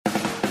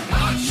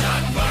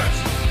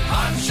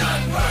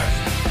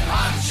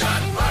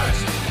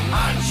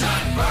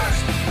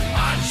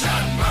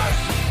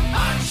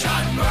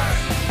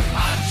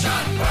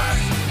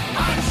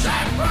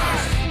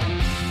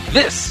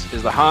This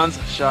is the Hans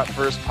Shot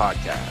First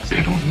podcast.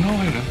 They don't know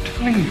it, I'm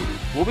telling you.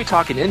 We'll be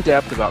talking in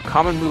depth about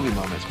common movie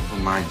moments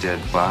From my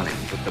dead body.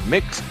 with the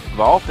mix of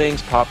all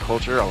things pop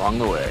culture along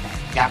the way.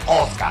 Okay.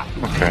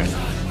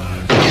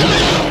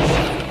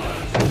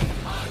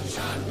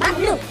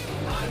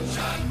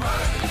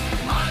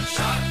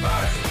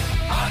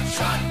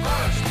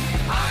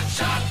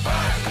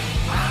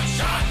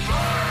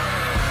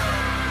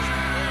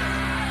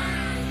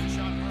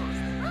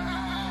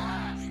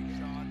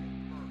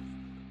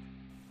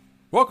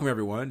 Welcome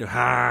everyone to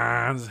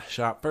Hans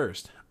Shot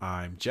First.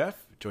 I'm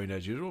Jeff, joined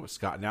as usual with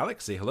Scott and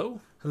Alex. Say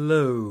hello.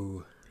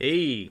 Hello.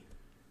 Hey.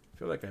 I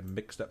feel like I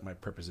mixed up my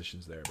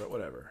prepositions there, but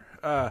whatever.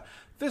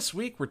 This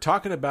week we're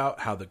talking about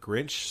how the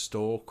Grinch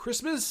stole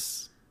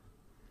Christmas.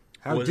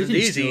 How Wasn't did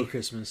he easy. steal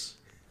Christmas?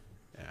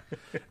 Yeah.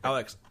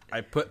 Alex, I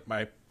put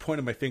my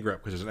pointed my finger up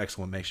because there's an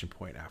exclamation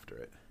point after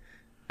it.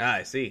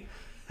 I see.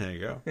 There you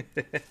go.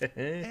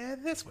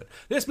 And this one.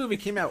 This movie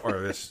came out, or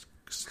this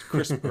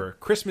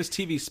Christmas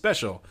TV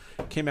special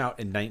came out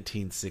in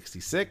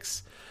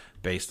 1966,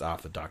 based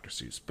off the Dr.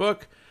 Seuss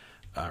book,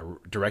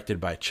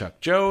 directed by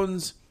Chuck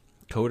Jones,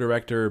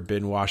 co-director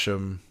Ben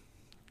Washam,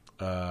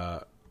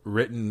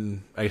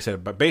 written, like I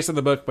said, based on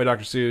the book by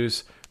Dr.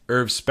 Seuss.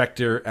 Irv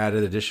Spector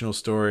added additional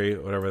story,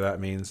 whatever that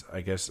means. I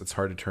guess it's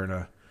hard to turn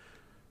a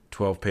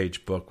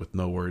 12-page book with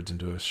no words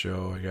into a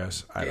show, I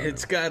guess. I don't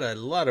It's know. got a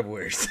lot of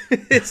words.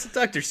 It's a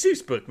Dr.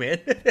 Seuss book, man.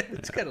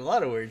 It's got a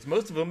lot of words.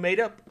 Most of them made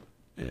up.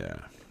 Yeah.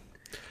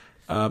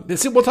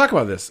 See, we'll talk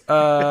about this.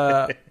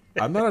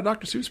 I'm not a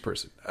Dr. Seuss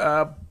person.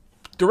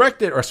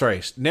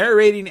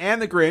 Narrating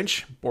and the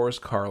Grinch, Boris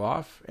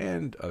Karloff,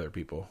 and other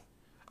people.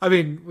 I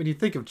mean, when you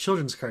think of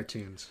children's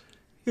cartoons,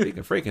 Speaking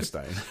of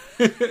Frankenstein.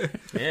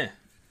 Yeah.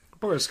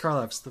 Boris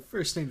Karloff's the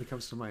first name that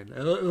comes to mind.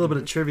 A little bit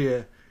of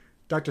trivia.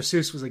 Dr.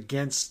 Seuss was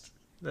against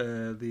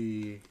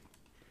Seuss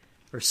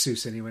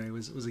anyway,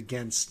 was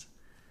against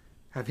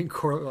having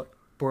Boris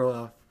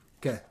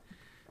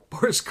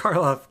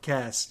Karloff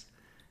cast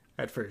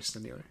at first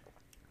anyway.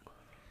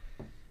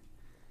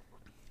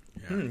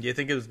 You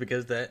think it was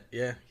because that,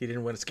 he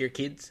didn't want to scare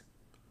kids?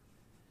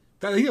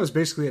 I think that was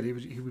basically it.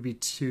 He would be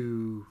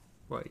too,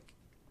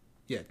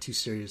 too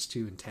serious,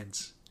 too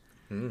intense.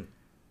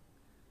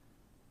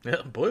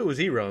 Well, boy, was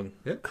he wrong.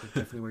 Yep, it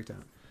definitely worked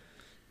out.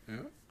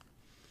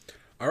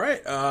 All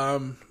right.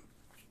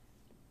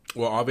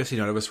 Well, obviously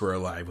none of us were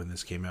alive when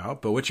this came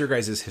out, but what's your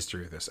guys'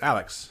 history with this?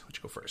 Alex, why don't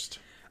you go first?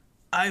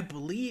 I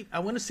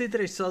want to say that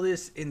I saw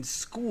this in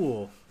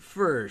school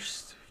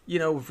first. You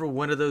know, for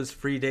one of those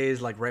free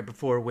days, like right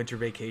before winter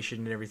vacation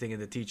and everything,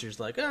 and the teacher's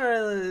like, all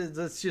right,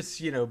 let's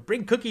just,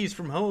 bring cookies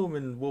from home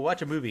and we'll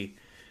watch a movie.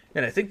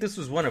 And I think this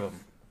was one of them.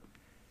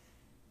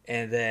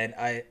 And then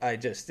I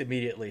just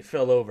immediately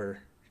fell over.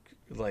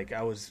 Like,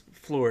 I was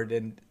floored.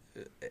 And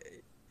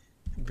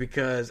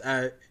because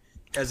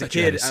as a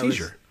kid, I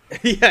was...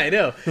 Yeah, I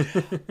know.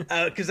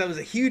 Because I was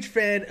a huge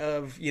fan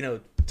of,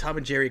 Tom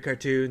and Jerry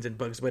cartoons and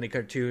Bugs Bunny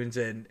cartoons,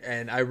 and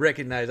I might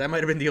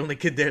have been the only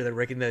kid there that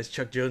recognized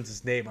Chuck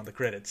Jones's name on the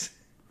credits.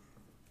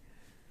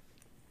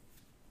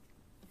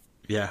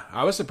 Yeah,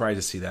 I was surprised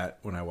to see that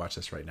when I watched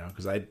this right now,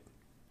 because I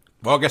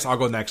guess I'll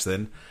go next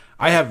then.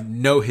 I have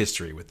no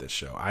history with this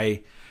show.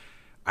 I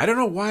don't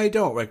know why I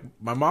don't. Like,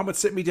 my mom would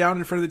sit me down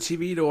in front of the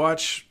TV to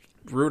watch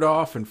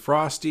Rudolph and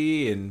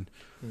Frosty and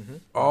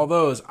all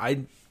those.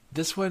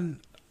 This one,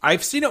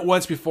 I've seen it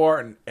once before,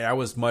 and I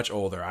was much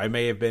older. I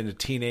may have been a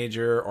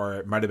teenager, or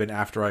it might have been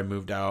after I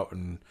moved out,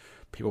 and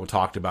people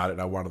talked about it,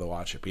 and I wanted to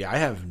watch it. But yeah, I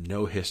have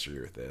no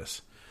history with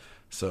this.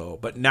 So,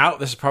 but now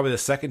this is probably the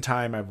second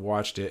time I've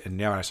watched it, and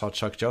now when I saw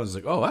Chuck Jones, I was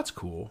like, oh, that's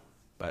cool.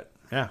 But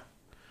yeah,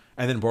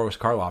 and then Boris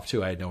Karloff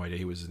too. I had no idea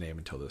he was his name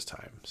until this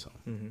time. So,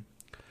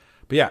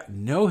 but yeah,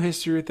 no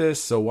history with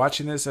this. So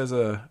watching this as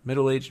a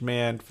middle-aged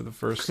man for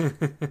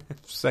the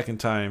second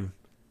time,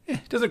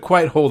 it doesn't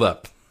quite hold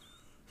up.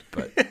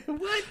 But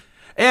What?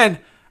 and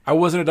I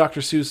wasn't a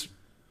Dr. Seuss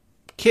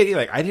kid.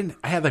 Like, I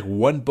had like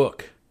one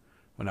book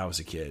when I was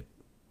a kid.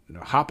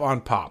 Hop on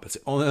Pop. It's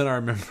the only one I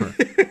remember.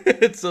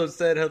 It's so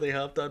sad how they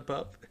hopped on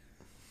Pop.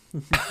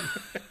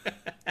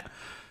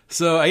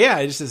 So yeah,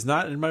 it just is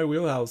not in my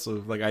wheelhouse.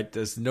 Of like,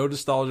 there's no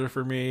nostalgia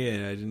for me,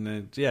 and I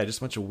didn't. Yeah, just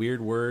a bunch of weird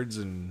words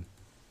and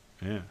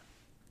yeah.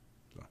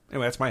 So,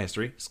 anyway, that's my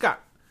history. Scott.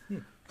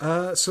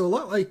 So a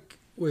lot like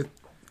with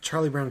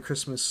Charlie Brown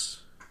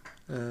Christmas,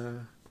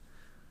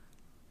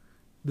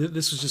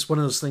 this was just one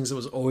of those things that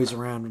was always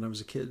around when I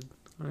was a kid.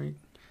 Right?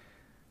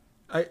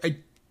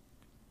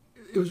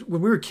 It was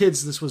when we were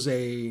kids. This was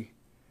it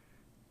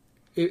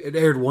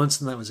aired once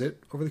and that was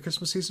it over the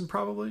Christmas season,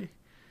 probably.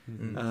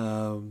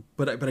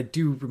 But I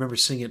do remember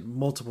seeing it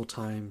multiple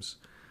times.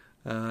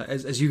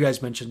 As you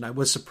guys mentioned, I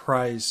was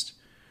surprised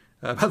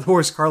about the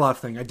Boris Karloff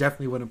thing. I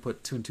definitely wouldn't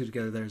put two and two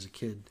together there as a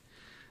kid.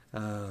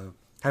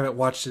 Haven't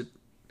watched it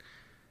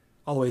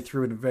all the way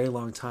through in a very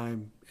long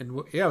time,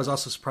 and I was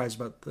also surprised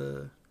about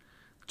the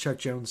Chuck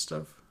Jones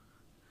stuff.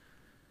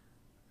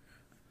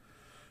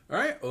 All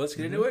right, well, let's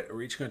get into it.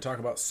 We're each going to talk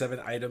about 7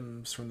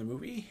 items from the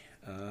movie.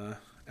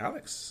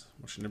 Alex,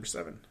 what's your number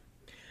 7?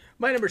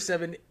 My number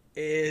 7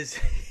 is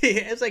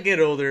as I get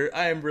older,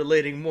 I am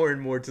relating more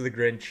and more to the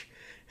Grinch.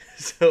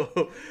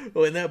 So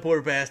when that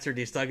poor bastard,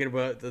 he's talking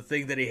about the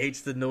thing that he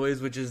hates the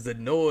noise, which is the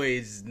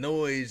noise, and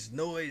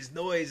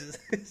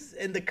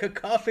the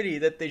cacophony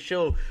that they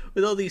show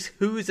with all these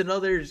who's and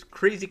other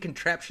crazy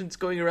contraptions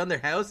going around their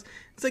house.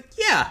 It's like,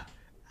 yeah,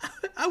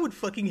 I would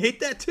fucking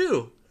hate that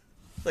too.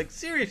 Like,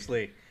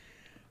 seriously.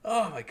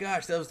 Oh my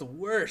gosh, that was the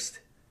worst.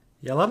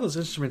 Yeah, a lot of those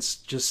instruments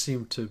just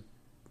seem to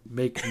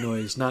make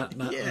noise, not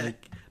Yeah.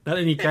 like not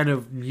any kind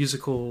of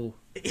musical.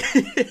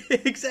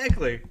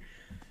 Exactly.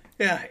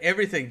 Yeah,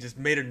 everything just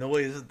made a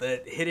noise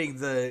that hitting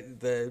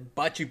the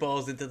bocce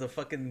balls into the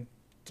fucking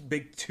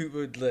big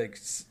tube, like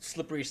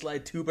slippery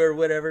slide tuba or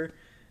whatever.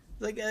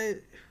 Like,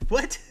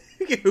 what?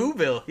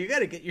 Whoville, you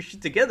gotta get your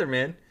shit together,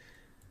 man.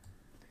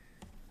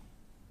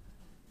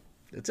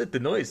 That's it, the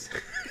noise.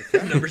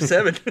 Number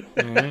 7.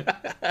 All right.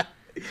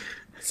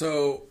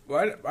 So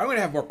I'm going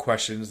to have more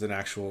questions than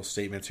actual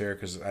statements here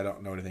because I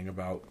don't know anything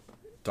about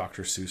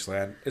Dr. Seuss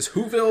land. Is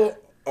Whoville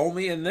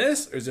only in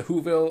this, or is it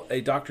Whoville a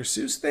Dr.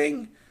 Seuss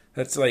thing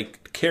that's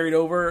like carried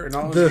over and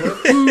all The those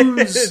books?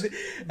 Who's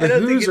I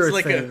don't think Who's it's are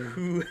like thing. a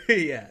who.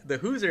 Yeah, the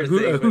Who's are a Who-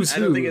 thing, but Who's I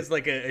don't Who. think it's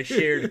like a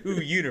shared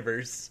Who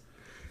universe.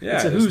 Yeah,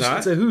 It's a it's who's. not.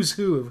 It's a who's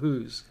who of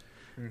who's.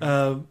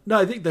 No,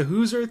 I think the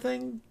who's are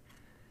thing.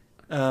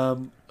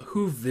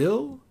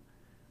 Whoville,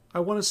 I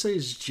want to say,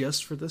 is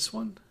just for this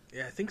one.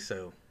 Yeah, I think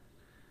so.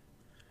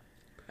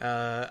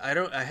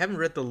 I haven't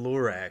read the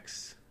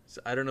Lorax,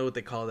 so I don't know what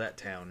they call that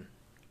town.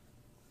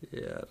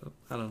 Yeah,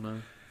 I don't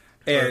know.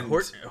 And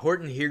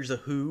Horton hears a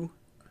Who.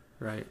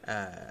 Right.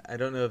 I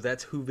don't know if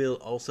that's Whoville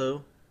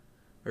also,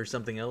 or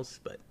something else,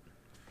 but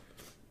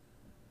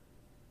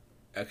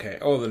okay.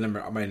 Oh,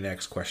 my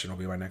next question will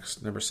be my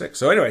next number 6.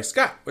 So anyway,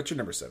 Scott, what's your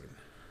number 7?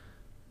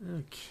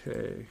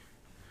 Okay.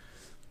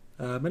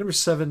 My number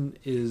 7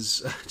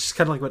 is just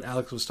kind of like what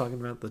Alex was talking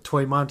about, the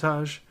toy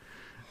montage.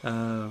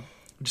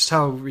 Just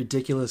how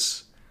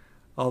ridiculous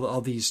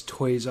all these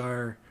toys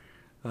are.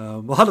 A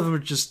lot of them are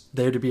just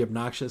there to be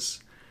obnoxious.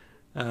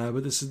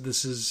 But this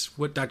is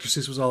what Dr.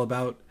 Seuss was all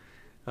about,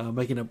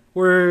 making up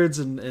words,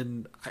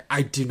 and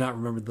I do not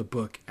remember the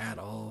book at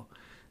all.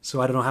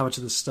 So I don't know how much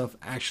of this stuff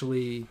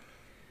actually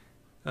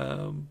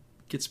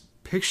gets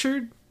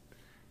pictured,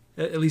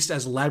 at least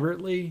as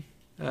elaborately.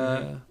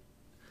 I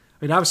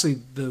mean,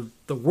 obviously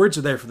the words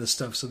are there for this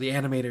stuff, so the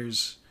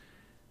animators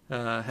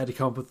had to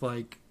come up with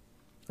like,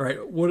 all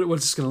right,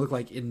 what's this going to look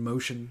like in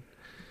motion?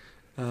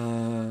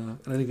 And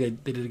I think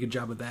they did a good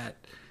job with that.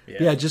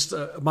 Yeah, just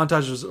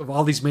montages of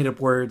all these made up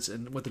words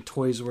and what the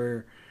toys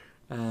were.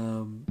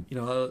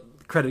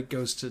 Credit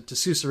goes to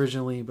Seuss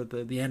originally, but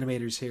the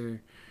animators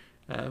here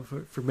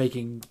for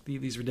making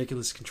these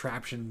ridiculous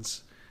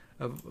contraptions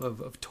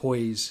of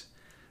toys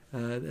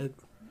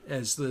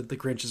as the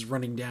Grinch is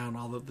running down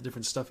all the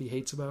different stuff he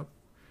hates about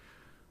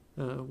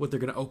what they're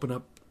going to open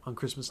up on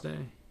Christmas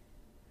Day.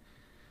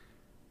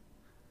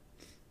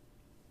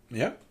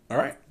 Yeah. All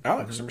right.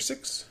 Alex, number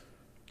 6.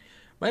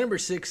 my number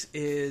 6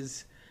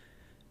 is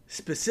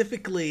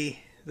specifically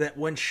that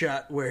one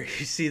shot where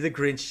you see the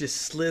Grinch just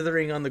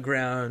slithering on the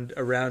ground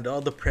around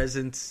all the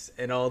presents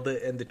and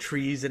the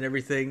trees and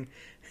everything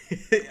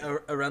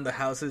around the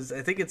houses.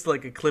 I think it's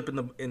like a clip in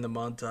the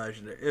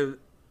montage.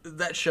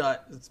 That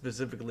shot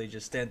specifically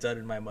just stands out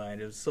in my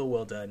mind. It was so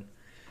well done.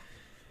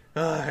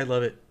 I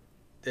love it.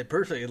 It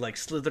perfectly, like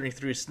slithering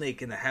through a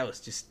snake in the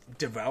house, just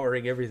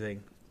devouring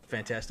everything.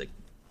 Fantastic.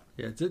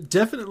 Yeah,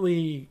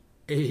 definitely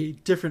a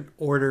different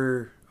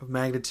order of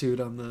magnitude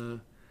on the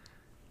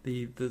I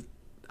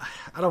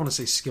don't want to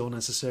say skill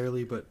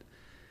necessarily, but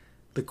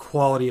the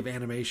quality of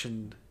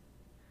animation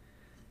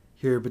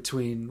here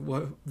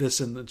between this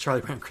and the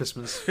Charlie Brown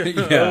Christmas.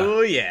 Yeah.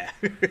 Oh yeah.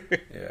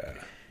 Yeah.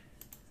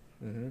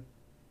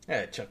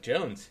 Yeah, Chuck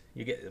Jones,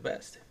 you get the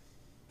best.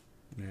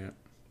 Yeah.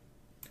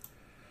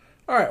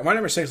 All right. My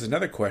number 6 is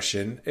another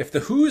question. If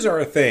the Who's are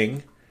a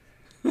thing,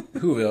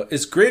 Whoville,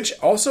 is Grinch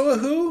also a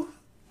Who?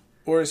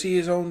 Or is he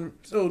his own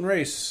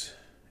race?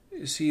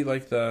 Is he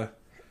like the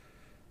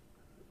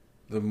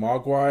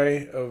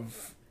Mogwai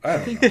of... I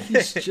don't know.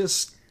 he's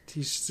just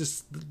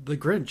the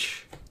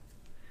Grinch.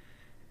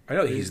 I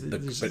know he's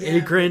There's but,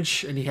 a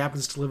Grinch, and he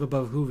happens to live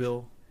above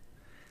Whoville.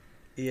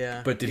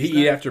 Yeah. but did he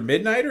eat after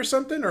midnight or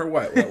something? Or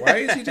what? Why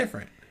is he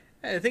different?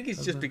 I think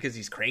it's just because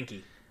he's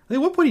cranky. I think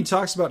at one point he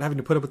talks about having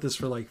to put up with this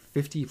for like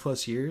 50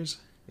 plus years.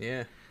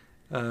 Yeah.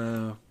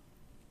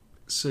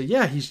 So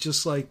yeah, he's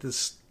just like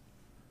this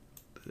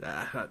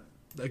a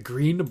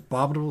green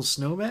abominable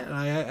snowman.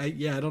 I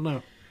don't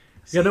know.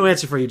 I got no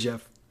answer for you,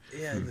 Jeff.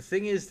 Yeah, the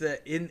thing is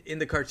that in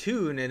the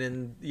cartoon and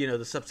in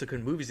the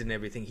subsequent movies and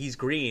everything, he's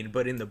green,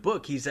 but in the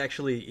book he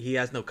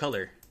has no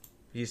color.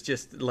 He's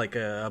just like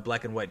a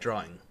black and white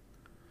drawing.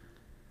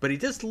 But he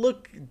does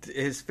look,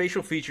 his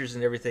facial features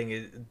and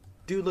everything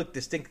do look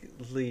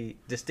distinctively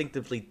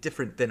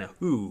different than a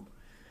Who.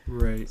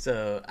 Right.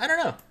 So I don't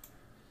know.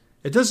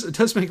 It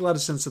does make a lot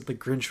of sense that the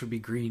Grinch would be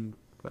green,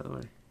 by the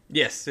way.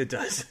 Yes, it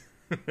does.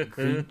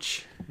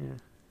 Grinch.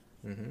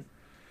 Yeah.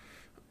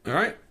 All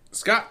right.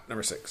 Scott,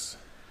 number 6.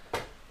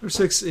 Number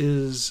 6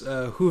 is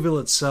Whoville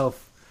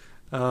itself.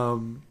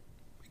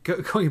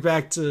 Going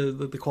back to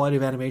the quality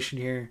of animation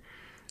here,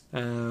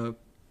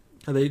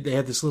 they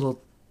had this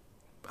little,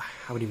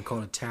 I wouldn't even call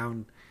it a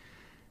town,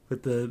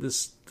 but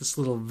this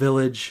little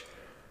village,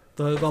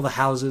 all the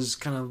houses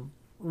kind of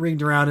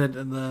ringed around it,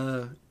 and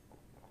the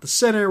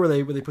center where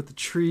they put the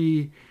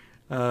tree.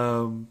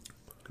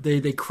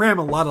 They cram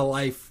a lot of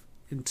life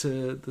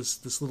into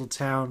this little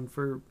town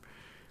for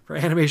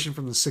animation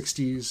from the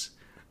 60s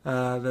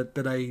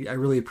that I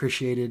really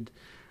appreciated.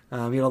 You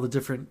had all the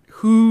different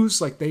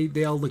Who's, like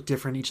they all look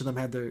different. Each of them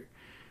had a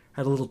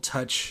little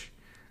touch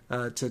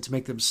to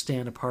make them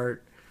stand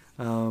apart.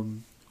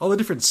 All the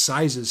different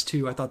sizes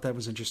too. I thought that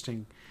was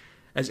interesting.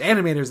 As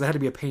animators, that had to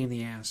be a pain in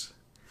the ass.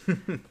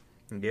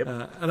 Yep.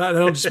 And I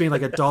don't just mean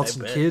like adults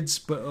and kids,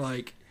 but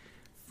like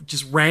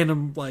just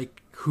random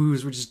like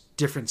Who's were just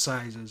different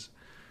sizes.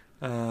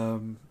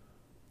 And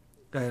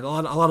a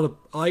lot of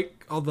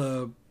all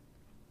the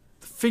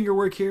finger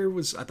work here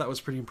I thought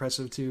was pretty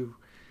impressive too.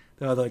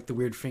 Like the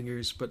weird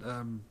fingers, but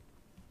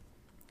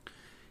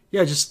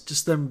yeah,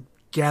 just them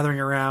gathering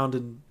around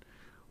and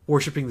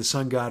worshiping the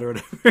sun god or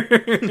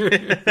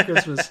whatever for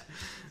Christmas.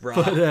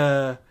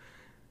 But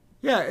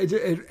yeah,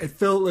 it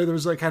felt like there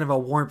was like kind of a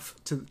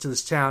warmth to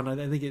this town.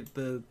 I think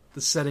the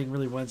setting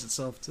really lends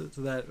itself to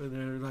that. And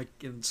they're like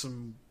in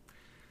some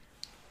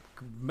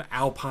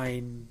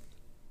alpine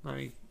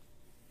like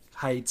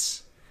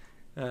heights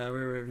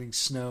where everything's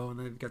snow, and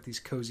they've got these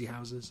cozy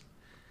houses.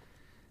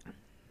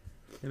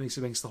 It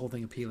makes the whole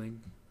thing appealing.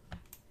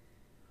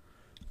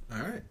 All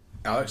right,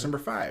 Alex, number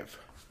 5.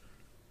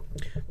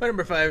 My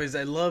number 5 is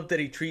I love that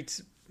he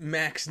treats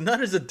Max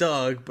not as a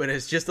dog, but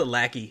as just a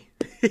lackey.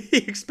 He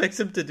expects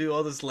him to do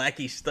all this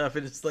lackey stuff,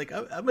 and it's like,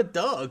 I'm a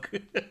dog.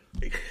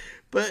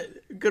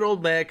 But good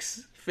old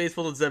Max,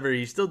 faithful as ever,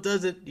 he still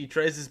does it. He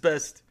tries his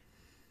best.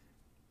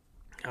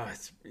 Oh,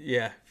 it's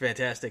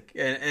fantastic,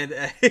 and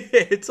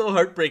it's so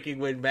heartbreaking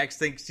when Max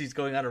thinks he's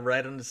going on a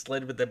ride on a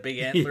sled with that big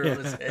antler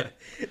on his head.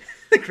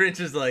 The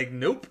Grinch is like,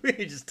 nope.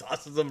 He just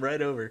tosses him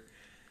right over.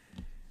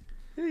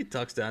 He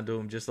talks down to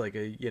him just like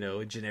a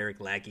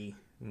generic lackey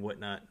and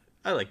whatnot.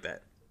 I like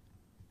that.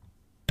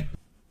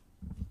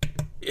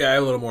 Yeah, I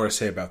have a little more to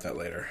say about that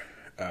later.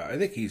 I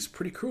think he's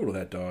pretty cruel to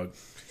that dog.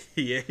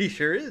 Yeah, he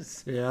sure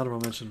is. Yeah, I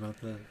don't mention about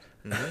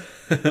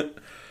that.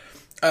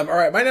 All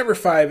right, my number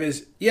 5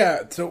 is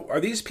so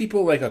are these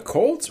people like a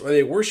cult? Are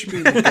they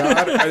worshiping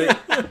God?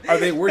 Are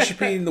they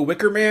worshiping the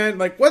Wicker Man?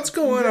 Like, what's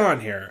going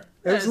on here?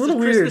 It's a little the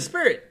weird. Christmas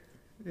spirit.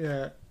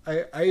 Yeah,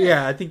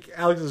 I think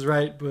Alex is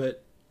right,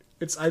 but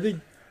I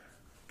think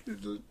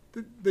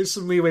there's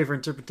some leeway for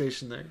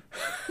interpretation there.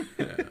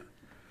 Yeah.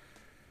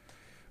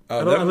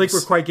 I don't think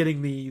we're quite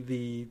getting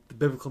the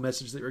biblical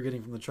message that we're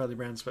getting from the Charlie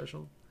Brown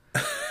special.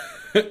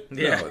 Yeah.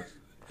 No.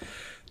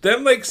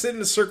 Them like sitting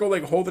in a circle,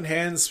 like holding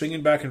hands,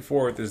 swinging back and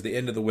forth, is the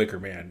end of the Wicker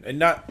Man, and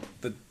not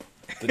the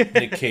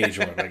Nick Cage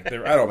one. Like,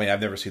 I don't mean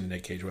I've never seen the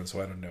Nick Cage one, so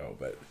I don't know.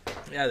 But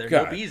Yeah, there's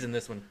no bees in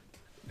this one.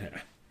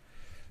 yeah,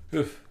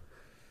 oof.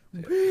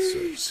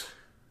 Bees.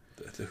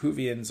 So, the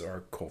Whovians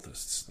are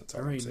cultists. That's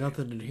all. There I'm ain't saying.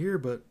 nothing in here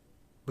but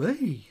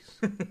bees.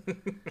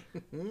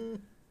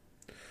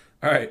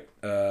 All right,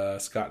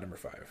 Scott, number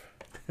 5.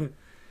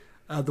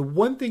 The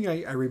one thing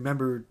I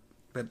remember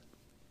that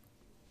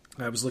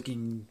I was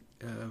looking,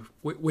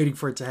 waiting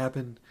for it to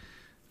happen,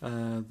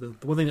 the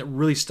one thing that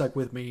really stuck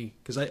with me,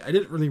 because I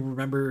didn't really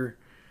remember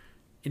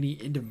any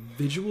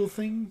individual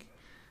thing.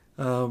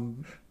 A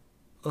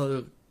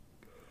lot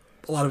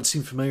of it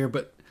seemed familiar,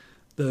 but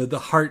the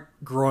heart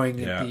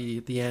growing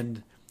at the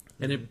end,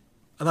 and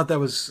I thought that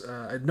was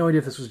I had no idea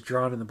if this was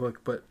drawn in the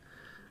book, but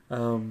I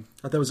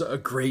thought that was a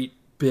great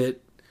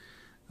bit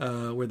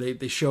where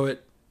they show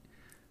it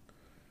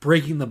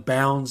breaking the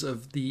bounds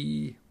of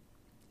the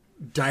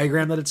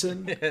diagram that it's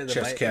in.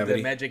 Chest cavity.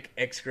 The magic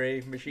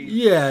X-ray machine.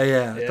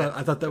 Yeah.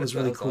 I thought that was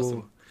really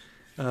cool.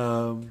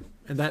 Awesome.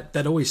 And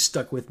that always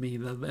stuck with me.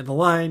 And the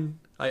line,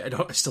 I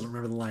still don't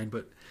remember the line,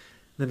 but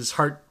then his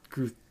heart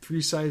grew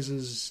 3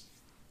 sizes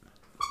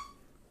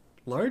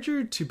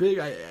larger, too big.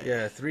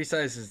 3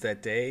 sizes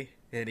that day,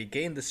 and he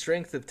gained the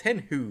strength of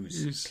 10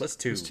 Who's plus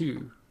 2. Plus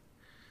 2.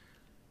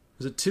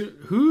 Was it 2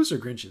 Who's or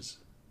Grinches?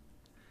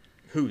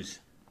 Who's?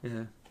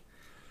 Yeah.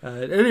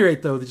 At any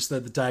rate, though, just the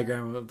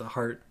diagram of the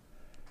heart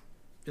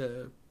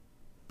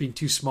being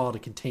too small to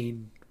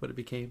contain what it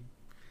became,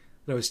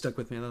 that always stuck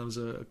with me. I thought that was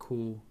a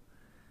cool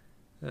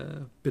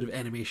bit of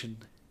animation.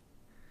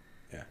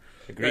 Yeah,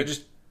 Agreed.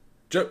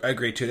 I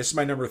agree too. This is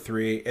my number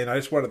 3, and I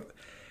just want to.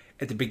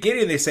 At the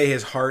beginning, they say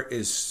his heart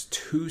is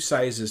 2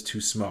 sizes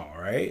too small,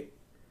 right?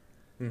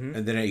 Mm-hmm.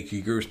 And then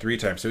he grew 3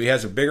 times, so he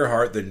has a bigger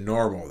heart than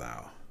normal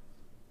now.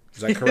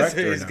 Is that correct?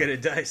 So he's gonna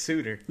die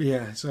sooner.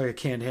 Yeah, it's like a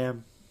canned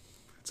ham.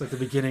 It's like the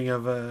beginning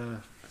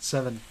of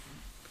 7.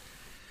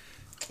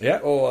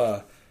 Yeah, well,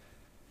 I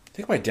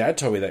think my dad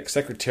told me that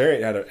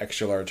Secretariat had an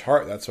extra large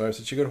heart. That's why I was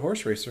such a good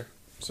horse racer.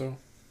 So,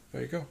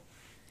 there you go.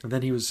 And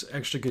then he was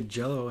extra good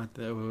Jello at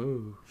the.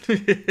 Whoa.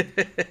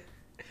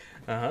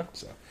 Uh-huh.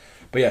 So,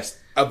 but yes,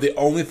 the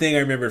only thing I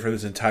remember from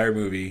this entire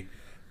movie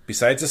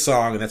besides the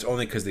song, and that's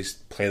only because they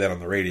play that on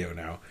the radio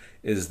now,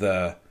 is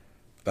the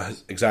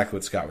exactly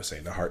what Scott was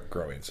saying, the heart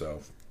growing.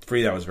 So for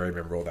me, that was very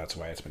memorable. That's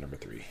why it's my number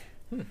 3.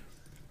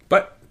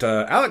 But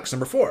Alex,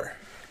 number 4.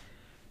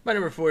 My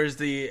number 4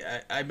 is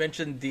I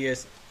mentioned the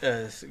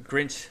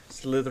Grinch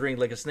slithering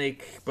like a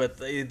snake, but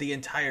the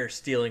entire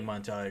stealing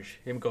montage,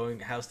 him going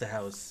house to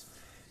house,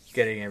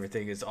 getting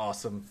everything is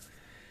awesome.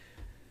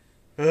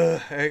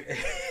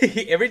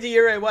 Every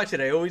year I watch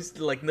it, I always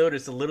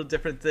notice a little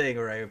different thing,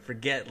 or I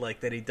forget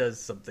that he does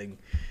something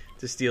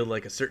to steal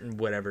a certain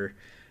whatever.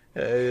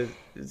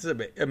 It's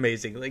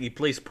amazing. He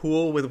plays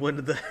pool with one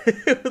of the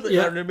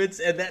ornaments,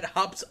 and that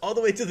hops all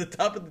the way to the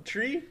top of the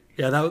tree.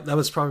 Yeah, that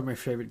was probably my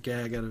favorite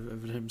gag out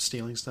of him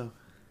stealing stuff.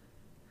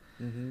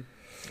 Mm-hmm.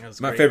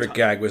 My favorite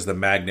gag was the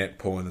magnet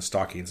pulling the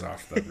stockings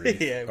off the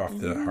wreath, off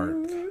the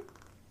heart,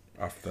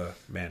 off the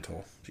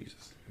mantle.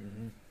 Jesus.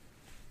 Mm-hmm.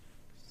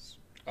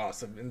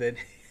 Awesome. And then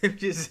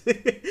just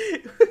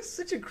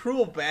such a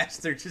cruel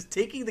bastard, just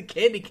taking the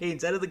candy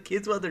canes out of the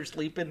kids while they're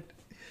sleeping.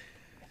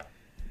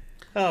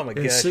 Oh my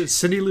gosh.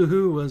 Cindy Lou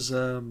Who was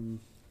the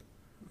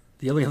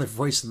only other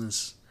voice in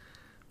this,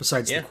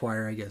 besides the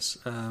choir, I guess.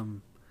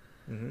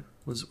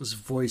 Was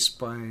voiced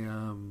by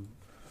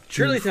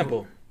Shirley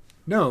Temple.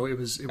 No, it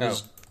was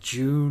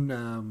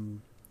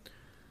June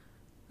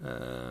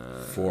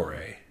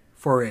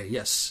Foray,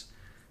 yes,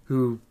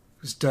 who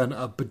has done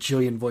a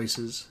bajillion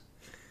voices.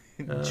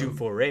 June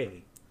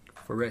Foray.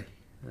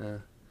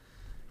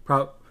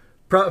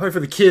 Probably for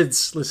the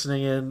kids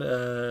listening in,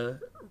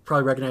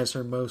 probably recognize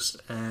her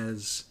most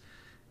as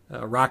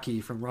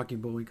Rocky from Rocky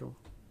and Bullwinkle.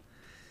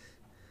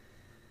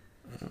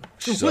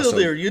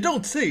 There, you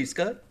don't say,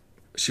 Scott.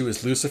 She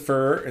was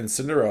Lucifer in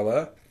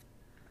Cinderella,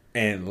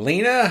 and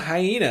Lena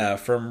Hyena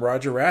from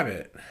Roger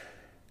Rabbit.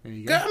 There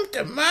you go. Come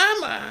to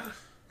Mama.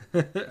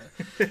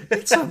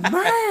 It's a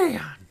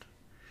man.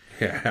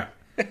 Yeah,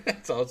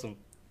 That's awesome.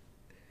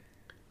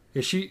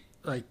 Yeah, she's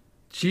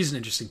an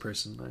interesting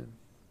person.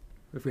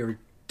 If we ever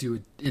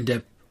do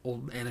in-depth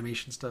old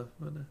animation stuff.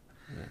 But,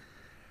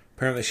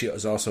 apparently she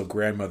was also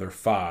grandmother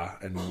Fa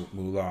in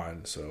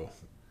Mulan, so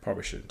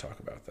probably shouldn't talk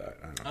about that.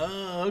 I don't know.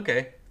 Oh,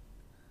 okay.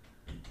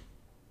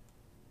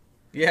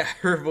 Yeah,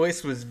 her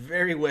voice was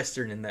very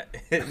Western in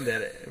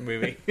that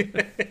movie.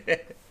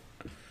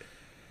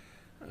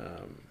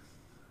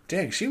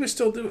 Dang, she was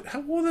still doing.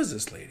 How old is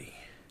this lady?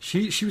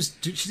 she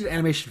did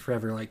animation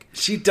forever.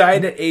 She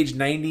died at age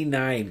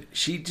 99.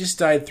 She just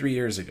died 3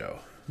 years ago.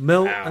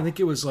 Mel, wow. I think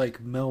it was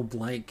Mel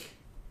Blanc.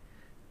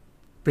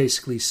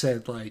 Basically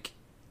said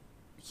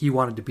he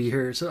wanted to be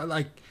her.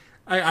 So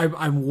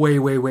I'm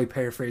way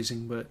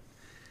paraphrasing, but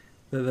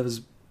that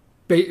was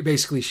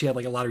basically she had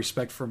a lot of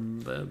respect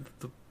from the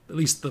at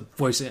least the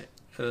voice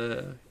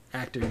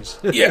actors.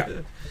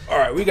 Yeah. All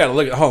right, we got to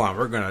look at. Hold on,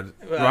 we're gonna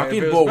Rocky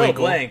and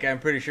Bullwinkle. Mel Blanc, I'm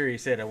pretty sure he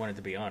said I wanted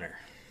to be on her.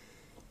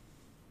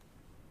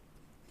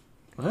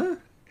 What?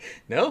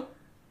 No?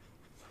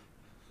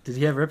 Did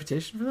he have a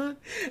reputation for that?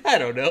 I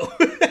don't know.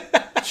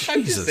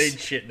 I'm just saying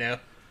shit now.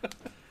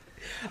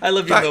 I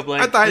love you, Mel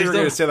Blanc. I thought you were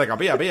going to say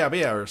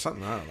Bia or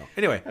something. I don't know.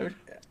 Anyway,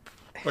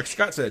 like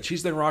Scott said,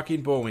 she's in Rocky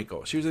and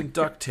Bullwinkle. She was in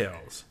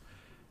DuckTales.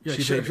 Yeah,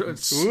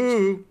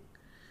 Ooh.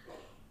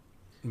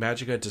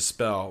 Magica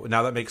Dispel.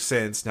 Now that makes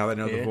sense. Now that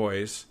I know the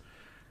voice.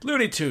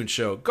 Looney Tunes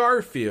Show.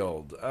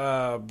 Garfield.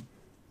 I'm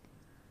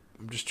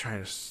just trying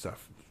to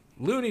stuff.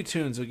 Looney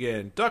Tunes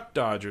again. Duck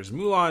Dodgers.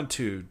 Mulan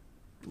 2.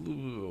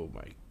 Oh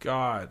my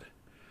God.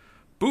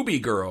 Booby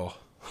Girl.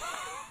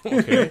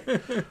 Okay.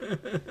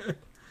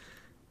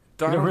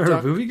 Donald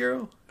Duck. Booby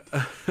Girl?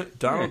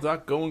 Donald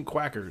Duck Going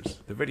Quackers.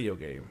 The video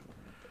game.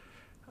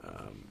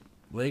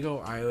 Lego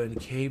Island,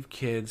 Cave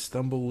Kids,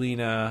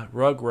 Thumbelina,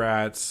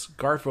 Rugrats,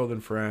 Garfield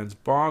and Friends,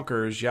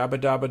 Bonkers, Yabba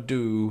Dabba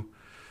Doo,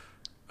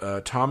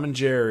 Tom and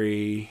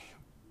Jerry,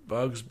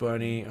 Bugs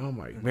Bunny. Oh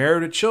my!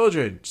 Married with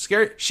Children.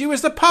 Scary. She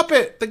was the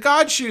puppet. The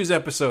God Shoes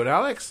episode.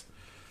 Alex.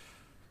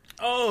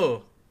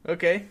 Oh,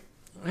 okay.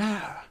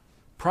 Yeah.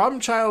 Problem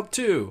Child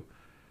 2.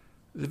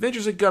 The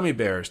Adventures of Gummy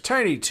Bears.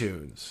 Tiny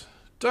Toons.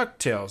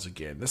 DuckTales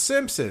again. The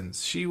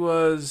Simpsons. She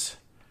was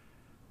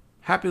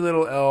Happy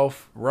Little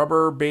Elf.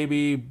 Rubber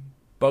Baby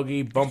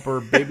Buggy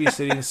Bumper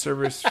Babysitting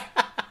Service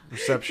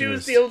Receptionist. She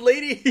was the old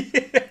lady.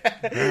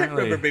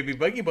 Rubber Baby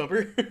Buggy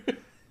Bumper.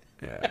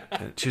 Yeah.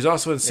 And she was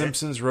also in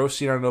Simpsons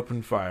Roasting on an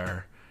Open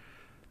Fire.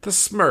 The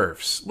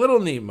Smurfs.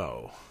 Little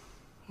Nemo.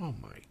 Oh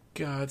my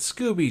God.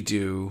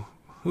 Scooby-Doo.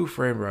 Who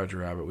Framed Roger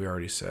Rabbit? We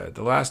already said.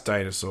 The Last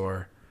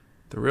Dinosaur.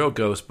 The Real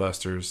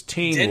Ghostbusters.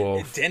 Teen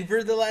Wolf.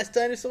 Denver the Last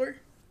Dinosaur?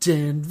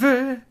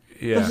 Denver.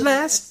 Yeah. The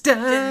Last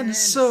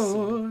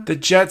Dinosaur. The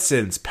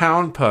Jetsons.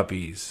 Pound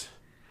Puppies.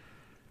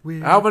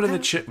 Alvin and the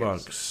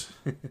Chipmunks.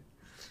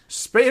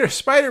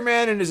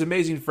 Spider-Man and His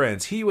Amazing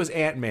Friends. He was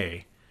Aunt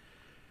May.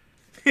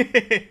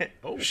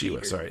 She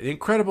was, sorry. The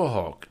Incredible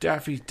Hulk.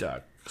 Daffy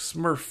Duck.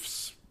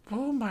 Smurfs.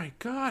 Oh my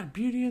God.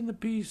 Beauty and the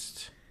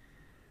Beast.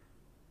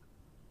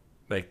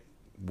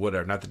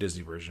 Whatever. Not the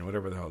Disney version.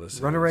 Whatever the hell this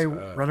is.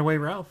 Runaway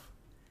Ralph.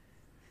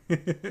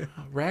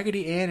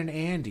 Raggedy Ann and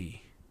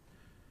Andy.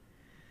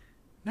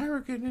 Now we're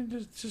getting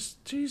into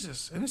just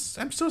Jesus. And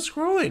I'm still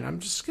scrolling. I'm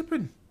just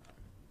skipping.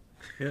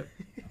 Yep.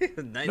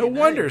 No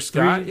wonder,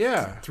 Scott.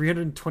 Yeah.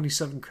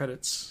 327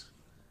 credits.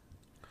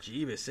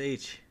 Jeebus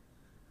H.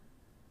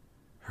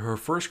 Her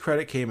first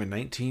credit came in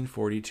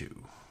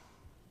 1942.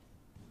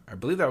 I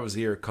believe that was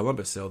the year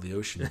Columbus sailed the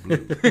ocean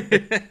blue.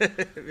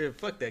 Yeah,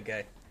 fuck that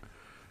guy.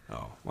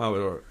 Oh,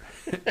 well,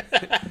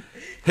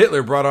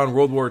 Hitler brought on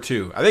World War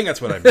II. I think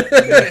that's what I meant.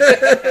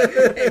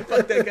 Hey,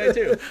 fuck that guy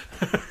too.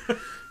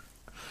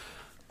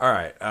 All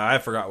right, I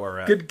forgot where we're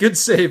at. Good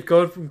save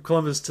going from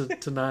Columbus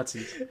to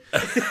Nazis.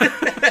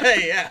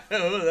 Yeah,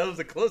 oh, that was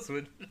a close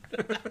one.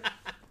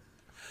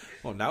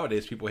 Well,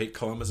 nowadays people hate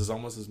Columbus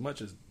almost as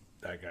much as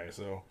that guy.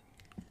 So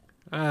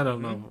I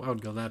don't know. I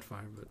would go that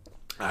far, but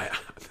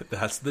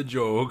that's the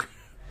joke.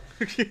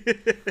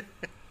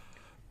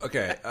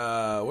 Okay,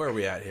 where are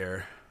we at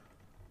here?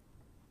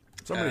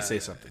 Somebody say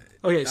something.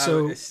 okay.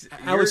 So you're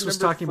Alex was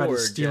number talking about 4,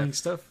 his stealing Jeff.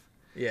 stuff.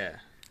 Yeah.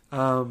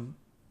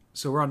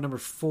 So we're on number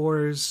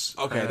 4's.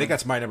 Okay, I think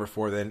that's my number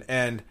 4 then.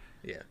 And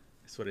Yeah.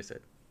 That's what I said.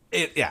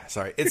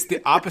 sorry. It's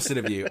the opposite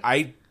of you.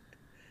 I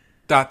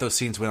thought those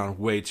scenes went on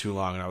way too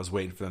long and I was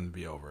waiting for them to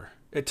be over.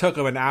 It took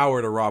them an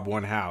hour to rob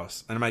one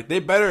house. And I'm like, they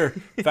better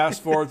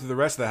fast forward through the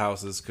rest of the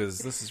houses because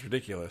this is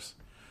ridiculous.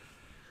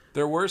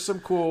 There were some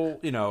cool,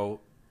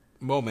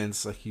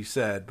 moments, like you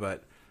said,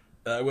 but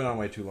it went on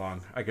way too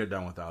long. I could have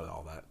done without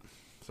all that.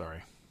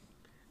 Sorry.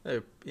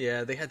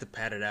 Yeah, they had to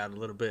pad it out a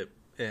little bit,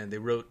 and they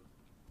wrote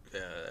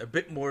a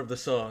bit more of the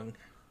song.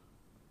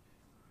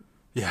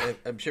 Yeah.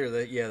 I'm sure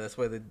that, that's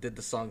why they did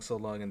the song so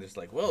long, and it's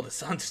like, well, the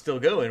song's still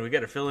going. We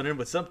got to fill it in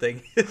with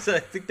something. So I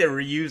think they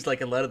reused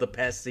like a lot of the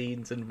past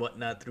scenes and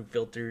whatnot through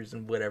filters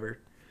and whatever.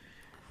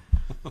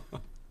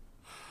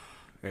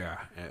 Yeah,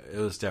 it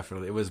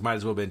was might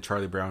as well have been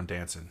Charlie Brown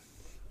dancing.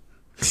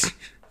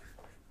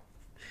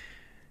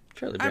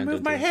 Charlie I Brown move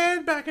don't my dance.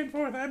 head back and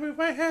forth. I move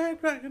my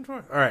head back and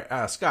forth. All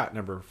right, Scott,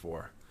 number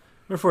 4.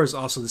 Number 4 is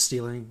also the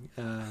stealing.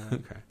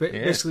 Okay. But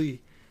Yeah.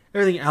 basically,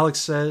 everything Alex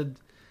said,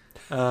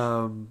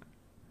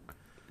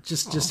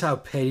 just how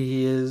petty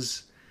he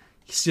is.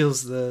 He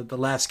steals the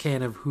last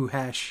can of Who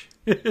Hash.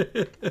 That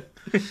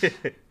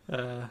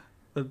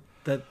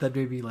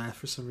made me laugh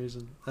for some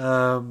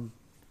reason.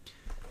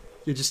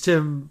 Just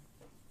him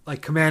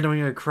like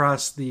commandoing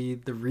across the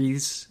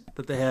wreaths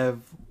that they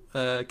have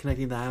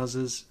connecting the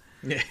houses.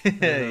 Yeah,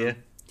 yeah.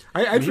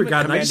 I'd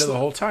forgotten. I just, the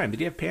whole time.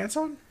 Did he have pants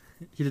on?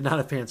 he did not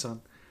have pants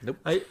on. Nope.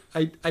 I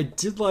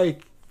did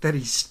like that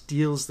he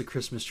steals the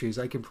Christmas trees.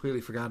 I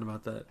completely forgot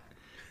about that.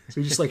 So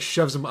he just like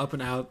shoves them up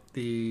and out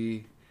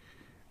the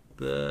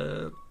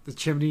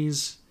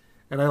chimneys,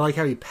 and I like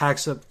how he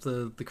packs up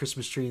the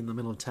Christmas tree in the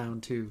middle of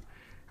town too.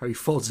 How he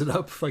folds it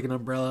up like an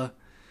umbrella,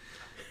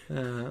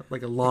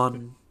 like a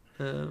lawn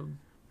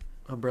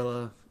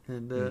umbrella,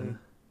 and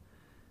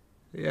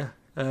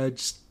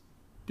just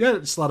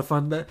a lot of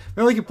fun. My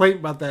only complaint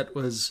about that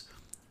was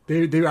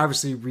they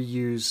obviously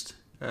reused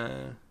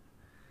a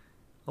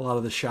lot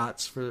of the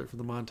shots for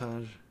the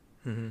montage.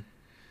 Mm-hmm.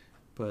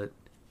 But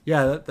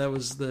yeah, that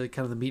was the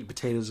kind of the meat and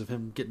potatoes of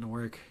him getting to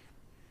work.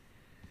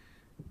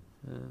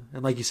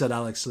 And like you said,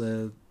 Alex,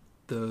 the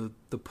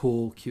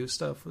pool cue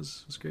stuff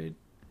was great.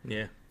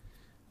 Yeah.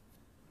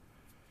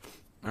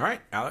 All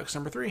right, Alex,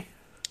 number 3.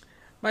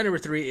 My number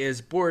 3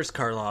 is Boris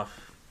Karloff.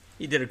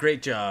 He did a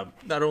great job,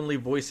 not only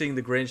voicing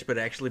the Grinch, but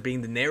actually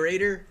being the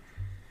narrator.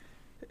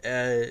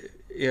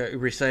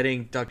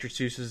 Reciting Dr.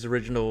 Seuss's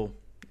original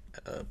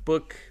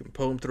book and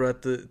poem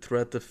throughout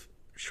the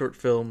short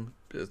film.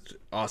 It's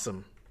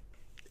awesome.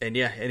 And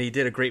he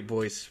did a great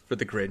voice for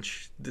the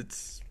Grinch.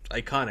 It's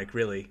iconic,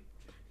 really.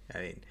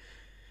 I mean,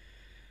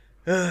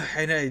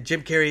 I know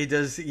Jim Carrey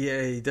does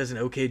an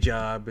okay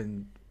job,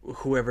 and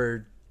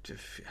whoever,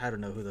 I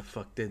don't know who the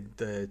fuck did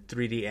the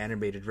 3D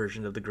animated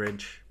version of the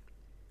Grinch.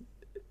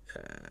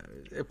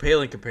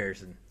 Pale in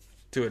comparison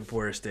to what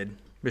Boris did.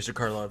 Mr.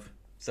 Karloff.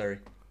 Sorry.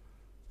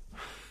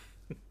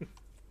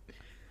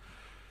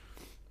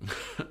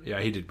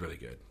 Yeah, he did really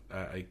good.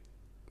 I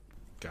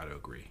got to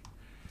agree.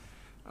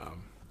 All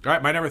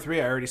right, my number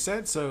 3 I already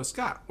said. So,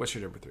 Scott, what's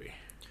your number 3?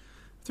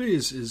 3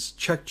 is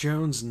Chuck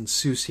Jones and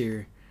Seuss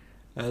here.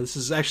 This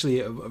is actually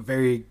a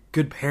very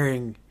good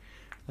pairing.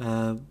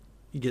 You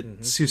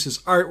get Seuss's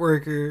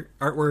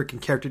artwork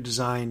and character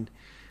design,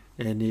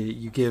 and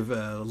you give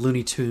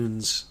Looney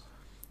Tunes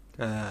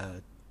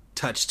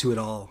touch to it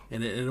all,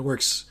 and it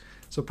works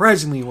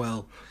surprisingly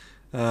well.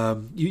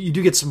 You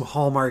do get some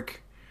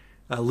Hallmark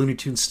Looney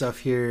Tunes stuff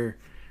here,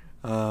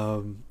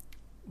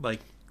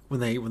 like when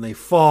they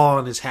fall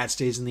and his hat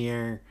stays in the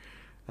air.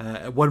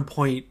 At one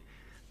point,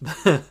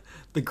 the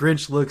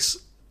Grinch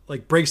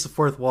breaks the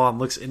fourth wall and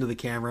looks into the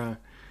camera.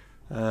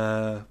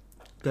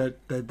 That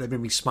made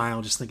me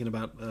smile just thinking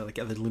about like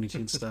other Looney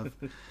Tunes stuff.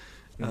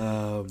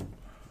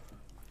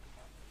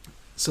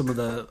 Some of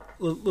the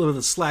little of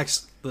the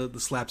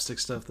slapstick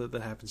stuff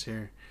that happens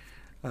here.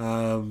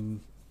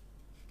 Again,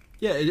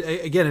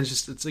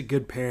 it's a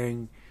good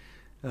pairing.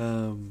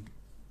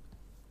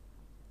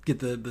 Get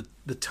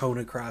the tone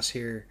across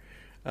here.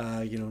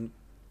 Again,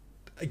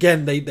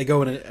 they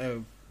go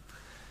in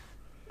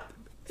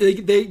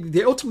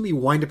they ultimately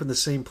wind up in the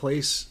same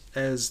place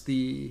as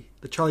the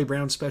Charlie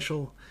Brown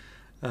special,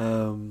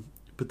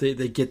 but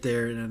they get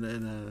there in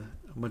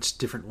a much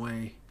different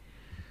way,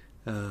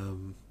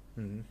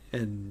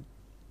 and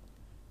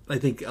I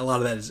think a lot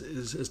of that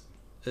is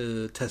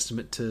a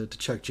testament to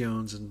Chuck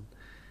Jones and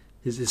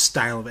his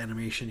style of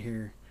animation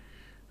here.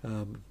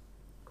 I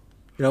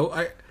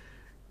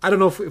don't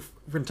know if we're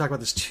going to talk about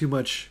this too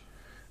much.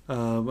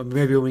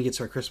 Maybe when we get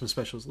to our Christmas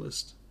specials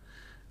list.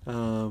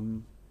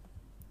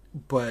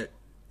 But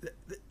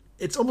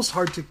it's almost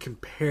hard to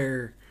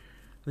compare,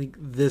 I think,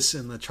 this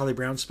and the Charlie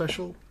Brown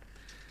special.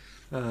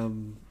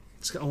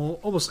 It's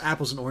almost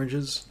apples and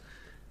oranges.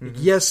 Mm-hmm.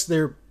 Yes,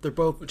 they're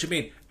both. What you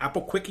mean?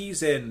 Apple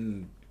Quickies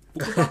and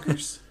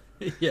Cucamongas?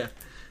 Yeah.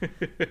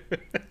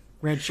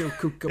 Rancho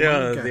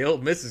Cucamonga. Yeah, the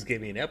old missus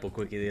gave me an apple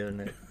quickie the other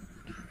night.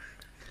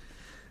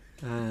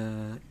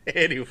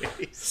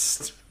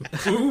 Anyways.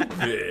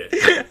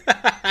 Stupid.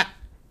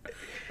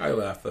 I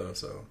laugh though,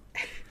 so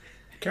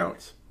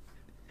counts.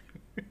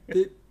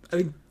 I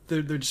think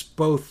they're just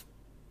both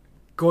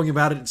going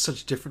about it in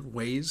such different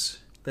ways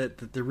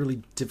that they're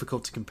really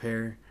difficult to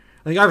compare.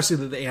 I think obviously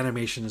the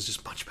animation is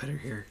just much better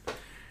here.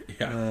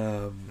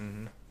 Yeah.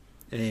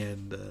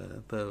 And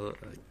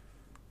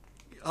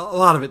a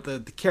lot of it, the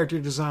character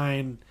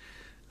design,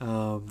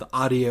 the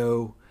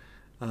audio,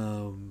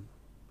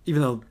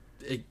 even though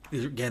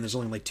again there's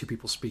only like 2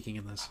 people speaking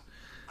in this.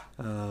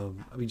 I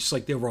mean, just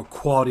like the overall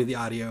quality of the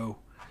audio,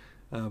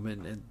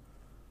 and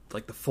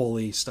like the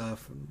Foley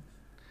stuff. And,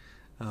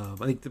 I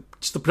think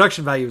the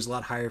production value is a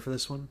lot higher for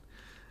this one.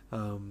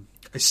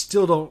 I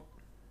still don't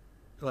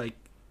like.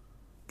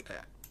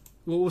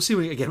 We'll see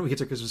when we get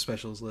to our Christmas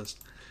specials list,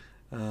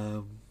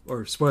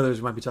 or spoilers.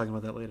 We might be talking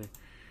about that later.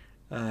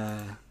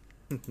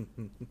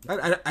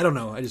 I don't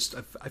know.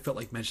 I felt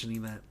like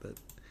mentioning that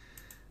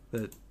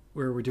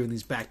we're doing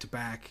these back to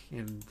back,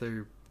 and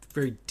they're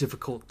very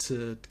difficult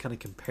to kind of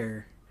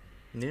compare.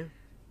 Yeah,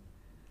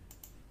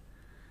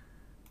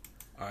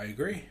 I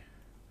agree.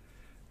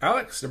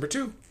 Alex, number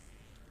 2.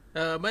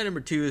 My number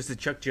 2 is the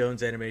Chuck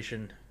Jones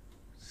animation.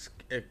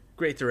 A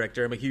great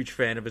director. I'm a huge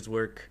fan of his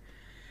work,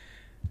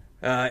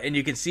 and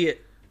you can see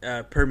it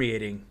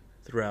permeating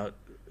throughout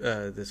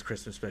this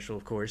Christmas special,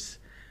 of course.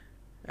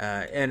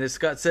 And as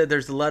Scott said,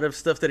 there's a lot of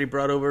stuff that he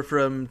brought over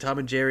from Tom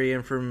and Jerry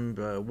and from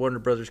Warner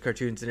Brothers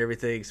cartoons and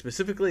everything.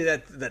 Specifically,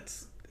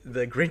 that's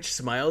the Grinch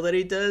smile that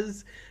he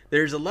does.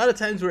 There's a lot of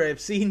times where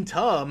I've seen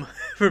Tom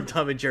from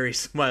Tom and Jerry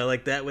smile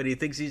like that when he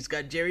thinks he's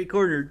got Jerry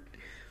cornered.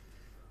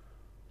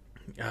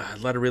 A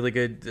lot of really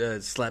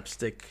good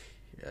slapstick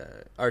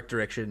art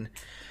direction.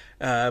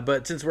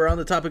 But since we're on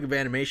the topic of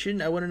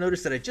animation, I want to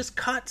notice that I just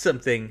caught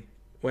something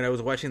when I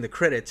was watching the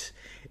credits.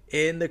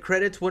 In the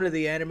credits, one of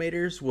the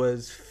animators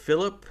was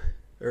Phil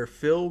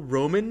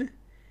Roman,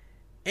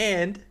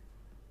 and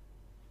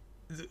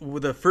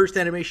the first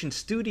animation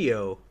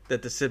studio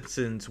that The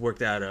Simpsons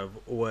worked out of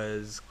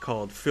was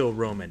called Phil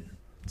Roman.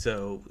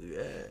 So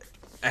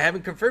I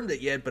haven't confirmed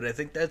it yet, but I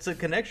think that's a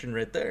connection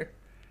right there.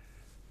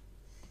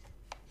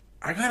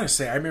 I gotta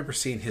say, I remember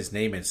seeing his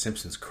name in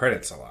Simpsons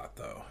credits a lot,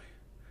 though.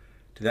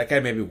 Did that guy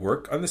maybe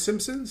work on The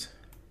Simpsons?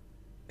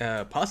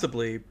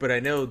 Possibly, but I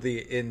know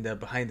in the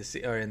behind the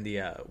scene, or in the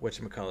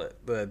whatchamacallit,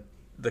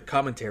 the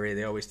commentary,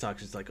 they always talk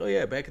just like, oh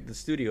yeah, back at the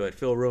studio at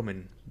Phil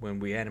Roman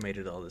when we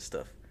animated all this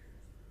stuff.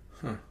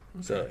 Huh.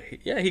 Okay. So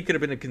he could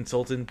have been a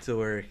consultant,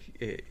 or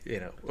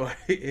or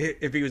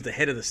if he was the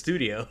head of the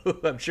studio,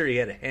 I'm sure he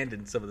had a hand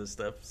in some of this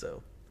stuff.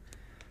 So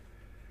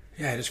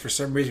yeah, just for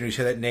some reason when you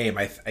say that name,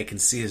 I can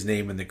see his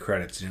name in the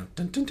credits, dun,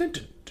 dun, dun, dun,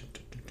 dun, dun,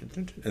 dun,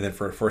 dun, and then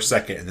for a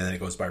second, and then it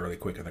goes by really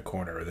quick in the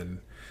corner, and then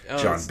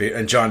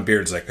John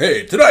Beard's like,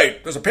 hey,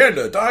 tonight there's a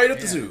panda died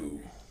at the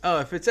zoo. Oh,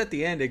 if it's at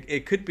the end,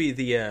 it could be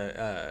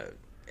the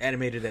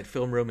animated at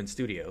Film Roman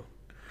Studio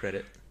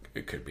credit.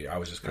 It could be. I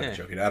was just kind of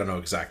joking. I don't know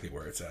exactly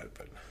where it's at,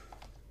 but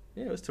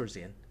yeah, it was towards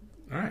the end.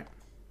 All right.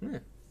 Yeah.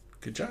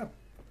 Good job.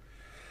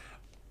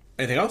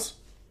 Anything else?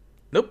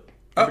 Nope.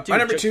 My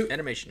number 2.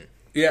 Animation.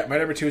 Yeah, my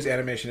number 2 is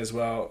animation as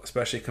well,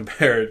 especially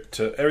compared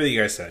to everything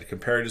you guys said.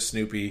 Compared to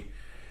Snoopy,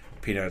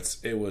 Peanuts,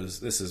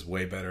 this is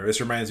way better. This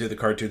reminds me of the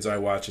cartoons I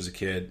watched as a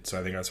kid, so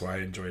I think that's why I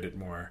enjoyed it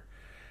more.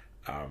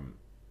 And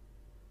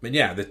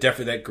yeah,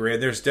 definitely that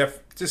grand. There's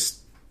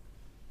just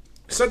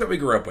stuff that we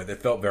grew up with.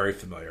 It felt very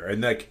familiar,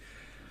 and like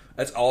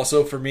that's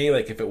also for me.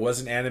 Like if it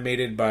wasn't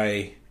animated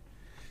by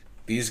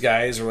these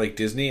guys or like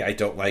Disney, I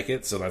don't like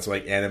it. So that's why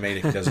like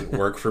animating doesn't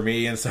work for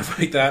me and stuff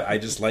like that. I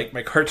just like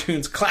my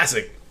cartoons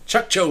classic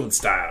Chuck Jones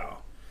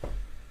style.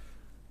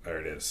 There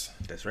it is.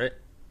 That's right.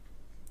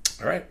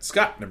 All right,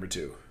 Scott, number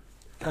 2.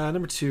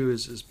 Number 2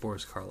 is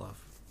Boris Karloff.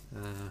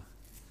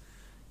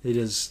 He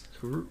does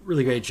a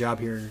really great job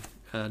here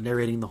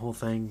narrating the whole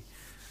thing.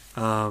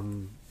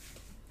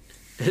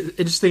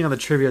 Interesting on the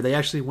trivia, they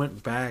actually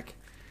went back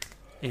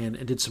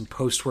and did some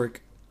post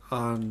work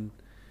on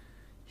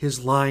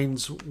his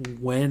lines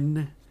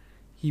when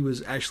he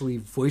was actually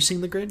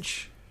voicing the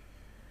Grinch,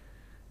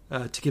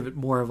 to give it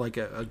more of like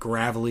a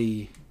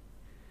gravelly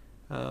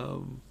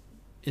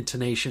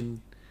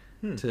intonation.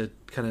 to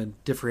kind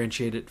of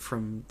differentiate it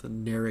from the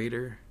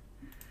narrator.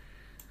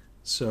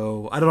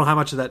 So I don't know how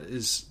much of that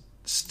is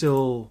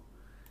still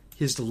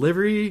his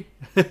delivery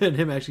and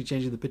him actually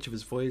changing the pitch of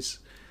his voice.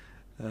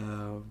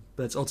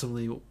 That's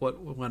ultimately what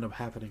wound up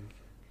happening.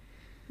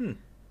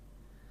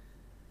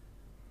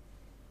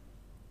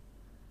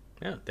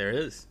 Yeah, there it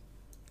is.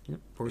 Yep,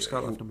 Boris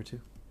Karloff, number 2.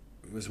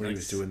 It was when he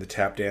was doing the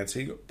tap dance.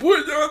 He go,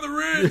 put down the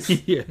Ritz.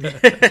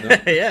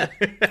 Yeah.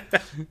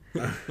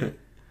 Yeah.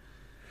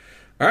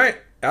 All right,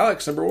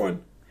 Alex, number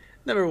 1.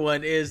 Number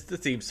 1 is the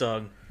theme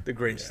song, the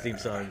Grinch theme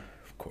song.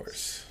 Of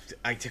course.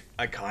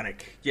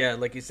 Iconic. Yeah,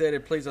 like you said,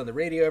 it plays on the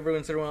radio every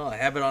once in a while. I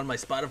have it on my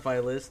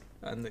Spotify list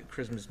on the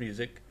Christmas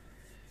music.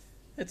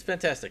 It's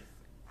fantastic.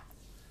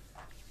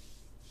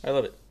 I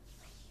love it.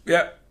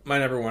 Yeah, my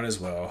number 1 as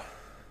well.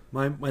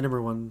 My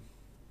number 1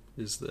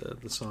 is the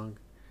song.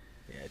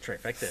 Yeah,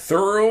 trifecta.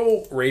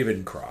 Thurl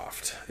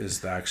Ravencroft is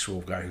the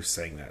actual guy who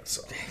sang that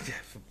song.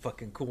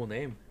 Fucking cool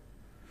name.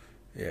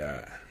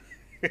 Yeah.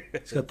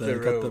 He's got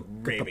the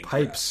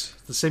pipes.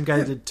 The same guy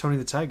that did Tony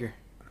the Tiger.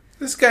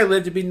 This guy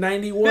lived to be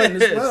 91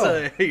 as well.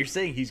 So you're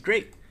saying he's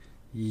great.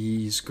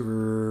 He's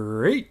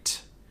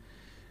great.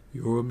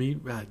 You're me.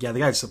 Yeah, the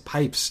guy's the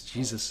pipes.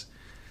 Jesus.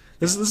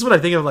 This is what I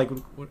think of like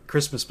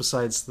Christmas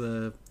besides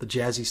the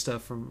jazzy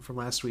stuff from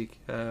last week.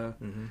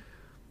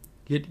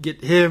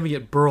 Get him, you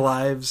get Burl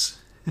Ives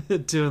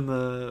doing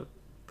the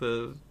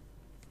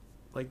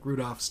like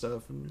Rudolph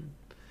stuff, and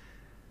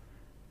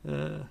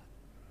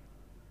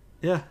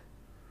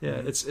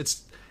it's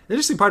the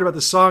interesting part about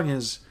this song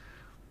is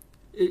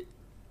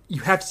you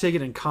have to take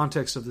it in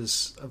context of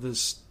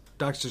this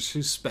Dr.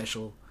 Seuss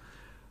special.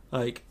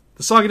 Like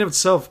the song in of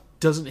itself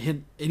doesn't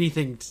hint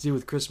anything to do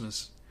with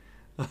Christmas.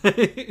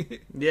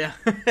 Yeah,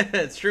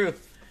 that's true.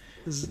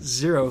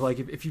 Zero. Like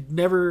if you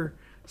never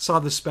saw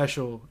the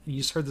special and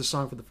you just heard the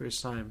song for the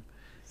first time,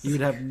 you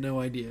would have no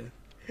idea.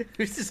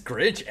 Who's this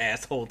Grinch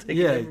asshole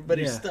taking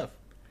everybody's stuff?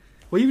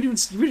 Well, you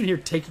wouldn't hear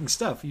taking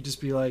stuff. You'd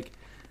just be like,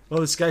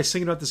 "Oh, this guy's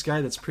singing about this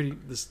guy that's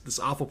this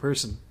awful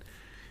person."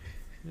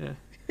 Yeah,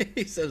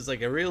 he sounds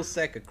like a real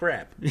sack of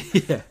crap.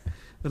 Yeah.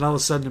 Then all of a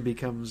sudden it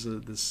becomes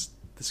this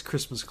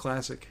Christmas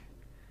classic.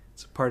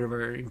 It's a part of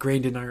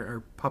ingrained in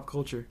our pop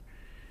culture.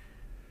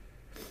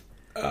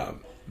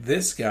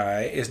 This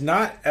guy is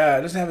not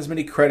doesn't have as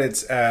many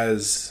credits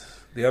as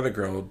the other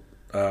girl,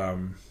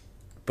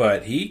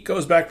 but he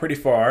goes back pretty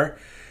far.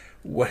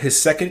 What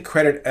his second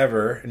credit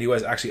ever, and he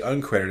was actually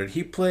uncredited.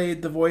 He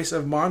played the voice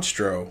of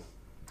Monstro,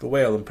 the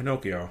whale in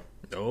Pinocchio.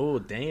 Oh,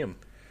 damn!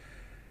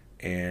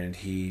 And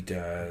he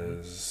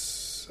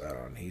does,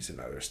 he's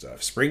in other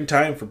stuff.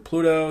 Springtime for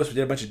Pluto. So we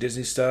did a bunch of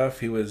Disney stuff.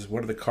 He was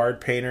one of the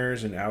card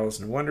painters in Alice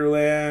in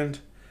Wonderland.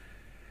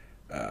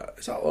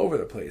 It's all over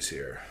the place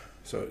here.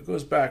 So it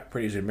goes back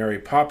pretty easy. Mary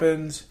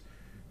Poppins,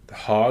 The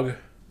Hog,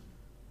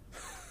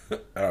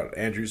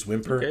 Andrew's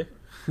Whimper.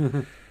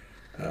 Okay.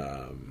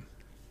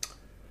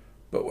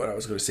 But what I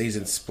was going to say, he's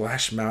in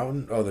Splash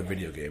Mountain. Oh, the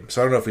video game.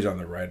 So I don't know if he's on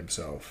the ride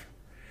himself.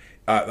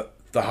 The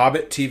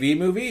Hobbit TV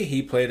movie,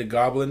 he played a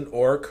goblin,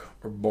 orc,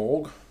 or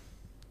bolg.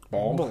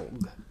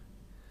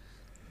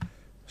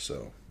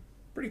 So,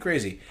 pretty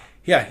crazy.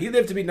 Yeah, he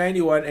lived to be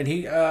 91, and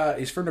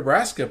he's from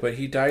Nebraska, but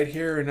he died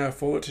here in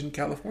Fullerton,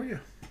 California.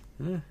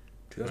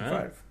 2005.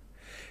 Wow.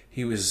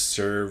 He was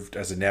served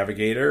as a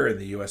navigator in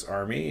the U.S.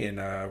 Army in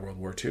World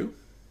War II.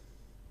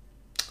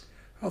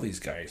 All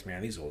these guys,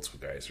 man, these old school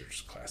guys are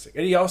just classic.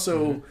 And he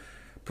also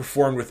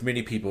performed with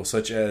many people,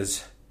 such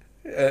as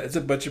it's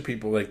a bunch of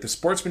people like the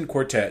Sportsman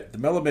Quartet, the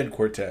Mellow Men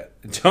Quartet,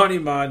 Johnny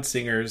Mond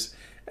singers,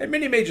 and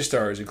many major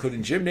stars,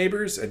 including Jim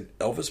Nabors and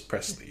Elvis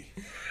Presley.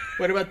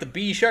 What about the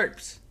B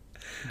Sharps?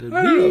 The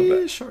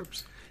B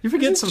Sharps. You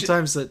forget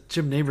sometimes that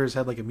Jim Nabors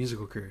had like a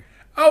musical career.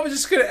 I was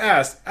just going to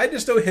ask. I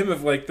just know him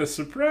of like the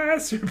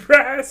surprise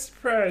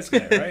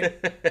guy,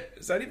 right?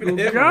 Is that even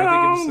him?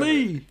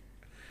 Golly!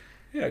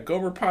 Yeah,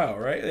 Gomer Pyle,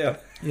 right? Yeah.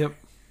 Yep.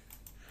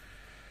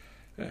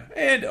 Yeah.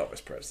 And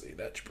Elvis Presley,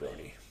 that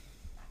jabroni.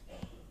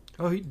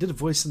 Oh, he did a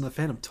voice in the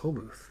Phantom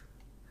Tollbooth.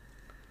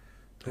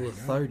 The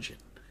Lethargian.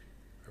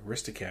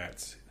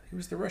 Aristocats. He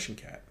was the Russian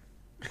cat.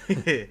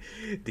 The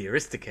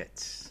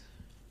Aristocats.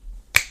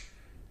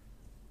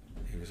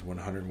 He was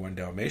 101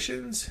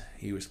 Dalmatians.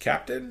 He was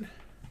captain.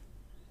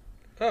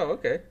 Oh,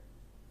 okay.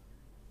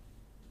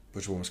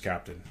 Which one was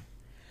captain?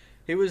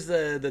 He was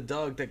the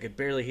dog that could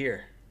barely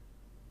hear.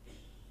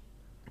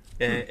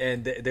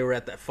 And they were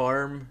at that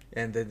farm,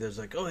 and then there's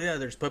like, oh yeah,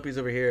 there's puppies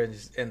over here,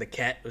 and the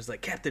cat was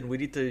like, Captain, we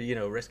need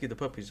to rescue the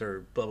puppies,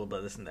 or blah blah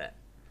blah, this and that.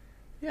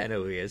 Yeah, I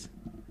know who he is.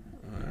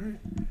 All right.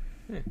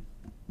 Yeah.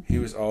 He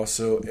was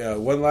also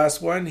one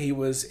last one. He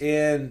was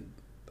in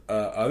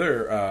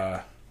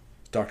other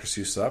Dr.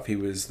 Seuss stuff. He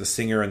was the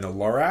singer in the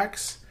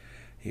Lorax.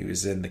 He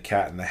was in The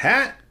Cat in the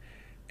Hat.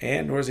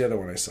 And where's the other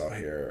one I saw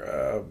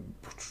here?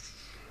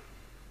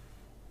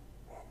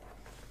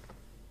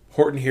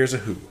 Horton Hears a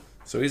Who.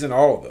 So he's in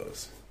all of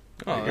those.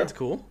 Oh, that's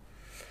cool.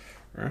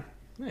 Yeah.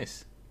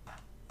 Nice.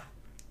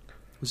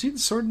 Was he in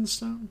Sword in the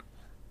Stone?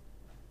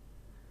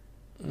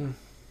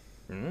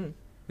 Mm.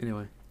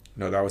 Anyway.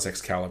 No, that was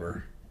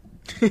Excalibur.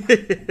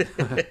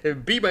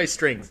 Be my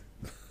strength.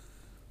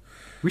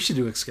 We should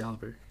do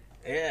Excalibur.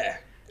 Yeah.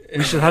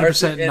 We should 100%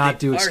 Arthur- not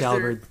do Arthur-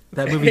 Excalibur.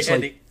 That movie's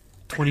Andy- like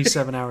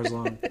 27 hours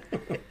long.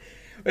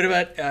 What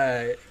about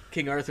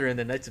King Arthur and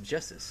the Knights of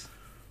Justice?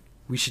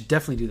 We should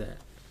definitely do that.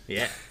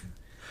 Yeah.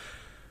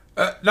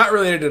 Not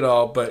related at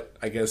all, but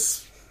I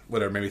guess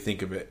whatever made me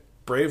think of it.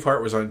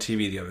 Braveheart was on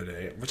TV the other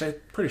day, which I'm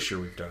pretty sure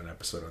we've done an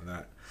episode on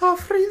that. Oh,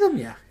 freedom,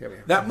 yeah.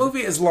 That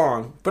movie is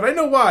long, but I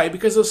know why,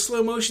 because those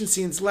slow motion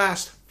scenes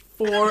last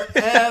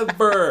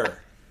forever.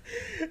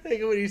 Like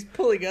when he's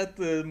pulling out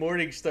the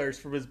morning stars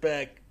from his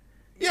back.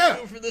 Yeah.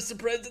 Go for the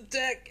surprise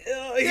attack.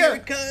 Oh, Yeah. here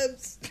it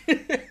comes.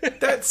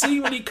 That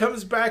scene when he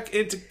comes back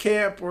into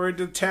camp or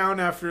into town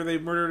after they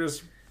murdered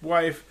his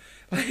wife.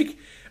 Like,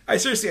 I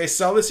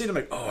saw this scene. I'm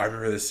like, oh, I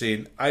remember this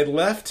scene. I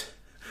left,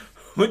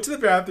 went to the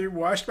bathroom,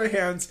 washed my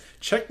hands,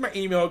 checked my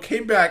email,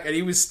 came back, and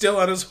he was still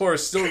on his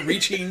horse, still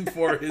reaching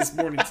for his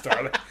morning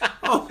star. Like,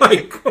 oh my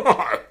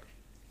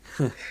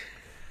god.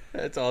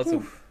 That's awesome.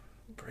 Oof.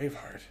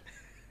 Braveheart.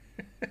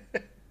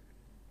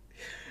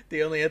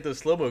 They only had those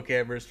slow-mo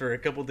cameras for a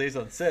couple days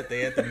on set.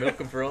 They had to milk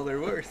them for all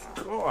they're worth.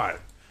 God.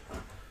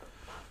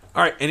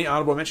 All right, any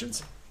honorable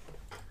mentions?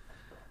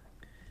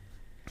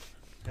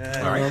 All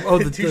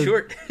right. too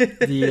short.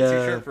 Too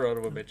short for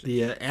honorable mentions.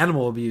 The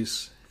animal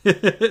abuse.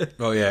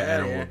 Oh yeah,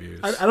 animal yeah. abuse.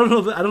 I don't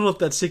know. I don't know if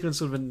that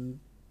sequence would have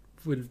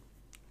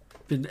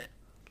been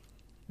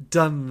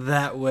done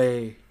that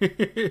way.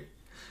 It'd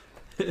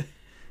have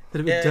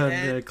been Yeah, done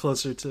and-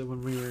 closer to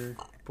when we were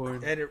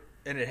born.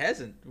 And it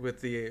hasn't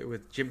with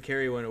Jim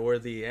Carrey one or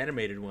the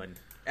animated one.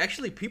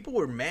 Actually, people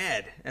were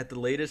mad at the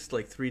latest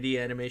like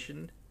 3D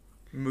animation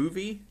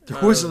movie.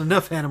 There wasn't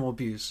enough animal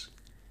abuse.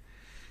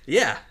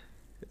 Yeah,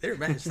 they were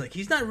mad. It's like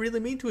he's not really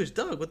mean to his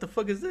dog. What the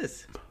fuck is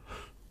this?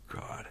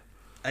 God.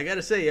 I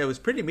gotta say, it was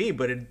pretty mean,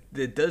 but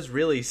it does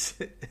really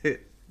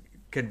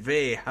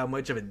convey how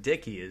much of a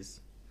dick he is.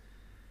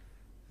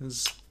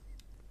 It's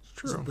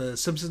True. the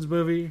Simpsons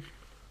movie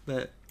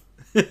that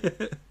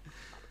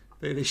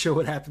they show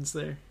what happens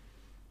there.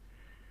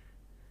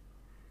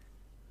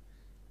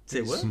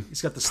 Say what?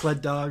 He's got the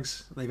sled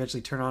dogs. And they eventually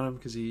turn on him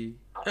because he.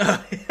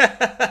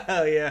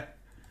 Oh yeah.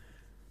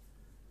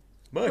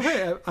 Mush.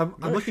 Hey, I'm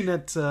looking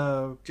at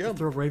Jump.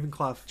 Thor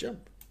Ravenclaw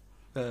Jump.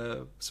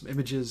 some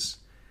images,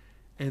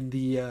 and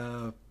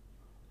the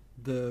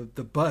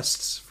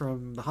busts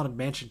from the Haunted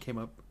Mansion came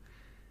up.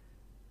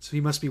 So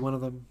he must be one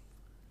of them.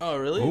 Oh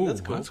really? Oh,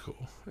 That's that's cool.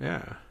 cool.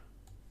 Yeah.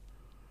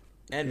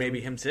 And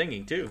maybe him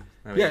singing too.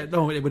 I mean, Yeah,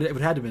 no, it would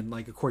have had to been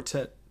like a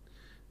quartet.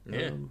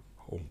 Yeah.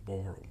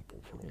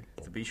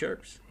 The B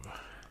sharps.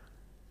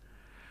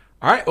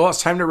 All right, well,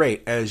 it's time to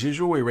rate. As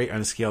usual, we rate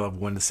on a scale of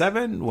 1 to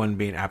 7, 1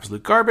 being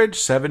absolute garbage,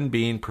 7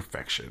 being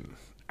perfection.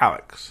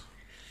 Alex.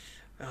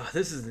 Oh,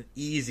 this is an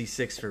easy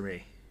 6 for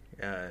me.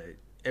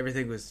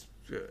 Everything was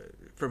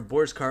from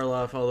Boris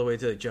Karloff all the way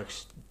to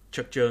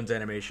Chuck Jones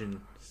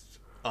animation.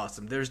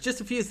 Awesome. There's just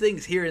a few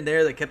things here and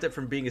there that kept it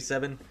from being a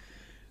 7,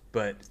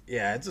 but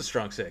yeah, it's a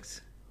strong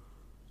 6.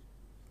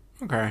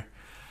 Okay.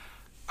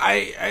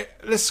 I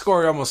this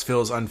score almost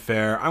feels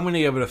unfair. I'm going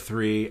to give it a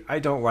 3. I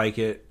don't like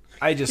it.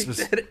 I just was...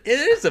 It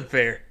is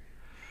unfair.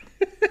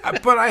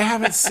 but I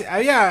haven't seen...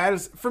 Yeah,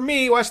 for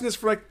me, watching this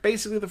for like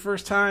basically the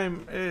first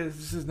time,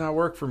 this does not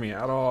work for me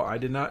at all. I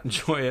did not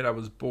enjoy it. I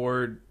was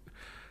bored.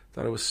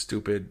 Thought it was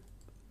stupid.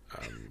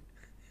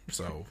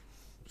 So,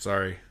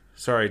 sorry.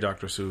 Sorry,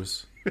 Dr.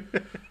 Seuss.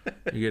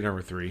 You get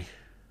number 3.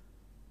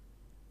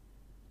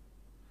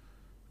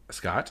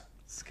 Scott?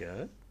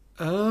 Scott?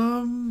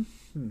 What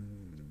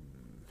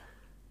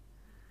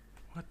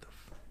the...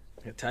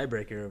 A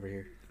tiebreaker over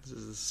here. This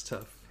is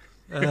tough.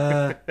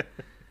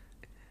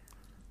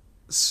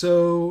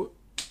 So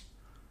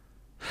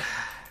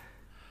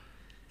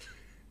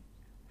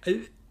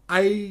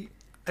I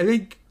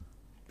think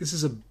this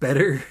is a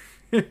better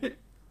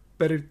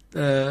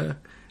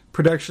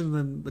production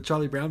than the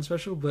Charlie Brown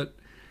special, but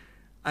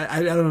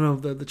I don't know,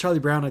 the Charlie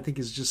Brown I think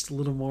is just a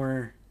little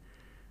more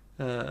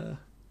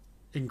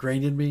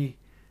ingrained in me.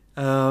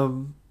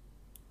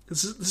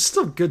 This is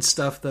still good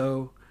stuff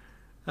though.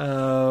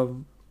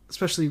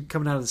 Especially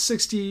coming out of the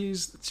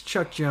 60s. It's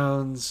Chuck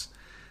Jones.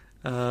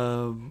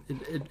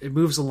 It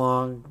moves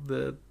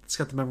along. It's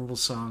got the memorable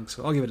song,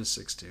 so I'll give it a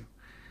 6 too.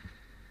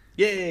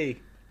 Yay!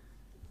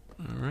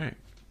 All right.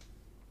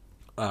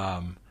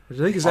 Which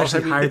I think is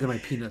actually higher than my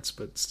Peanuts,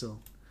 but still.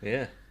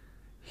 Yeah.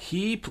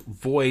 He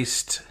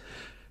voiced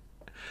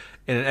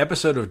in an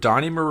episode of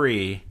Donnie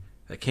Marie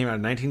that came out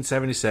in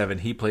 1977.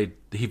 He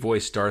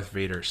voiced Darth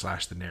Vader /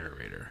 the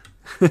narrator.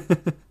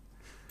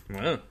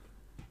 Wow.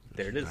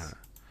 There it is.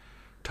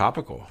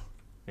 Topical.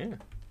 Yeah.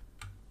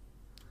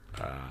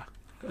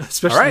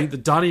 Especially All right. the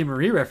Donnie and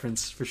Marie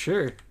reference, for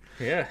sure.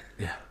 Yeah.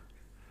 Yeah.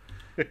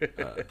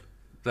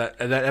 That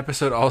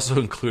episode also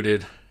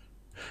included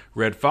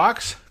Red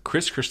Fox,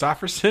 Chris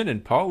Christopherson,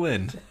 and Paul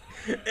Lynde.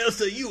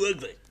 Elsa, you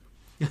ugly.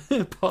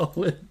 Paul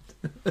Lynde.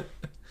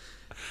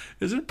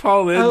 Isn't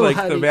Paul Lynde Oh, like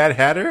how the do you- Mad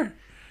Hatter?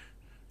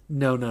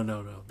 No.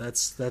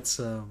 That's That's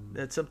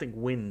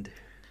something wind.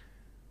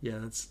 yeah,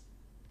 that's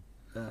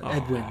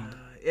Edwin.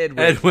 Edwin,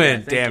 Edwin,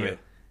 thank damn you. it.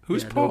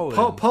 Who's Yeah, no, Paul?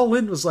 Lynde? Paul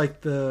Lynde was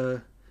like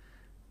the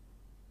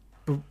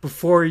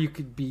before you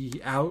could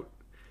be out.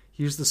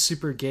 He was the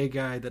super gay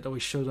guy that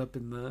always showed up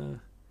in the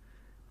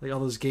all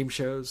those game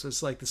shows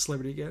as like the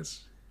celebrity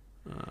guest.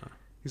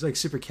 He's like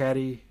super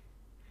catty.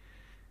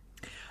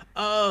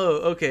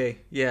 Oh, okay.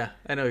 Yeah,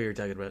 I know who you're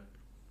talking about.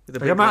 The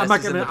Like, big I'm not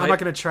glasses and gonna the I'm pipe. not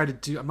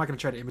gonna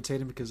try to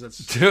imitate him because that's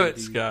Do it,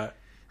 Scott.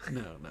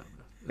 No.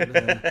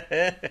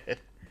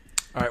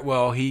 All right,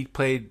 well, he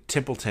played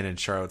Templeton in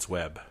Charlotte's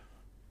Web,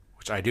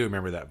 which I do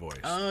remember that voice.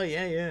 Oh,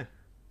 yeah.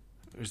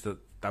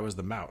 That was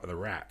the mouse, or the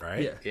rat,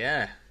 right? Yeah.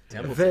 Yeah. A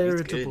Templeton, he's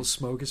veritable good.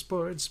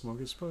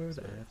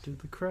 smorgasbord after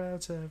the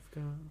crowds have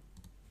gone.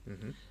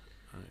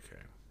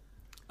 Okay.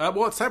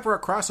 Well, it's time for our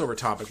crossover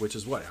topic, which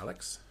is what,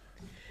 Alex?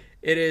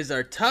 It is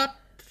our top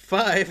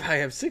 5. I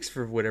have 6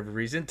 for whatever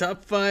reason.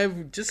 Top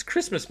 5 just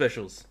Christmas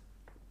specials.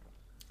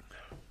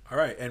 All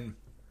right, and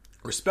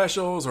or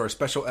specials or a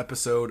special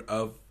episode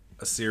of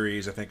a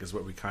series, I think, is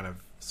what we kind of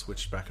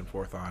switched back and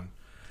forth on.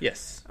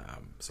 Yes.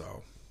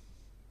 So,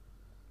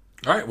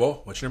 all right,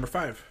 well, what's your number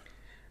 5?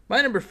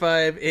 My number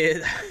 5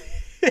 is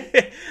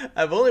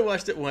I've only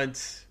watched it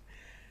once.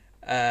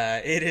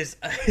 It is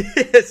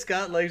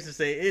Scott likes to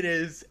say it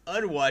is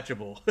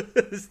unwatchable.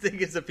 This thing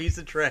is a piece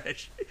of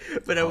trash.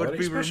 But I would Holiday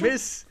be special?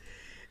 remiss.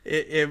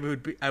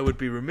 I would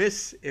be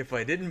remiss if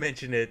I didn't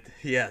mention it.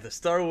 Yeah, the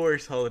Star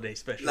Wars Holiday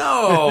Special.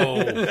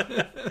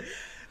 No.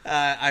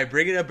 I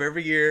bring it up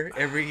every year.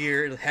 Every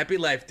year, Happy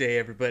Life Day,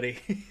 everybody.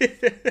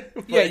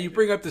 Yeah, you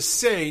bring up the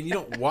saying, you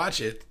don't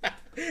watch it.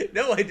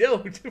 No, I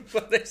don't.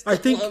 But I still I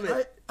think love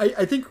it.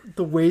 I think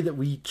the way that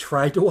we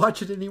tried to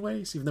watch it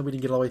anyways, even though we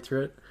didn't get all the way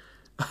through it,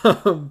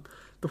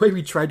 the way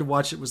we tried to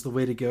watch it was the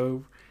way to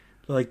go.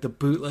 Like the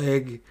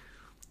bootleg,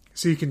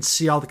 so you can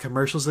see all the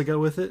commercials that go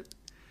with it.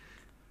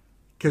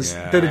 Because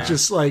then it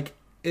just like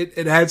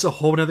it adds a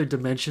whole other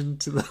dimension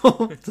to the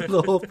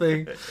whole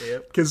thing.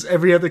 Yep. Because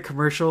every other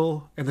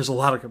commercial, and there's a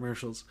lot of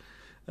commercials,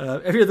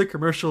 every other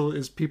commercial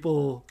is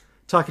people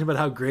talking about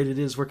how great it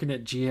is working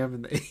at GM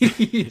in the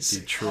 80s.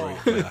 Detroit.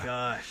 Oh my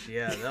gosh,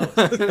 yeah,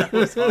 that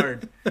was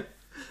hard.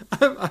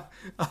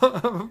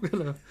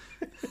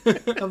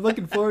 I'm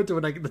looking forward to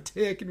when the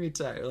day I can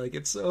retire. Like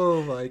it's so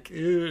like.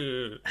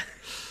 Ew.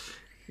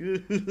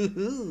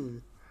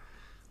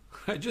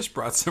 I just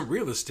brought some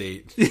real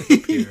estate.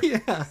 Here.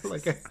 Yeah,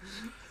 like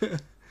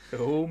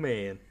Oh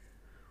man.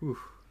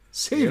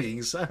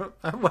 savings.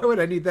 Why would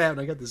I need that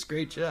when I got this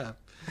great job?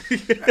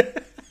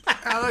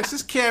 Alex,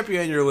 this can't be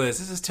on your list.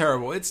 This is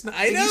terrible. It's not.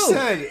 I know. You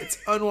said it's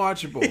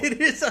unwatchable. It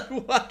is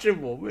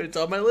unwatchable, but it's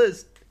on my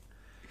list.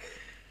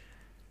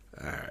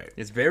 All right.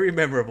 It's very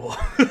memorable.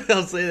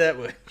 I'll say that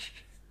much.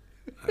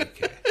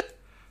 Okay.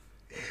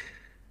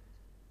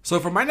 So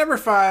for my number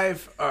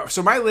 5,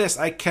 so my list,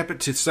 I kept it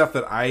to stuff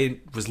that I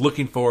was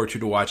looking forward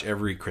to watch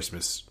every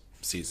Christmas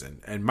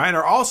season, and mine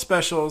are all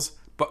specials,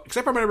 but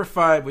except for my number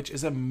 5, which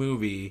is a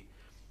movie.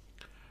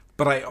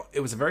 But it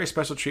was a very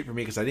special treat for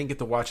me because I didn't get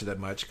to watch it that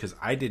much because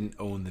I didn't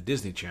own the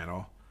Disney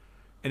Channel,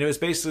 and it was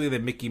basically the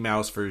Mickey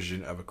Mouse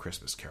version of A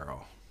Christmas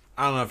Carol.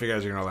 I don't know if you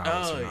guys are going to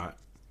allow this or not.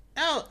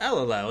 I'll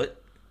allow it.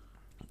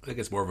 I think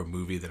it's more of a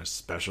movie than a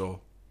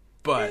special,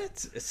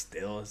 but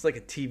It's like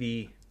a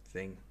TV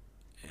thing,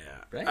 yeah,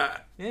 right?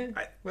 Yeah,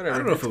 whatever. I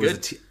don't know if It's it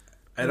was good.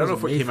 I don't know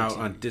if it came made out for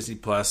on Disney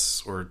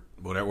Plus or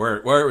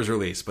whatever where it was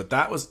released, but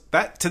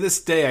that to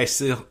this day I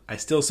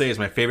still say is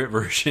my favorite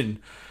version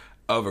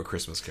of A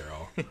Christmas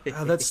Carol.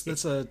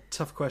 That's a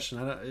tough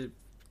question.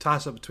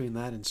 Toss up between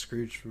that and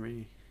Scrooge for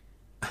me.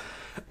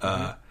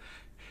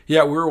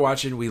 Yeah,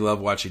 we love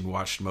watching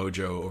Watch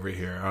Mojo over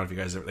here. I don't know if you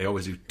guys they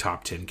always do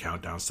top 10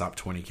 countdowns, top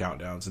 20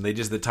 countdowns, and they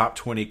just the top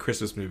 20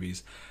 Christmas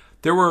movies.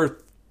 There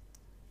were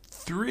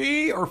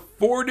 3 or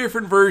 4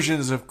 different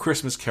versions of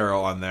Christmas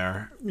Carol on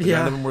there. But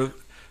Yeah.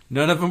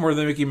 none of them were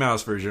the Mickey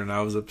Mouse version, and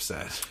I was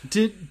upset.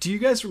 Do you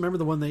guys remember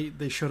the one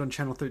they showed on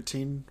Channel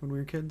 13 when we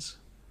were kids?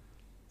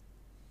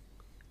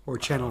 Or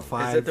Channel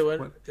 5? Is that the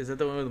one? Is that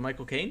the one with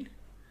Michael Caine?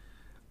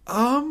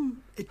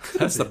 It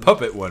could That's the have been.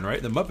 puppet one,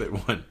 right? The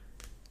Muppet one.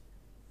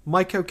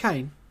 Mike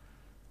O'Kane.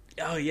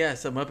 Oh yeah,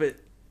 some Muppet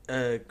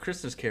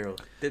Christmas Carol.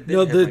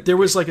 No, there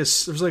was like a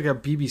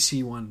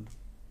BBC one.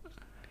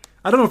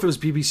 I don't know if it was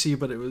BBC,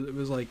 but it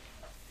was like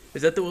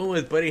Is that the one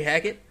with Buddy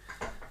Hackett?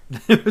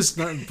 it was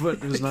not, but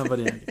it was not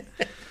Buddy Hackett.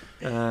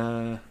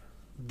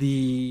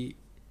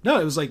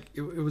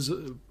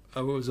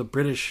 It was a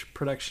British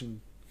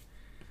production.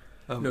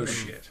 Of, No of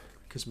shit.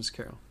 Christmas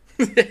Carol.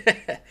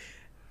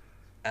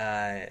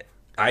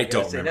 I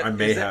don't say remember. that- I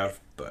may is that- have,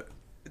 but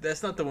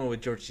That's not the one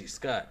with George C.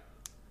 Scott,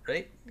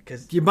 right?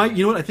 Because You might.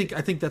 You know what? I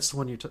think that's the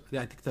one you're.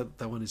 I think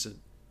that one is it.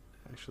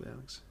 Actually,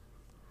 Alex.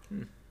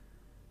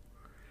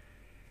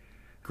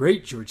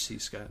 Great George C.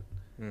 Scott.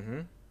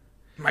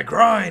 my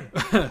grind.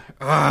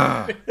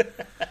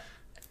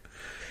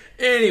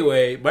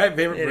 anyway, my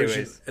favorite version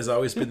Anyways. has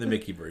always been the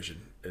Mickey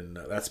version, and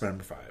that's my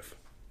number 5.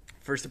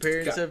 First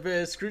appearance Scott.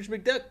 of Scrooge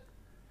McDuck.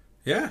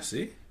 Yeah,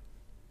 see,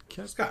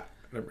 Okay. Scott,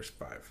 number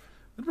 5.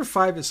 Number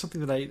 5 is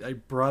something that I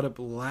brought up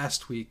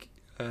last week.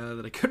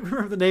 that I couldn't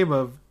remember the name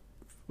of,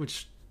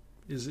 which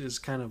is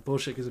kind of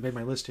bullshit because it made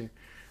my list here.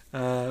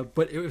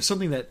 But it was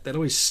something that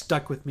always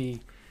stuck with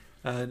me.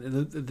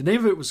 And the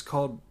name of it was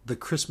called The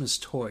Christmas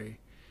Toy,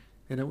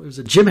 and it was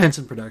a Jim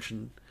Henson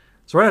production.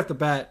 So right off the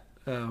bat,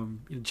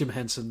 Jim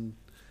Henson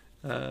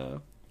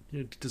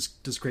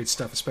does great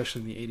stuff,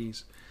 especially in the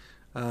 80s.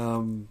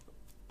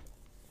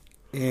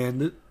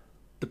 And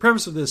the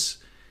premise of this,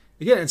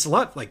 again, it's a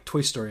lot like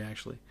Toy Story,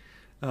 actually,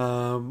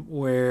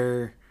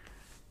 where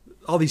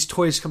all these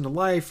toys come to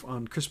life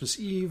on Christmas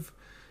Eve,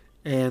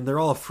 and they're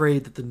all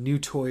afraid that the new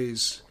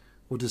toys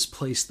will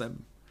displace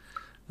them.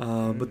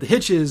 But the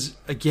hitch is,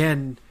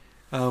 again,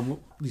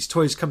 these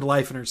toys come to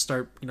life and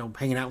start,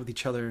 hanging out with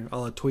each other, a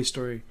la Toy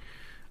Story.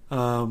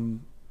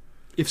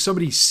 If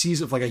somebody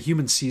if like a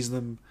human sees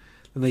them,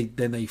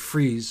 then they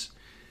freeze,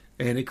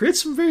 and it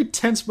creates some very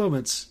tense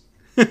moments.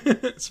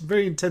 Some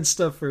very intense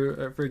stuff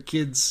for a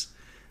kids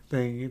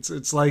thing.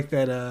 It's like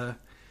that.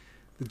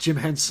 The Jim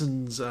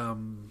Henson's. What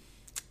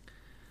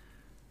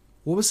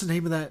was the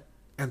name of that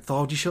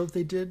anthology show that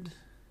they did?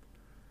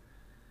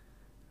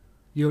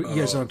 You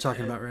guys know what I'm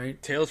talking about,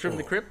 right? Tales from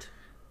the Crypt?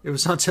 It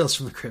was not Tales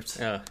from the Crypt.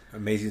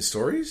 Amazing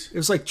Stories? It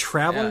was like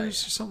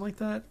Travelers or something like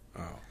that.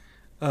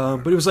 Oh.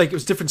 But it was a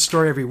different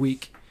story every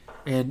week.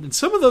 And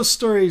some of those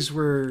stories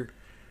were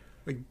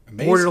like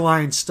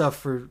borderline stuff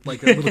for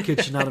like a little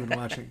kid should not have been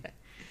watching.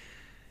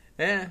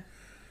 Yeah.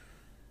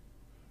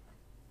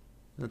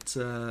 That's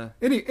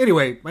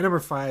anyway, my number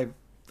 5,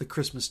 The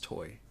Christmas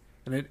Toy.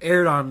 And it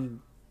aired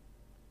on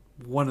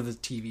one of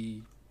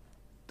the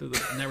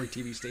network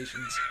TV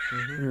stations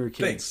when we were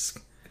kids.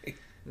 Thanks.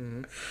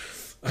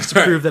 Just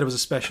to prove that it was a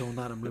special,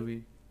 not a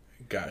movie.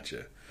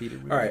 Gotcha.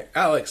 Movie. All right,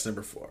 Alex,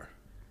 number 4.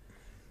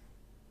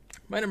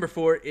 My number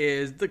 4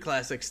 is the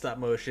classic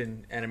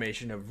stop-motion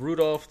animation of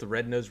Rudolph the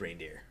Red-Nosed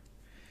Reindeer.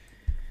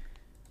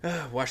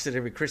 Watched it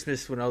every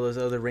Christmas when all those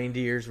other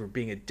reindeers were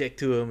being a dick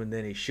to him, and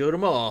then he showed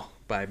them all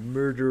by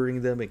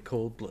murdering them in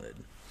cold blood.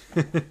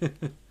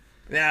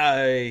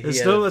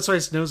 That's why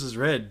his nose is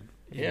red.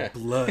 Yeah.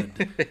 Blood.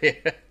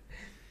 Yeah.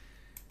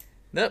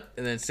 Nope.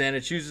 And then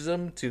Santa chooses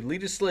him to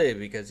lead a sleigh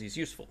because he's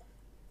useful.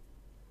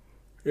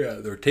 Yeah,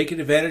 they're taking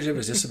advantage of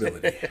his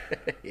disability.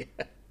 Yeah.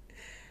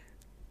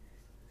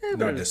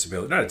 Not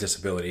a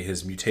disability,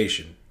 his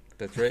mutation.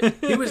 That's right.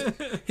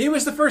 He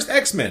was the first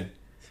X-Men.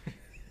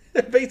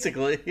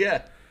 Basically,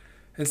 yeah.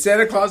 And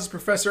Santa Claus is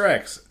Professor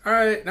X. All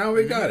right, now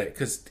we got it.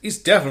 Because he's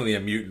definitely a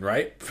mutant,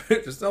 right?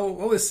 There's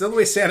only the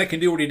way Santa can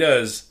do what he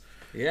does.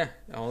 Yeah,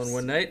 all in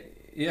one night.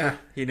 Yeah.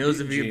 He knows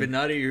if you've been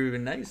naughty or you've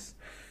been nice.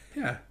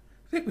 Yeah.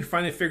 I think we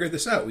finally figured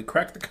this out. We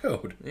cracked the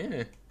code.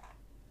 Yeah.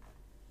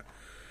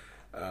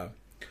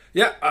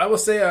 Yeah, I will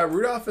say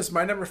Rudolph is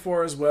my number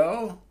 4 as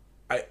well.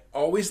 I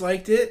always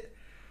liked it,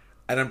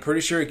 and I'm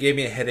pretty sure it gave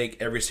me a headache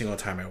every single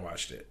time I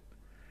watched it.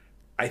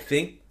 I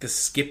think the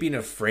skipping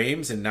of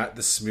frames and not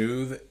the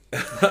smooth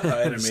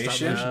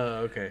animation,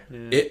 okay.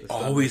 it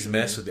always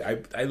messed with me.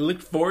 I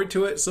looked forward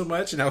to it so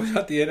much, and I was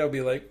at the end, I'll be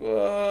like,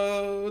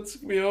 whoa, it's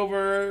going to be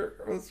over.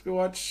 Let's go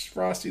watch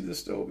Frosty the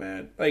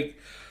Snowman. Like,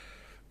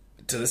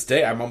 to this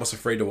day, I'm almost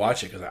afraid to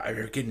watch it because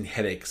I'm getting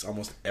headaches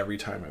almost every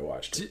time I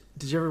watched it.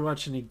 Did you ever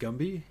watch any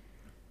Gumby?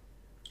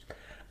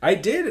 I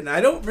did, and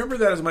I don't remember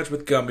that as much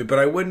with Gumby, but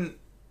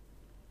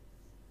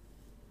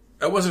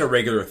that wasn't a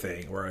regular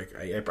thing where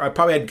I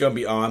probably had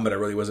Gumby on, but I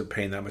really wasn't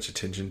paying that much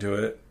attention to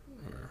it.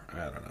 Or,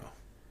 I don't know.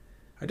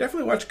 I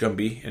definitely watched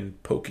Gumby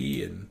and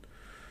Pokey and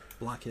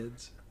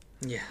Blockheads.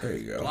 Yeah. There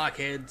you go.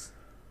 Blockheads.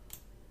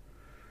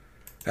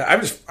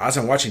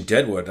 I'm watching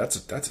Deadwood. That's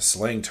a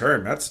slang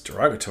term. That's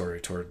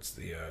derogatory towards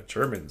the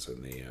Germans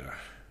and the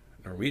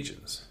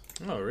Norwegians.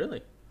 Oh,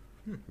 really?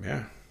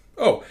 Yeah.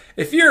 Oh,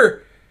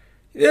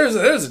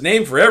 there's a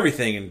name for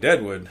everything in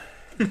Deadwood.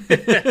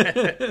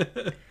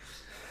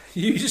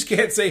 You just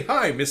can't say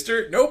hi,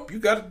 mister. Nope, you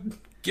got to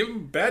give them a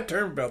bad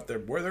term about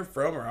where they're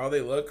from or how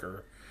they look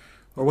or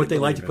what they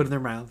like to put in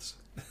their mouths.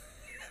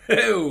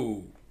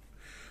 Oh,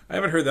 I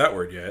haven't heard that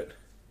word yet.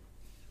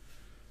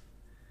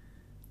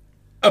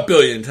 1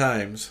 billion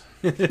times.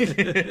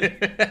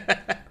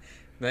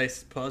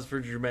 Nice. Pause for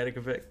dramatic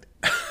effect.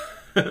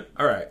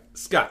 All right,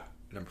 Scott,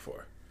 number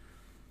 4.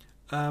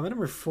 My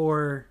number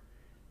 4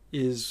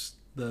 is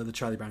the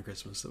Charlie Brown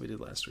Christmas that we did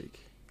last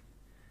week.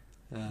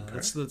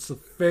 That's the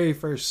very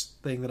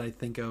first thing that I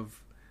think of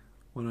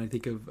when I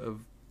think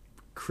of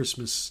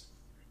Christmas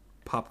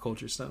pop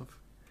culture stuff.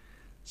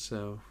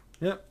 So,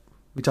 yeah,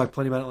 we talked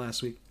plenty about it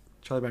last week.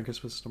 Charlie Brown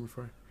Christmas, number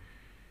 4.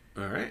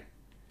 All right,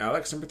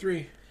 Alex, number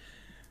 3.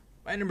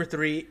 My number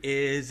 3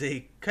 is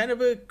a kind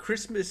of a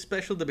Christmas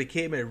special that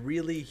became a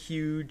really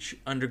huge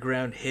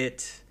underground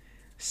hit.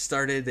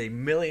 Started a $1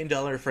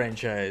 million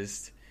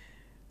franchise.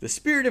 The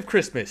Spirit of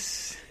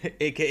Christmas,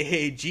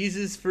 a.k.a.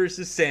 Jesus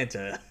versus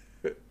Santa,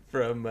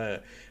 from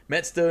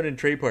Matt Stone and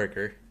Trey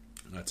Parker.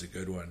 That's a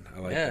good one. I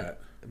like that.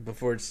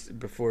 Before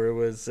it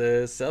was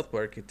South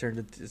Park,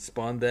 it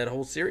spawned that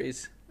whole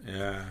series.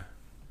 Yeah.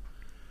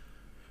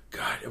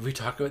 God, have we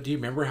talked about? Do you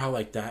remember how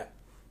like that?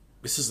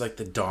 This is like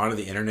the dawn of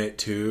the internet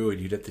too, and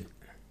you'd have to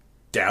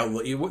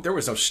download. There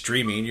was no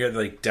streaming. You had to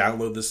like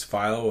download this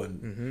file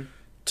and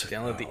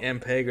Download the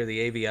MPEG or the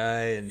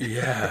AVI and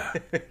yeah.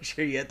 make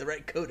sure you had the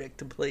right codec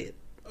to play it.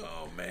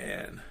 Oh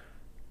man,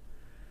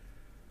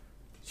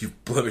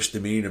 you've blemished the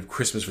meaning of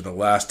Christmas for the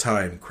last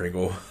time,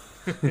 Kringle.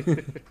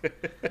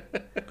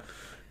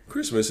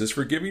 Christmas is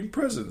for giving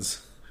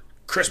presents.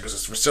 Christmas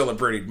is for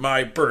celebrating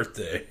my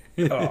birthday.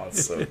 Oh,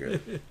 it's so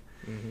good.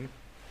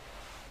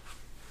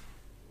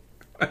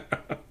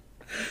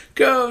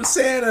 Go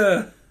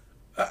Santa!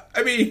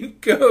 I mean,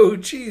 go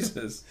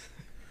Jesus!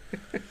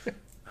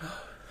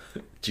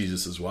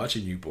 Jesus is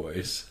watching you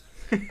boys.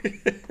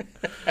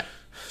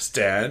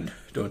 Stan,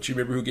 don't you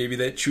remember who gave you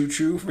that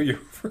choo-choo for your...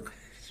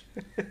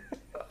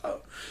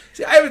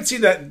 See, I haven't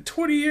seen that in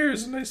 20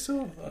 years, and I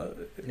still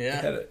it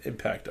had an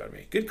impact on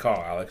me. Good call,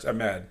 Alex. I'm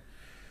mad.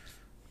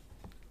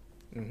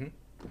 Mm-hmm.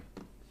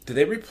 Did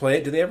they replay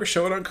it? Did they ever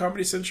show it on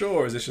Comedy Central,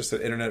 or is this just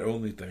an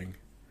internet-only thing?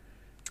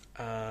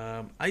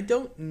 I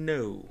don't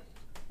know.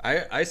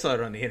 I saw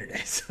it on the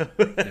internet, so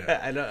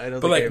yeah. I don't.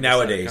 But like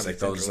nowadays, like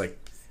they'll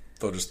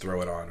just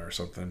throw it on or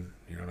something.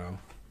 You don't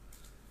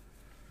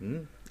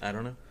know. I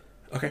don't know.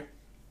 Okay.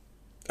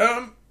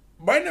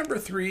 My number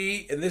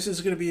 3, and this is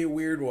going to be a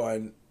weird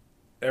one.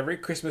 Every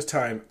Christmas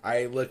time,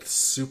 I look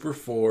super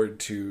forward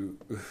to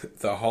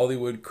the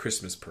Hollywood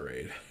Christmas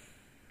Parade.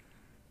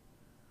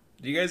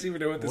 Do you guys even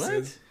know what this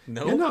is?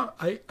 No. Yeah, no,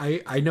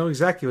 I know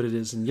exactly what it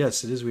is, and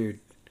yes, it is weird.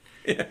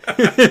 Yeah.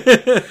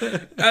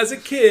 As a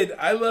kid,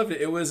 I loved it.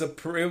 It was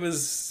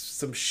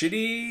some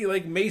shitty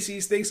like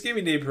Macy's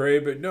Thanksgiving Day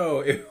parade, but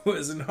no, it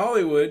was in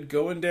Hollywood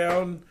going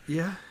down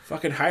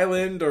fucking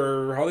Highland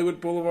or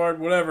Hollywood Boulevard,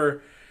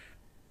 whatever.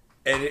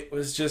 And it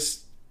was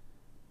just,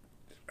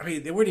 I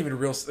mean, they weren't even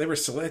real. They were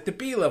like the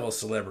B-level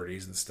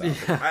celebrities and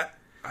stuff. Yeah.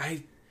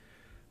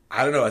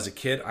 I don't know. As a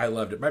kid, I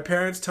loved it. My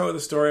parents told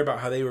the story about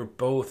how they were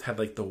both had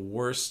like the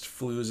worst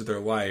flus of their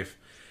life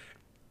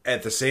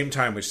at the same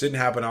time, which didn't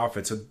happen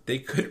often. So they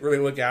couldn't really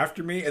look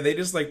after me, and they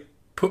just like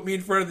put me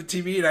in front of the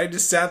TV, and I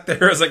just sat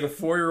there as like a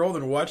 4-year-old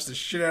and watched the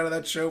shit out of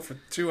that show for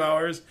 2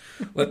 hours,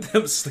 let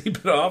them sleep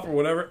it off or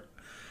whatever.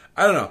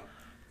 I don't know.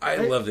 I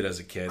loved it as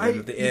a kid. And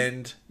at the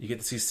end, you get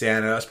to see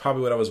Santa. That's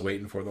probably what I was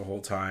waiting for the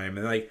whole time.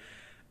 And like,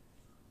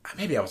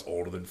 maybe I was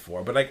older than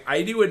 4, but like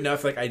I knew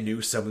enough. Like I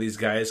knew some of these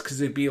guys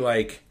because it'd be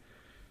like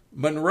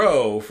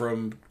Monroe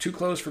from Too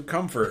Close for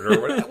Comfort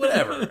or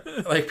whatever.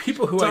 Like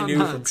people who I knew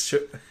Hanks.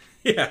 from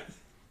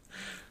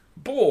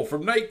Bull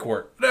from Night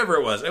Court, whatever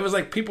it was. It was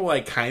like people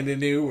I kind of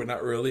knew, but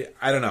not really.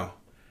 I don't know.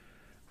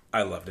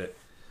 I loved it,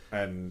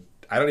 and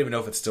I don't even know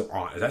if it's still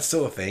on. Is that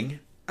still a thing?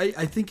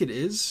 I think it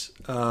is.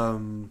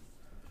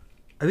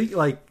 I think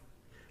like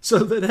so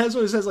that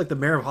always has like the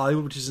mayor of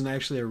Hollywood, which isn't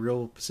actually a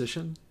real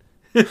position.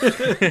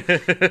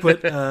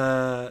 But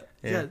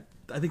yeah,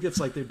 I think that's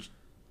like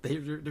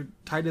they're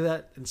tied to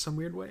that in some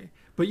weird way.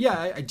 But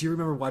yeah, I do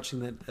remember watching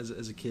that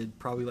as a kid,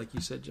 probably like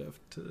you said, Jeff,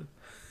 to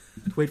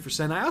wait for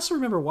Santa. I also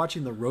remember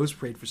watching the Rose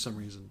Parade for some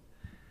reason.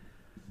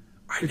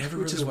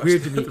 Which is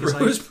weird to me because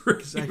Rose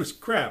Parade was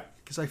crap.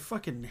 Because I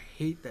fucking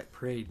hate that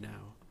parade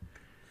now.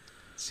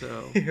 So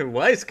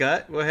why,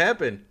 Scott? What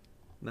happened?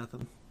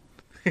 nothing.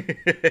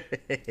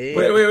 Wait.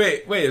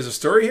 There's a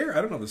story here?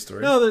 I don't know the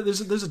story. No,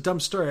 there's a dumb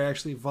story. I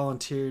actually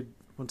volunteered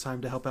one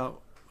time to help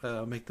out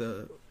make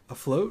a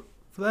float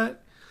for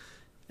that.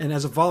 And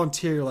as a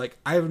volunteer, like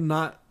I have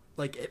not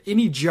like at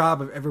any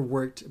job I've ever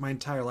worked in my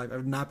entire life,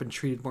 I've not been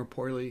treated more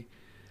poorly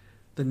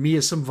than me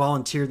as some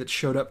volunteer that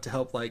showed up to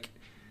help. Like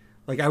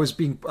I was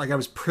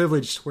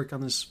privileged to work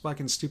on this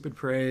fucking stupid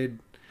parade.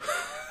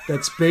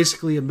 That's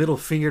basically a middle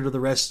finger to the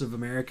rest of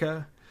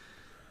America.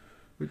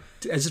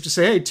 As if to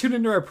say, hey, tune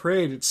into our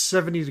parade. It's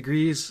 70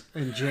 degrees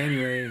in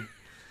January.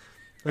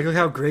 Like, look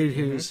how great it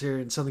is here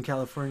in Southern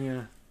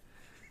California.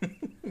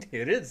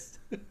 It is.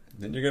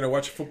 Then you're going to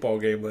watch a football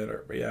game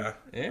later. But yeah.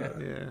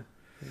 Yeah.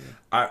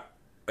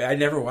 I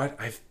never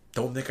watched. I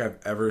don't think I've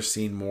ever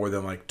seen more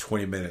than like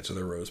 20 minutes of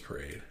the Rose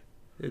Parade.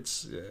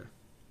 It's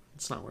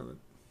not worth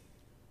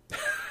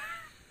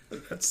it.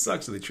 That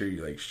sucks that they treat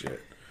you like shit.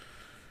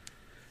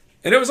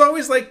 And it was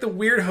always like the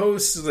weird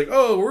hosts, like,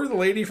 oh, we're the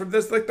lady from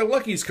this, like the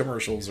Lucky's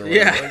commercials or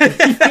whatever. Yeah. Like,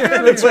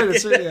 Yeah, that's right.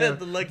 It's, yeah.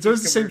 The Lucky's It's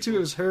always the same too. commercial. It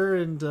was her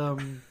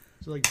and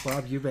like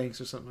Bob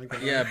Eubanks or something like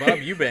that. Yeah,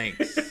 Bob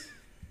Eubanks.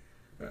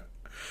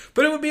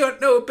 but it would be on,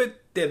 no, but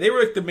yeah, they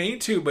were like the main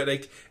two. But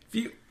like,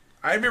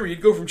 I remember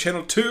you'd go from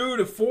channel 2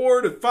 to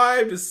 4 to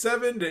 5 to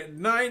 7 to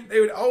 9.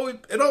 It'd all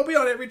be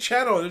on every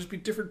channel. There'd just be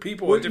different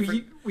people at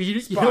different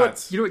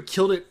spots. You know what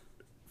killed it?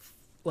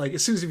 Like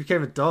as soon as we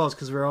became adults,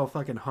 because we were all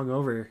fucking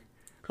hungover.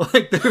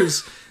 Like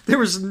there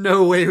was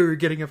no way we were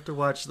getting up to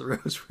watch the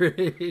Rose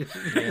Parade.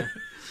 Yeah.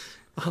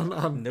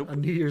 on Nope.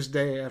 New Year's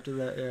Day after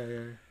that. Yeah.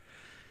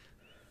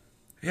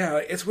 Yeah,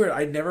 like, it's weird.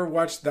 I never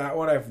watched that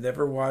one. I've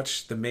never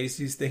watched the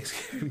Macy's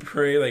Thanksgiving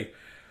Parade. Like,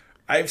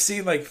 I've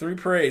seen like 3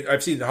 parades.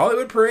 I've seen the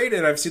Hollywood Parade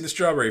and I've seen the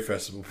Strawberry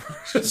Festival.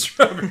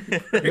 Strawberry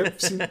Parade.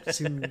 Yep,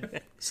 seen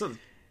so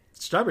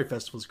Strawberry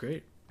Festival's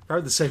great.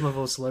 Probably the same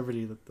level of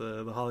celebrity that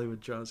the Hollywood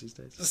draws these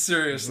days.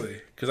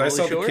 Seriously, because I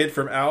saw Shore? the kid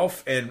from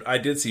Alf, and I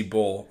did see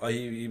Bull.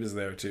 He was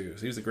there too.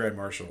 So he was the Grand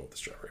Marshal of the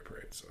Strawberry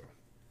Parade. So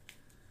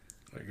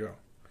there you go.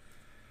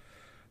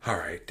 All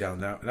right,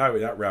 down now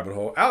that rabbit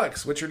hole.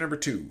 Alex, what's your number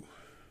 2?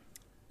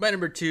 My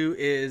number 2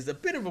 is a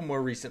bit of a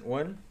more recent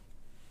one.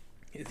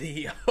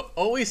 The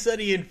Always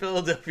Sunny in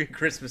Philadelphia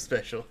Christmas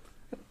special.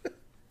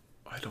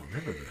 I don't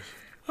remember this.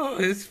 Oh,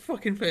 it's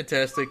fucking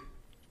fantastic.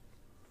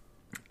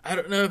 I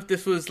don't know if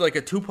this was like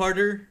a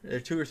 2-parter, or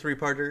 2 or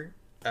 3-parter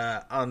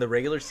on the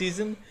regular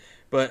season,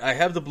 but I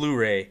have the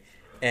Blu-ray,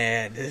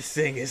 and this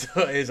thing is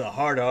a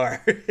hard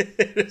R.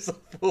 It's a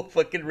full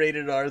fucking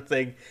rated R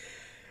thing.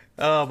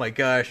 Oh my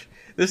gosh.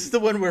 This is the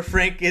one where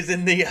Frank is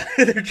in the...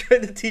 they're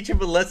trying to teach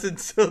him a lesson,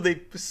 so they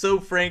sew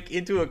Frank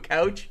into a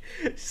couch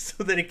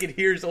so that he can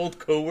hear his old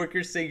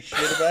coworkers saying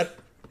shit about him.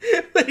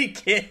 But he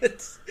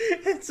can't.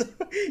 And so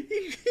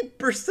he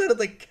bursts out of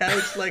the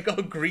couch like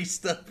all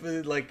greased up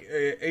and like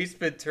Ace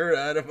Ventura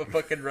out of a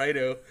fucking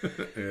rhino.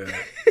 Yeah.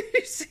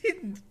 You see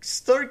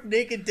stark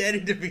naked Danny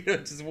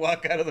DeVito just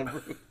walk out of the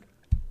room.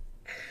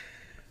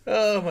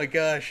 Oh my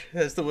gosh,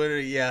 that's the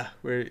one. Yeah,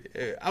 where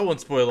I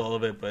won't spoil all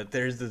of it, but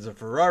there's a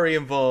Ferrari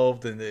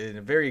involved and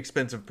a very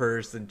expensive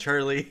purse, and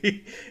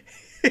Charlie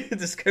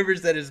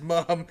discovers that his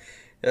mom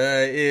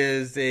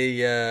is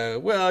a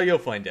well, you'll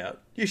find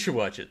out. You should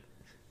watch it.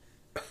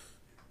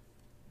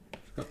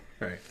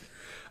 Right.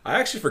 I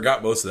actually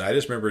forgot most of that. I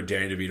just remember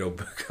Danny DeVito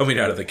coming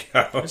out of the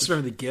couch. I just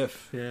remember the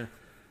GIF. Yeah.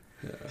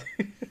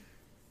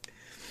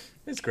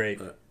 It's great.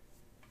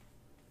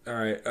 All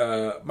right.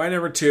 My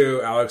number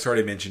 2, Alex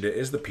already mentioned it,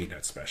 is the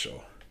Peanut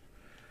special.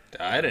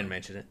 I didn't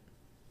mention it.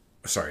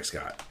 Sorry,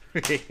 Scott.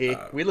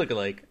 We look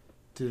alike.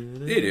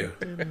 You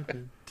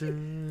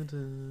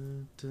do.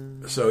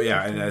 So,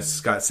 yeah, and as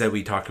Scott said,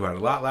 we talked about it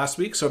a lot last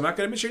week, so I'm not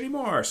going to mention it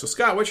anymore. So,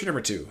 Scott, what's your number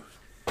 2?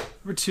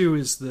 Number 2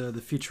 is the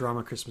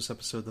Futurama Christmas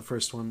episode, the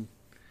first one,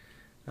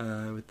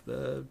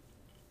 with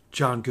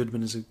John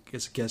Goodman as a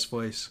guest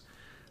voice.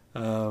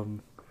 It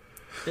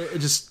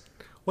just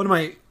one of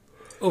my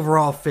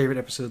overall favorite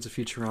episodes of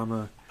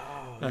Futurama.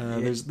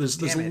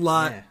 There's a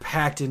lot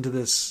packed into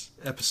this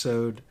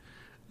episode.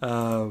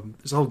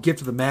 There's a whole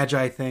gift of the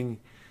Magi thing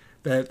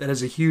that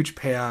has a huge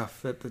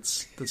payoff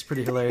that's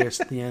pretty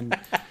hilarious at the end.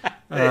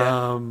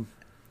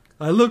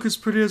 I look as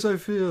pretty as I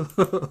feel.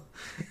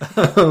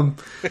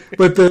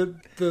 But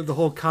the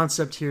whole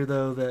concept here,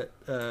 though, that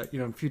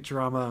in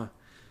Futurama,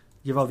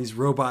 you have all these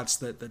robots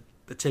that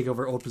take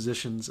over old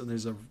positions, and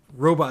there's a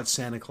robot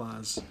Santa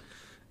Claus.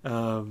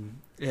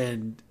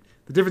 And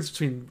the difference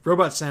between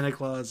robot Santa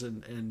Claus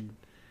and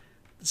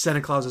Santa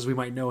Claus as we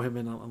might know him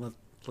in,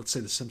 let's say,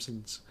 The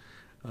Simpsons.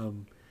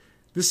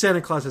 This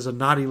Santa Claus has a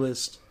naughty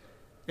list,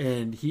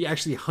 and he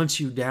actually hunts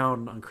you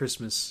down on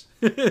Christmas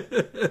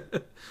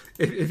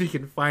if he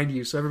can find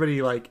you. So everybody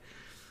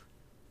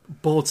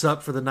bolts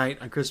up for the night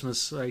on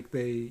Christmas.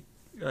 They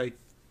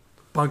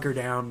bunker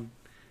down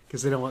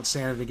because they don't want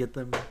Santa to get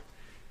them.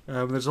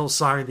 There's a whole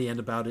song at the end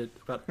about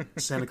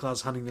Santa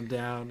Claus hunting them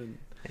down.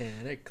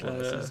 Santa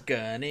Claus is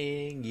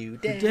gunning you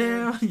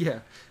down. Yeah.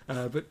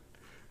 But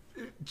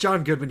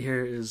John Goodman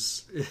here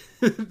does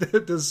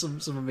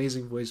some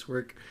amazing voice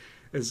work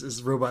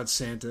as Robot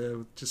Santa,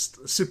 with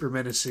just super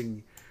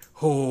menacing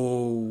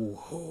ho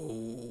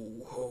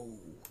ho ho.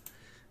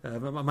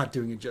 I'm not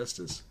doing it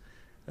justice.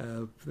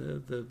 The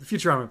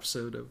Futurama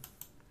episode of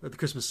the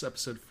Christmas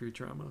episode of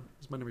Futurama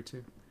is my number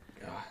 2.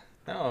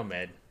 Oh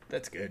man,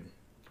 that's good.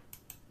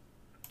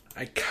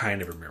 I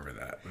kind of remember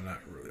that, but not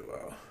really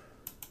well.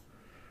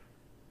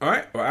 All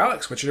right. Well,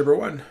 Alex, what's your number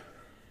 1?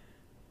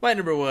 My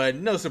number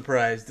 1, no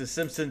surprise, The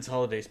Simpsons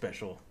Holiday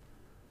Special.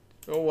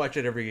 I'll watch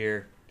it every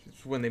year.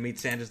 It's when they meet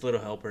Santa's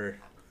little helper.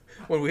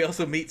 When we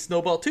also meet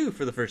Snowball 2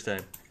 for the first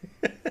time.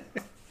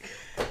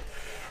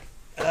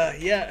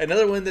 Yeah,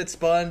 another one that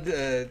spawned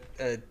a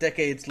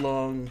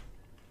decades-long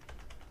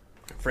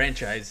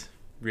franchise,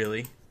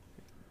 really.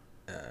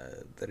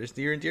 That is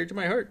near and dear to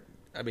my heart.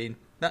 I mean,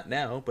 not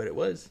now, but it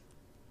was.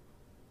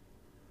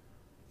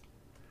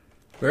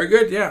 Very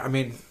good. Yeah, I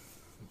mean,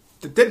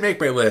 it didn't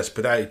make my list,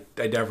 but I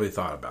definitely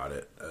thought about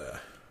it.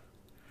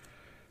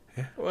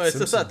 Yeah, Well, it's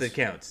the thought that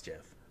counts,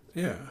 Jeff.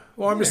 Yeah.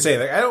 Well, I'm just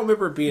saying, I don't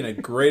remember it being a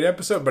great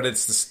episode, but it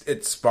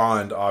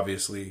spawned,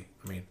 obviously.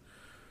 I mean,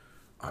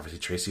 obviously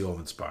Tracy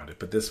Ullman spawned it,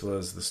 but this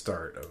was the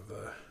start of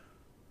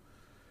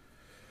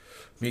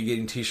me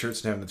getting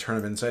T-shirts and having to turn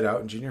them inside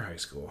out in junior high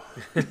school.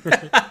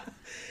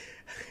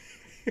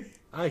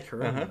 Ay,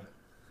 caramba.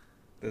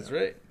 That's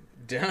right.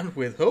 Down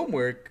with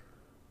homework.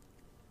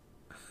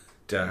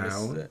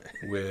 Down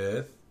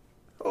with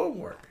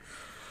homework.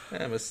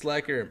 I'm a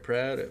slacker and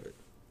proud of it.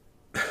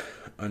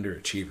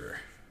 Underachiever.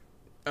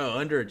 Oh,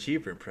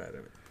 underachiever and proud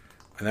of it.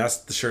 And that's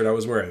the shirt I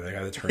was wearing. I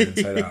got to turn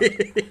inside out.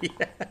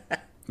 Yeah.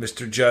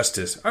 Mr.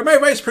 Justice. My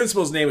vice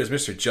principal's name is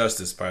Mr.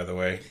 Justice, by the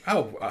way.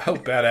 How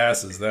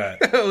badass is that?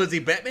 Oh, was he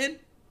Batman?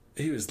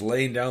 He was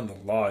laying down the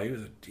law.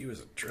 He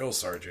was a drill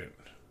sergeant.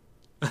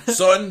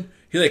 Son,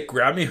 he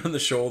grabbed me on the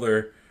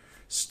shoulder,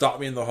 stopped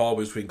me in the hall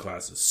between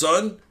classes.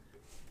 Son,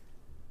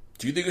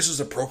 Do you think this is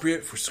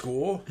appropriate for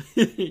school?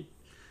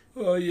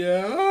 Oh,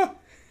 yeah?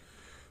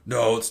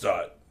 No, it's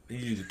not. You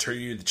need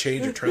to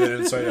change or turn it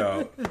inside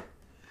out.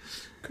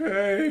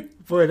 Okay.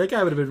 Boy, that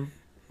guy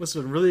must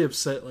have been really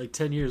upset like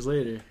 10 years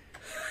later.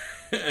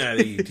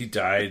 he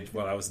died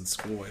while I was in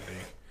school, I think.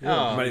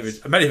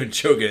 Oh. I'm not even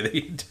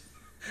joking.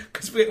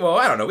 Because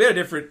I don't know. We had a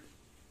different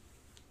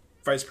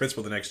vice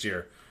principal the next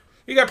year.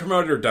 He got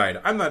promoted or died.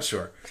 I'm not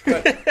sure.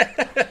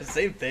 But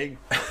Same thing.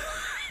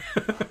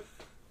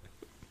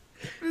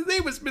 his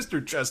name was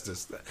Mr.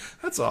 Justice.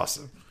 That's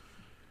awesome.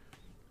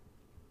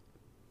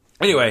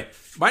 Anyway,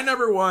 my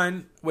number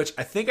one, which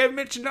I think I've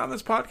mentioned on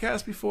this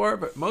podcast before,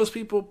 but most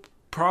people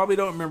probably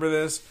don't remember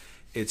this.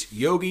 It's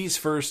Yogi's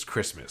First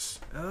Christmas.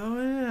 Oh,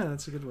 yeah,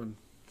 that's a good one.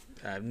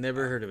 I've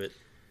never heard of it.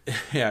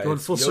 Yeah, Going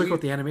it's full Yogi- circle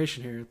with the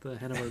animation here at the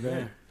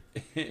Hanna-Barbera.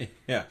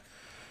 Yeah.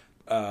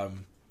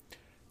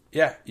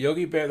 Yeah,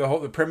 Yogi Bear,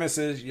 the premise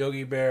is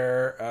Yogi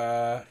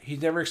Bear,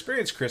 he's never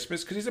experienced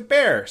Christmas because he's a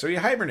bear, so he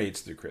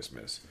hibernates through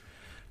Christmas.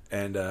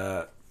 And,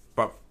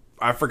 but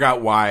I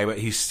forgot why, but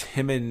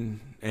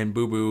him and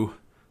Boo Boo,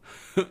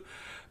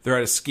 they're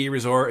at a ski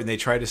resort and they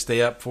try to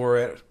stay up for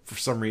it for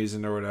some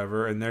reason or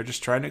whatever, and they're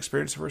just trying to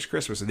experience the first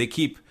Christmas. And they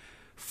keep,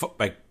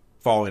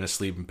 falling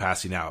asleep and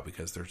passing out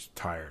because they're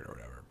tired or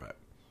whatever. But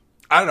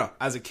I don't know.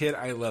 As a kid,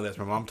 I love this.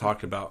 My mom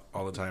talked about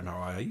all the time how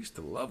I used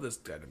to love this.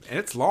 And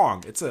it's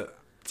long. It's a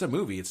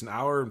movie. It's an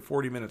hour and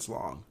 40 minutes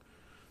long.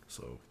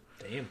 So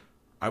Damn.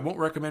 I won't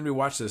recommend we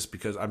watch this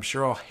because I'm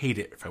sure I'll hate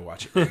it if I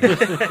watch it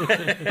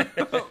right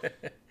now.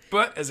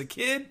 But as a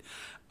kid,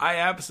 I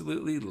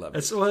absolutely love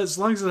it. Well, as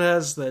long as it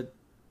has that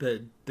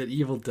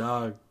evil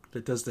dog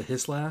that does the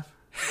hiss laugh.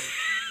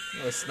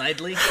 Oh,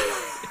 Snidely?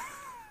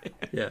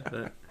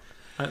 Yeah,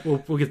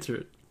 we'll get through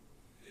it.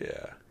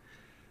 Yeah.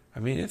 I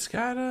mean, it's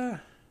got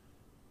a...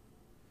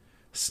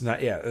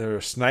 there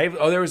was Snipe.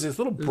 Oh, there was this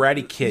little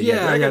bratty kid.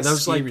 Yeah, that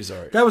was ski like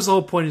resort. that was the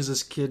whole point. Is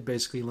this kid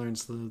basically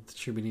learns the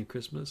true meaning of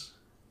Christmas?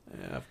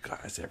 Yeah, of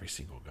course, every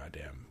single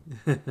goddamn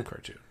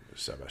cartoon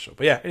is special.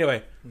 But yeah,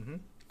 anyway,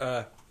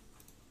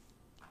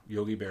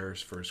 Yogi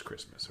Bear's First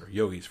Christmas, or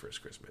Yogi's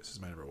First Christmas, is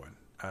my number one.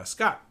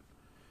 Scott,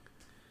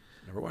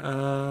 number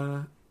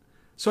one.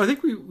 So I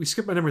think we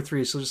skipped my number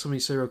 3. So just let me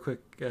say real quick.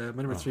 My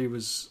number 3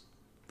 was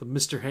the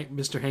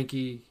Mr.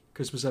 Hanky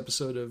Christmas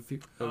episode of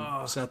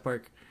South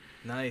Park.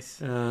 Nice.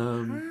 That's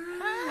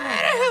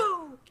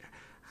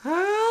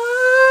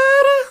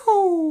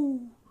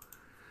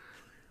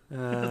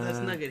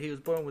Nugget. He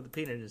was born with a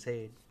peanut in his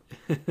head.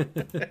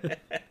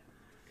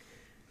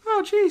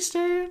 Oh, geez,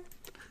 Stan.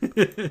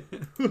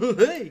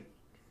 Hey!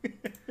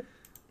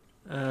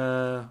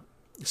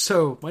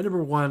 So my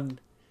number 1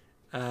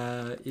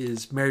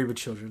 is Married with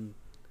Children.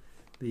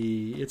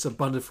 It's a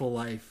Wonderful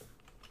Life.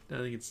 I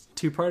think it's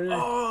 2-parter.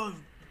 Oh,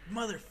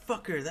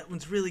 motherfucker. That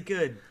one's really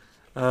good.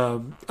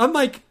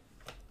 Unlike,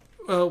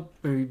 well,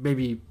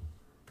 maybe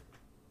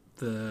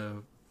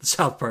the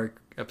South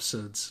Park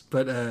episodes,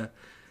 but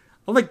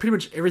unlike pretty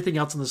much everything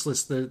else on this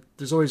list,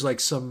 there's always like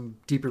some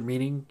deeper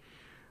meaning.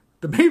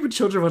 The Married with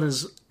Children one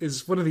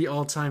is one of the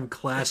all-time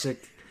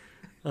classic,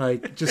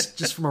 like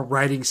just from a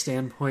writing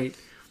standpoint.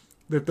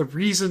 That the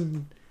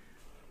reason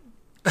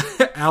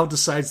Al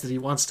decides that he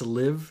wants to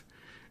live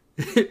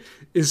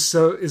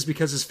is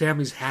because his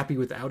family's happy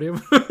without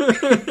him.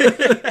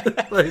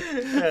 Like,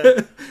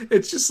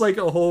 it's just like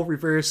a whole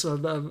reverse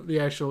on the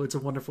actual It's a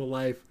Wonderful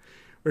Life,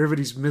 where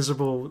everybody's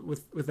miserable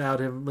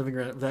without him, living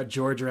around without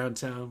George around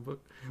town. But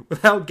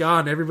without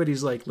Gon,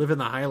 everybody's like living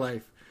the high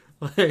life.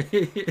 Like,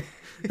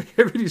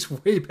 everybody's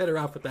way better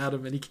off without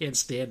him, and he can't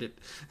stand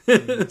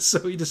it. So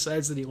he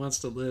decides that he wants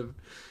to live.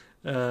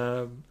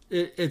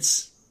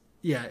 It's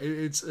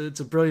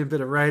a brilliant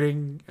bit of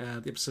writing.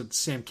 The episode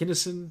Sam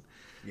Kinison.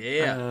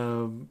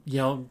 Yeah.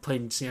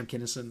 Playing Sam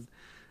Kinison.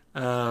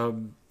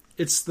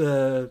 It's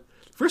the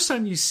first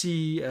time you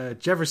see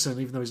Jefferson,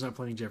 even though he's not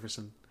playing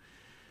Jefferson.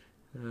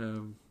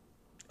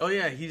 Oh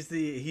yeah, he's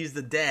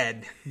the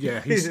dad.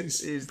 Yeah, he's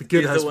the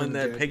good he's the husband one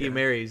that dad, Peggy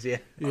marries. Yeah.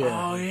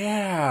 Oh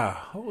yeah!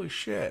 Holy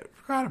shit!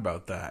 Forgot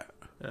about that.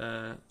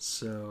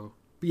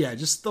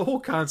 Just the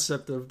whole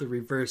concept of the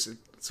reverse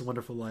It's a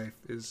Wonderful Life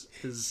is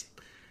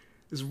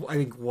I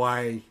think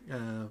why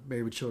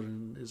Married with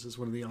Children is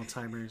one of the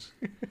all-timers.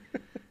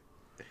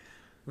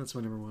 That's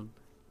my number 1.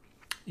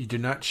 You did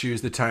not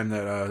choose the time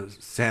that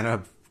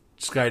Santa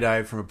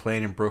skydived from a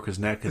plane and broke his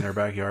neck in their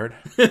backyard.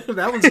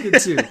 That one's good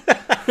too.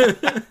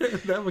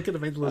 That one could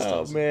have made the list. Oh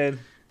also. man.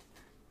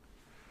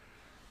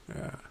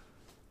 Yeah.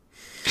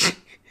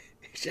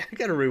 I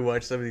gotta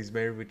rewatch some of these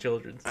Married with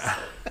Children.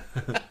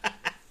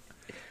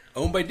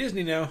 Owned by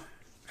Disney now.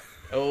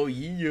 Oh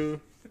yeah.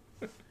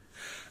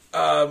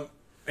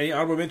 Any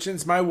honorable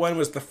mentions? My one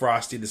was the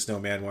Frosty the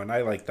Snowman one.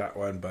 I like that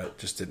one, but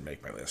just didn't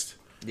make my list.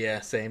 Yeah,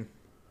 same.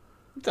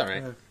 It's all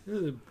right.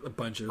 A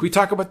bunch of. Can we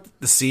talk about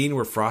the scene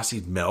where Frosty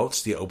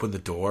melts? You open the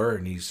door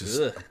and he's just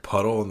a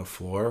puddle on the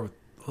floor.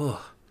 Ugh.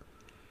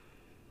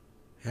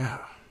 Yeah.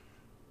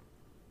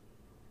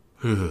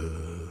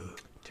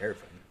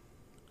 Terrifying.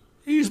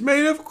 He's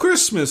made of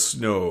Christmas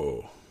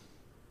snow.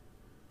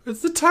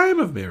 It's the time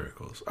of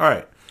miracles. All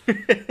right.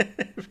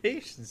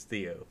 Patience,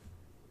 Theo.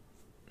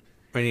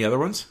 Any other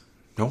ones?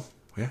 No?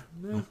 Yeah?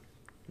 No.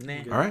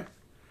 Nah. All right.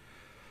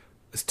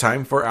 It's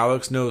time for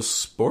Alex Knows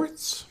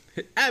Sports.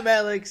 I'm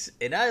Alex,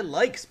 and I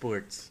like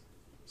sports.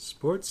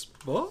 Sports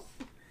ball?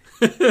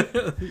 Jeff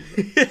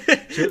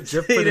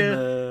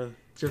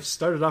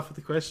started off with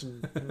the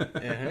question.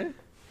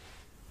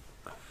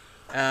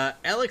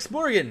 Alex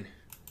Morgan,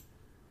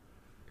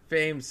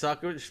 famed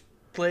soccer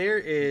player,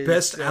 is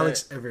Best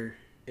Alex ever.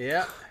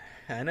 Yeah,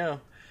 I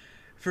know.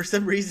 For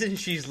some reason,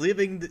 she's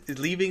leaving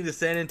the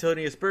San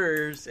Antonio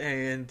Spurs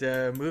and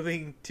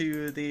moving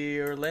to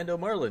the Orlando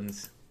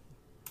Marlins.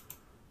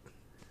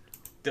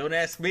 Don't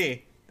ask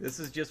me. This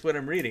is just what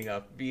I'm reading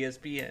off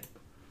ESPN.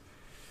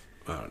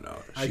 I don't know.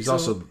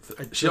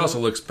 She also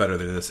looks better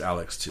than this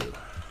Alex too.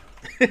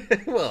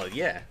 Well,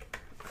 yeah.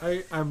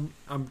 I'm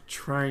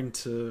trying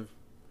to.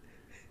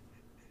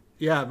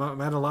 Yeah,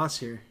 I'm at a loss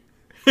here.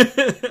 I'm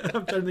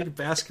trying to think of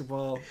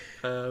basketball.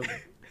 I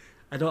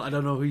don't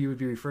know who you would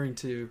be referring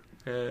to.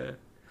 I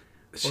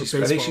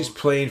think she's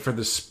playing for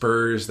the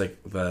Spurs, like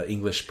the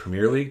English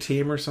Premier League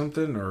team or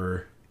something.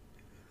 Or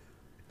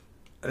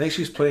I think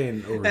she's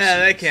playing overseas.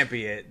 That can't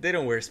be it. They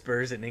don't wear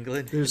Spurs in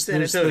England. There's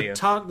San Antonio.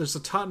 There's the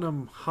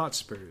Tottenham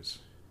Hotspurs.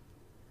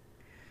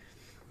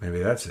 Maybe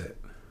that's it.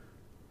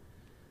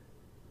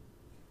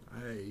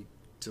 I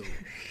don't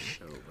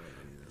know about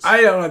any of this.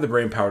 I don't have the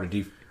brain power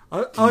to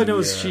All I know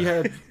is she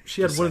had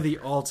one of the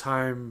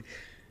all-time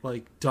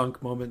like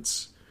dunk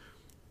moments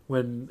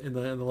when in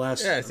the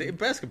last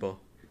basketball,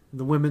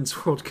 the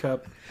Women's World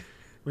Cup,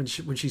 when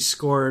she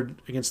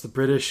scored against the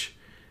British.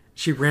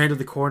 She ran to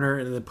the corner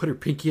and then put her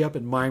pinky up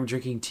and mime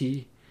drinking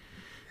tea.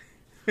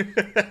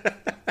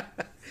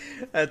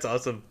 That's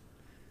awesome.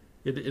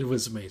 It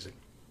was amazing.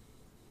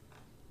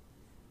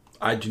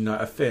 I do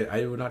not offend.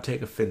 I would not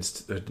take offense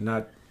to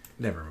not.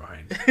 Never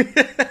mind.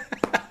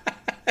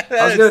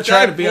 I was gonna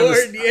try to be on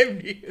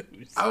the.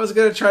 I was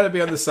gonna try to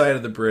be on the side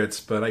of the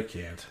Brits, but I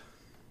can't.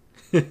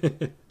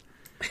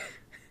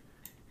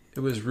 It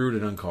was rude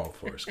and uncalled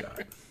for,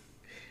 Scott.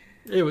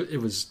 It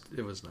was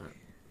not.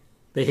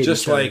 They hate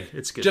just each other. like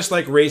It's good. Just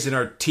like raising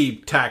our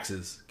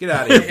taxes. Get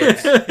out of here.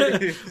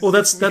 Brits. Well,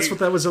 that's what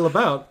that was all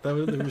about.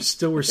 We're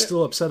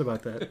still upset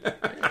about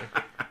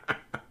that.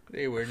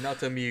 They were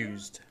not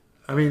amused.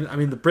 I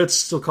mean, the Brits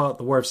still call it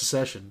the War of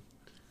Secession.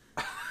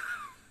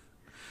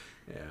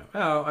 Yeah.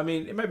 Well, I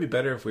mean, it might be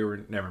better if we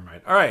were. Never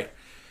mind. All right.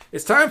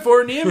 It's time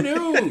for Neum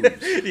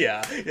News.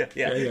 Yeah.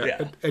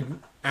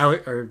 And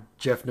Alec or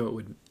Jeff, no, it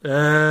wouldn't.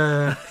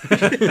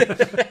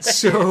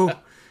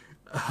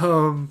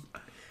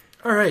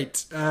 All right.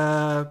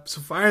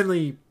 So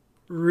finally,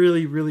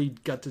 really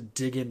got to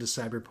dig into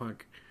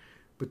Cyberpunk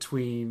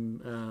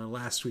between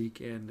last week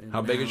and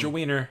How big now. is your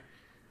wiener?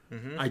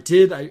 Mm-hmm. I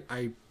did.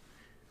 I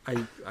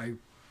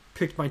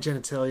picked my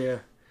genitalia.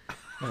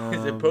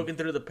 Is it poking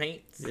through the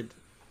paint? I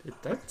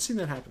haven't seen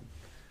that happen.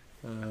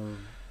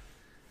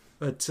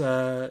 But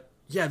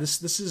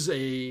this is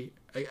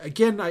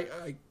again.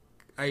 I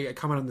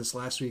commented on this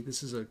last week.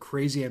 This is a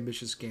crazy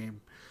ambitious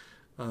game.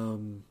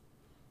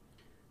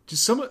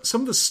 Just some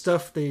of the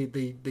stuff they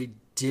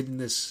did in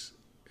this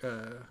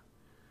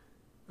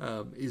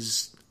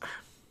is,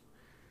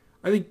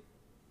 I think,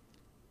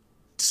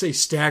 to say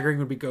staggering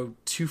would be go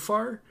too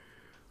far,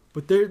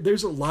 but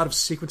there's a lot of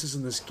sequences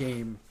in this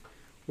game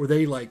where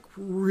they like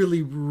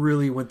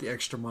really went the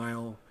extra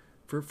mile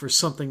for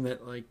something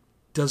that like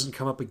doesn't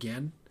come up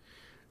again,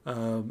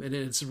 and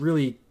it's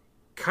really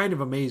kind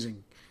of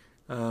amazing,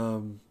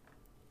 and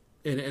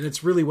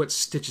it's really what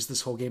stitches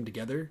this whole game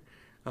together.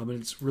 And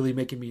it's really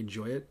making me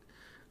enjoy it.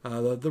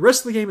 The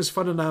rest of the game is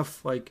fun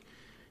enough. Like,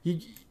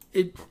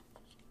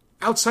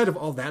 outside of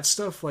all that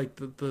stuff, like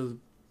the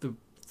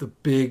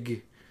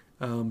big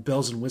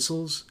bells and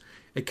whistles,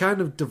 it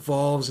kind of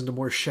devolves into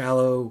more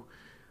shallow,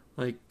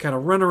 like kind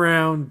of run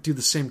around, do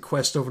the same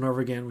quest over and over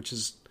again, which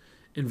is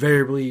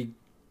invariably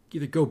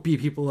either go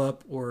beat people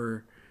up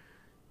or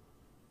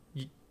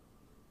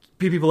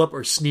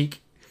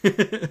sneak.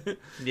 To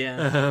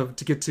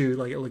get to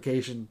like a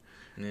location.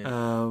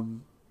 Yeah.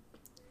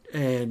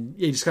 And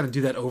you just kind of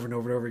do that over and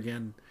over and over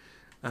again.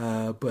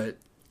 But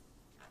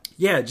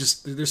yeah,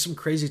 just there's some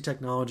crazy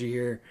technology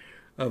here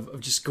of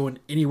just going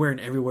anywhere and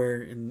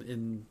everywhere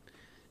in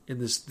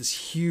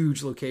this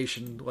huge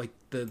location, like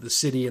the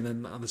city, and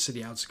then on the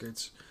city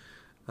outskirts,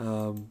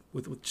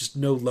 with just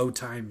no load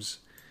times,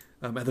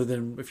 other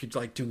than if you're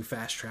like doing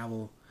fast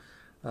travel.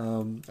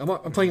 I'm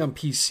playing on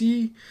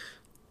PC.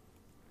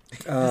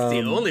 It's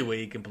the only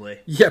way you can play.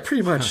 Yeah,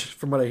 pretty much,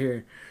 from what I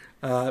hear.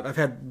 I've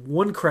had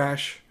one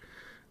crash.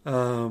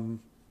 So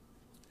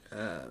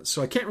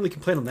I can't really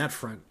complain on that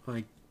front.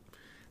 Like,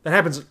 that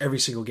happens in every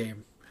single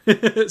game.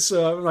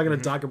 So I'm not going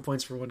to dock him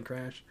points for one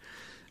crash.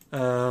 But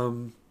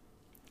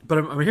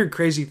I'm hearing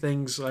crazy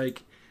things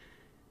like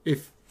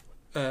if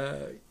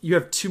you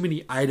have too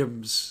many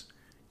items,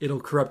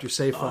 it'll corrupt your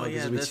save file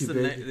because it'll be too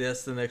big.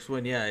 That's the next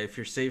one. Yeah, if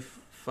your save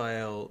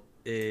file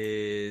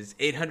is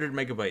 800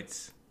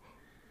 megabytes.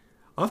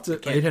 I'll have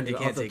to,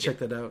 I'll have to check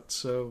that out.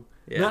 So,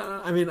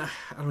 Yeah. I mean, I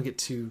don't get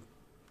too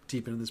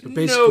deep into this, but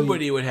basically,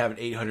 nobody would have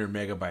 800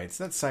 megabytes.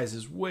 That size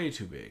is way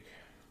too big.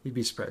 you'd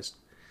be surprised.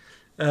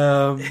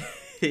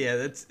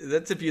 Yeah,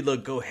 that's if you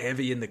go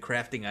heavy in the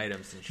crafting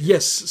items and shit.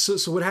 Yes.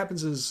 So what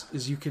happens is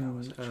you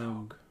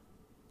can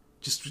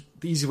just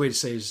the easy way to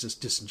say it is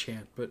just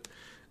disenchant, but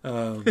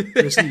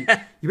basically,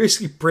 you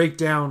basically break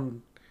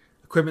down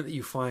equipment that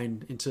you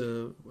find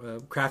into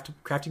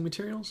crafting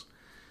materials,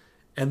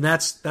 and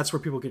that's where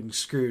people are getting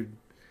screwed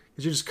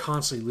because you're just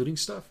constantly looting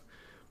stuff.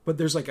 But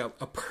there's like a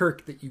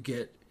perk that you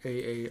get,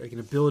 like an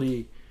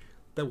ability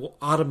that will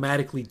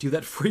automatically do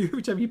that for you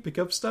every time you pick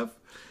up stuff.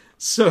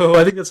 So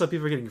I think that's how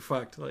people are getting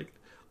fucked. Like,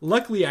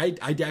 luckily, I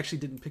actually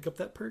didn't pick up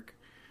that perk,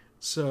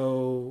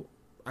 so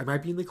I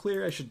might be in the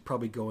clear. I should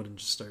probably go in and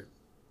just start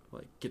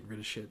like getting rid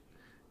of shit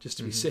just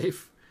to be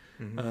safe.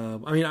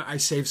 Mm-hmm. I mean, I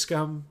save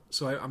scum,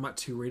 so I'm not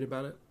too worried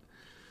about it.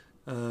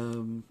 Yeah,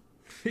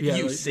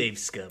 You like, save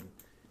scum.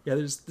 yeah,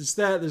 there's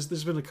that.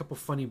 There's been a couple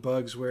funny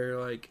bugs where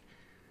like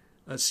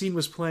a scene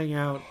was playing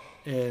out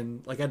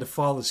and like I had to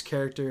follow this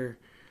character,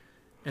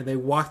 and they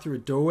walked through a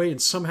doorway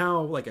and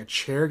somehow like a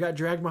chair got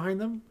dragged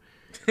behind them.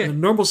 In a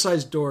normal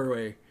sized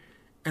doorway,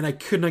 and I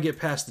could not get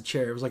past the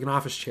chair. It was like an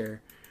office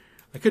chair.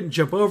 I couldn't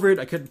jump over it.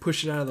 I couldn't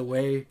push it out of the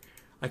way.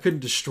 I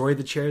couldn't destroy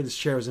the chair. This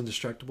chair was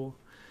indestructible.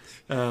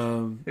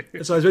 And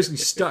so I was basically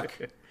stuck.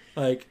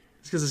 Like,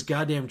 it's because this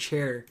goddamn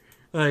chair.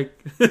 Like,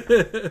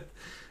 so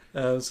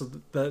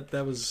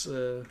that was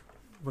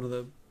one of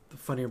the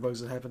funnier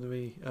bugs that happened to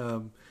me.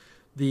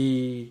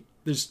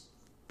 There's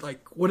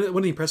like one of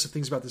the impressive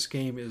things about this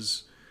game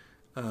is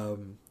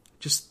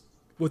just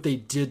what they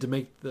did to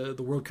make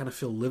the world kind of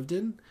feel lived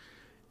in.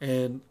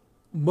 And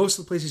most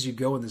of the places you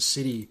go in the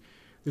city,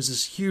 there's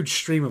this huge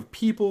stream of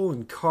people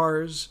and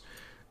cars.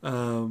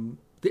 The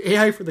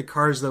AI for the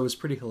cars, though, is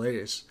pretty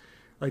hilarious.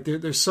 Like,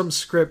 there's some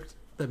script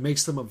that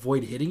makes them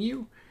avoid hitting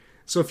you.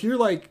 So if you're,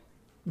 like,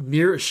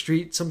 near a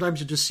street,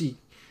 sometimes you just see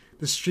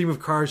the stream of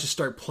cars just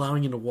start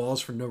plowing into walls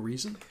for no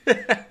reason.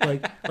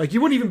 like you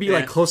wouldn't even be,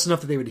 like, close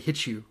enough that they would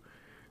hit you.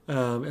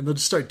 And they'll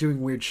just start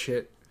doing weird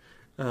shit.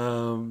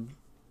 My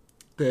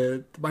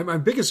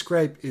biggest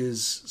gripe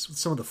is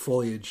some of the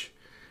foliage.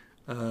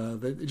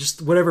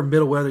 Just whatever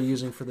middleware they're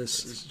using for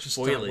this is just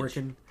not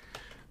working.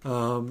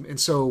 And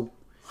so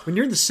when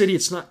you're in the city,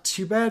 it's not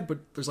too bad, but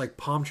there's like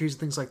palm trees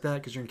and things like that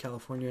because you're in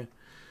California,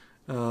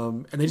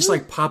 and they just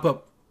like pop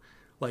up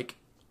like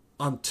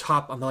on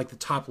like the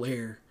top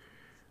layer,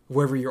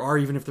 wherever you are,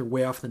 even if they're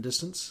way off in the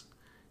distance,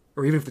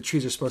 or even if the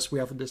trees are supposed to be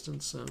off in the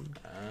distance.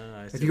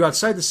 If you go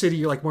outside the city,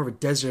 you're like more of a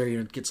desert area,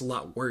 and it gets a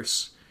lot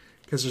worse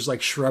because there's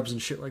like shrubs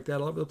and shit like that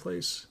all over the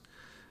place.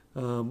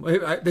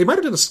 They might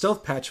have done a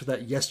stealth patch for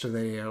that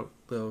yesterday,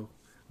 though.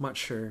 I'm not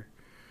sure.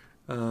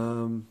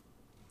 Yeah,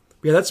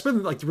 that's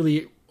been like the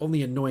really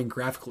only annoying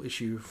graphical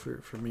issue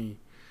for me.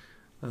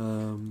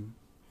 Yeah,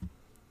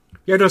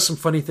 I know some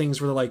funny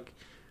things where like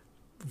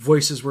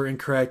voices were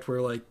incorrect, where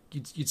like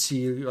you'd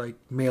see like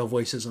male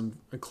voices on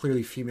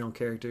clearly female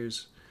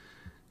characters.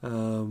 It's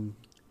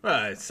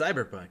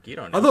Cyberpunk. You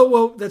don't know. Although,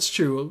 well, that's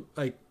true.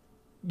 Like,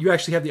 you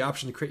actually have the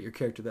option to create your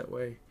character that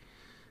way.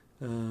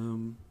 But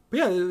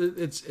yeah,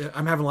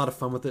 I'm having a lot of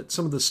fun with it.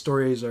 Some of the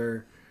stories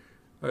are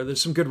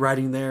there's some good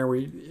writing there where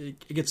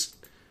it gets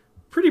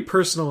pretty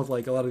personal with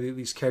like a lot of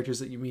these characters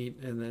that you meet,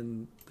 and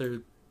then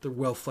they're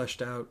well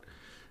fleshed out.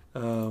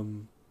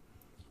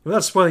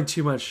 Without spoiling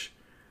too much,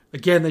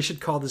 again, they should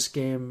call this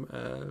game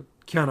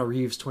Keanu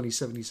Reeves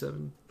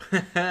 2077.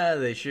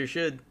 They sure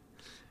should.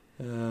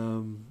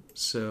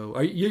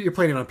 So you're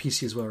playing it on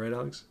PC as well, right,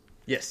 Alex?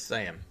 Yes,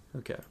 I am.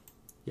 Okay.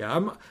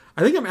 Yeah,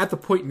 I think I'm at the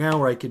point now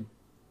where I could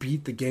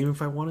beat the game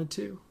if I wanted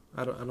to.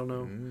 I don't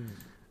know.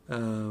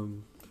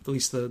 At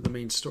least the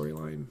main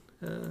storyline.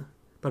 But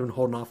I've been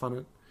holding off on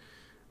it.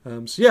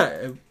 So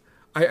yeah,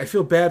 I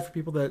feel bad for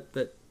people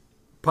that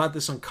bought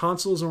this on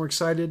consoles and were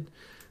excited.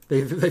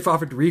 They've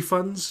offered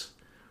refunds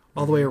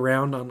all the way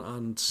around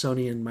on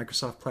Sony and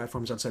Microsoft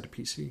platforms outside of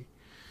PC.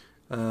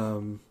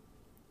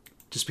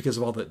 Just because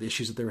of all the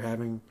issues that they were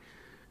having.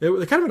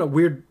 They're kind of in a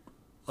weird,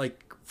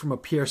 like, from a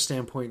PR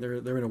standpoint,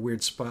 they're in a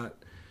weird spot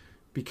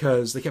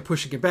because they kept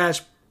pushing it back,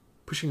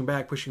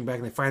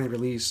 and they finally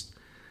released,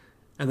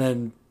 and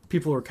then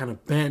people were kind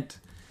of bent.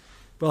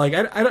 But like,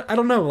 I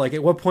don't know. Like,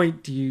 at what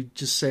point do you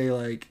just say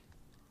like,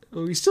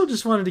 well, we still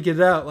just wanted to get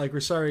it out? Like, we're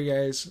sorry,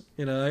 guys.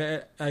 You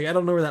know, I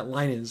don't know where that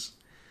line is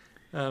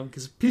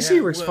because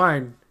PC works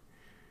fine.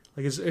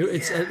 Like, it's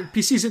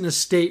PC's in a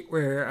state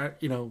where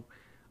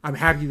I'm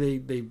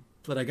happy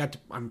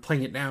I'm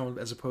playing it now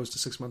as opposed to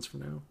 6 months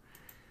from now.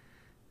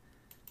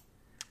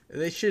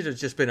 They should have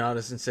just been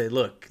honest and say,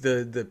 look,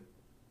 the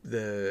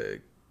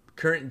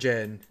current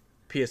gen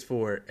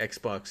PS4,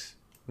 Xbox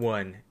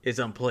One is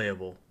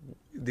unplayable.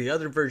 The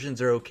other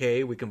versions are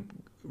okay. We can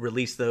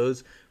release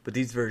those, but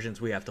these versions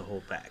we have to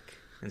hold back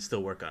and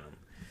still work on them.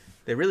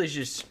 They really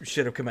just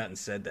should have come out and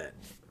said that,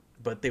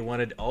 but they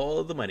wanted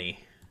all the money.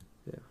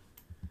 Yeah.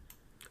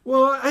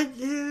 Well,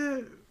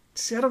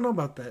 see, I don't know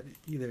about that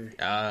either.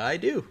 I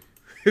do.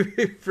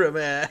 from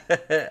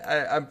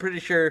I'm pretty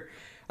sure.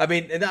 I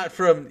mean, not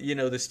from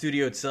the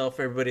studio itself.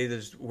 Everybody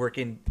that's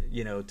working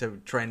to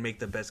try and make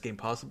the best game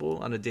possible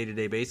on a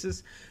day-to-day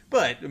basis,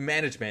 but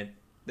management,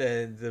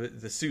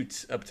 the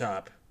suits up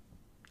top,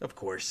 of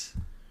course.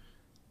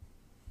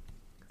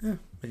 Yeah,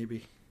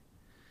 maybe.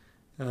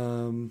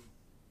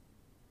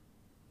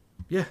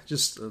 Yeah,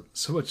 just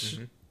so much,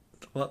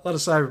 a lot of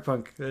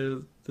Cyberpunk.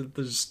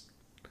 There's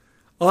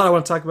a lot I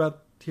want to talk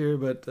about here,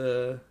 but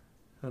kind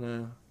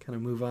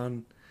of move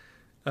on.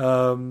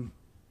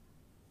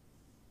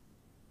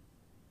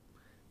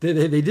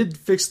 They did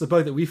fix the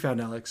bug that we found,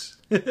 Alex.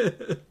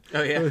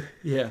 Oh yeah,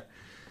 yeah.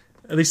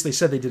 At least they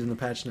said they did in the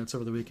patch notes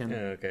over the weekend.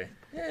 Oh, okay.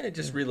 Yeah,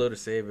 just reload a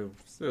save. It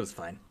was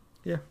fine.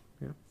 Yeah.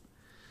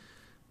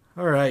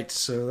 All right,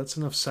 so that's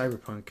enough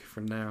Cyberpunk for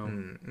now.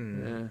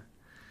 Yeah.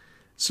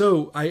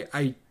 So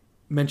I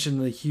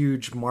mentioned the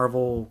huge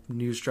Marvel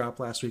news drop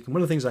last week, and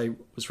one of the things I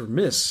was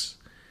remiss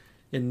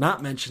in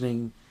not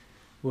mentioning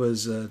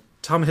was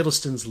Tom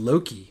Hiddleston's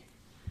Loki.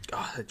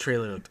 Oh, the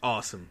trailer looked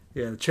awesome.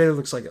 Yeah, the trailer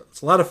looks like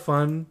it's a lot of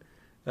fun.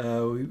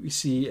 We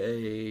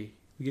see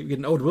we get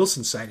an Owen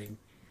Wilson sighting.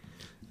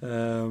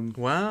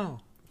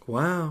 Wow.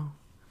 So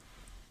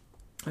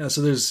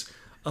there's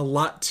a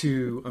lot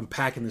to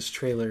unpack in this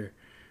trailer,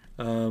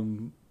 where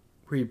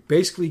he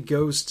basically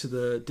goes to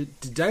the.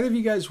 Did either of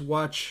you guys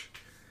watch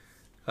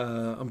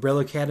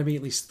Umbrella Academy,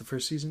 at least the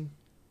first season?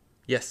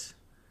 Yes,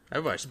 I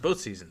watched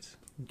both seasons.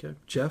 Okay,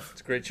 Jeff. It's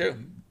a great show.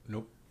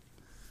 Nope.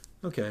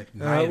 Okay.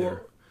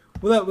 Neither.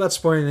 Without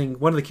spoiling anything,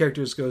 one of the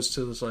characters goes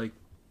to this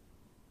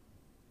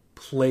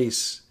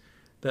place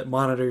that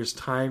monitors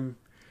time.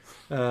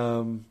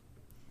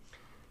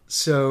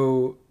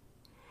 So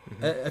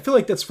I feel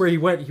like that's where he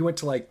went. He went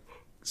to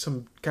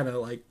some kind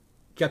of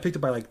got picked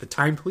up by the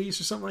time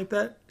police or something like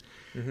that.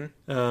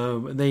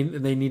 And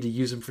they need to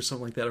use him for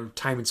something like that, or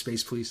time and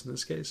space police in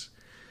this case.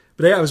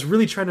 But yeah, I was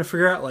really trying to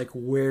figure out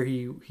where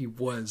he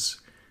was,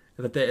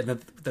 and that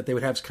they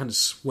would have kind of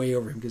sway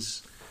over him,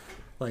 because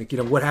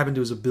what happened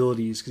to his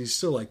abilities, because he's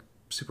still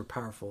super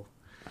powerful.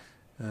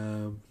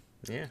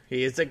 Yeah,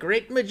 he is a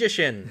great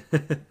magician.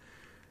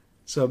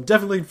 So I'm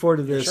definitely looking forward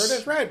to this. Sure,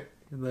 that's right.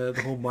 And the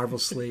whole Marvel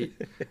slate.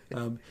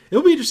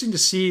 It'll be interesting to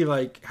see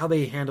how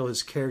they handle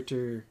his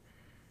character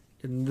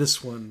in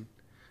this one,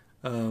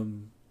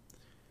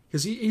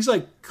 because he's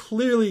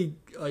clearly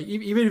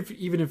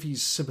even if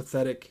he's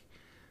sympathetic,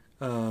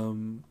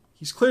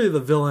 he's clearly the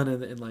villain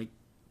in the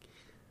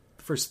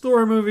first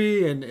Thor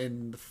movie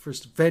and the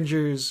first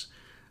Avengers.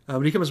 But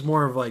he becomes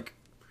more of I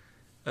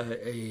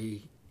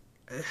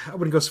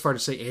wouldn't go so far to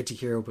say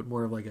anti-hero, but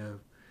more of a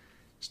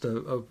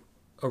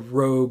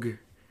rogue,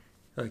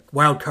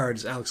 wild card,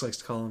 as Alex likes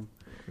to call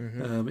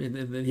him,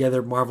 in the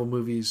other Marvel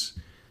movies.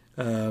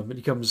 And he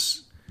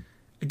becomes,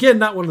 again,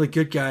 not one of the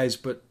good guys,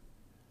 but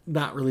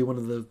not really one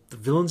of the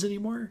villains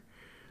anymore.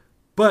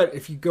 But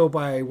if you go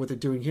by what they're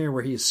doing here,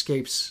 where he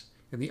escapes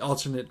in the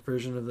alternate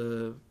version of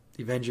the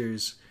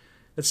Avengers,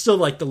 it's still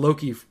the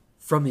Loki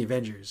from the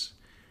Avengers.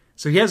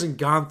 So he hasn't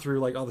gone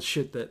through all the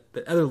shit that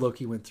other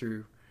Loki went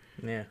through.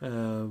 Yeah.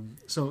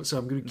 So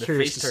I'm going to be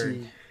curious to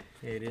see.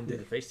 Yeah, he didn't do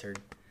the face turn.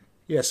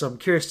 Yeah, so I'm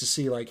curious to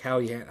see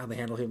how they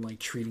handle him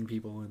treating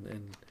people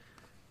and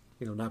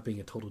not being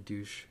a total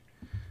douche.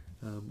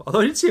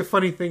 Although I did see a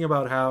funny thing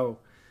about how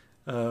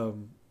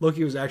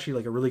Loki was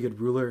actually a really good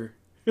ruler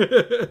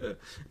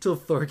until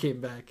Thor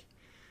came back.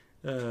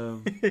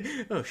 Oh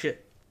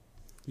shit!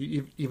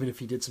 Even if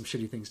he did some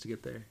shitty things to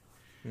get there.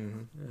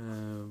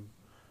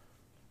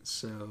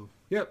 So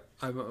yep,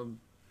 I'm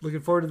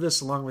looking forward to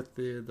this, along with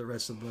the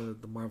rest of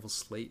the Marvel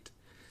slate.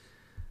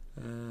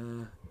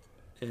 And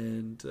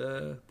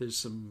there's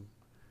some.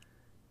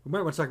 We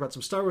might want to talk about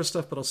some Star Wars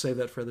stuff, but I'll save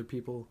that for other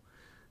people.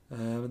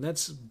 And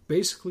that's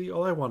basically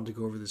all I wanted to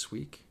go over this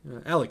week.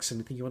 Alex,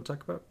 anything you want to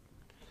talk about?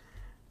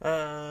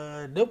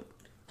 Nope,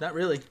 not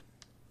really.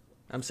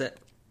 I'm set.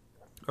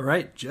 All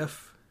right,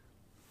 Jeff.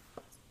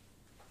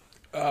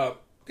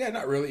 Yeah,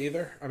 not really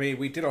either. I mean,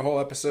 we did a whole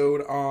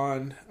episode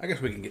on. I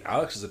guess we can get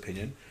Alex's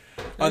opinion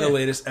on the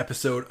latest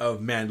episode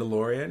of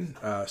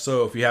Mandalorian.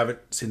 So if you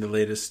haven't seen the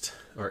latest,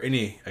 or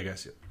any, I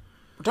guess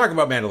we're talking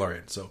about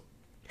Mandalorian. So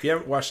if you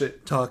haven't watched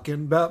it, Talking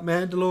about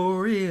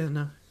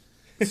Mandalorian.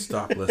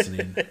 stop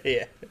listening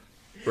Yeah.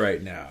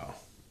 right now.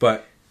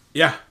 But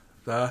yeah,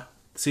 the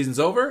season's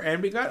over,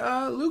 and we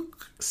got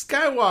Luke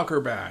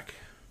Skywalker back.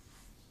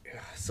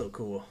 So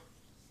cool.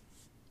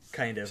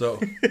 Kind of.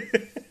 So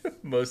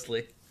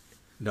Mostly.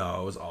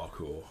 no, it was all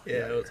cool.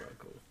 Yeah, it was all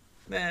cool.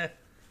 Nah,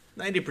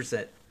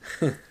 90%.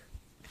 No,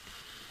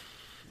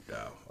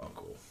 all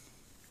cool.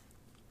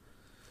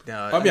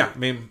 No, Yeah, I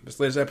mean, this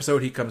latest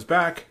episode, he comes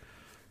back,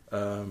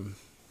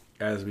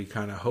 as we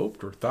kind of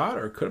hoped or thought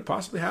or could have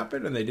possibly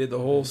happened, and they did the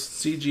whole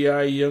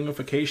CGI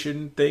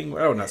youngification thing.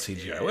 Oh, not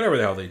CGI, whatever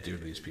the hell they do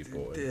to these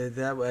people.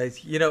 That was,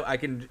 I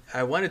kind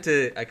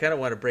of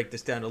want to break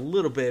this down a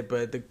little bit,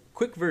 but the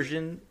quick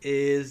version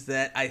is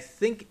that I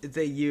think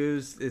they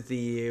use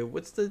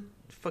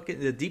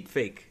the deep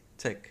fake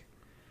tech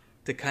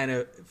to kind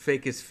of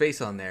fake his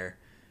face on there,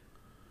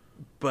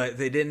 but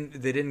they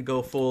didn't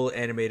go full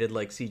animated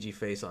like CG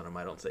face on him.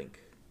 I don't think.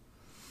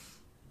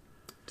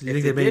 Do you If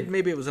think they they did, made?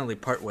 maybe it was only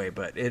part way,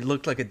 but it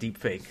looked like a deep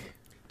fake.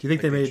 Do you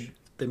think like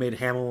they made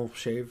Hamill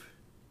shave?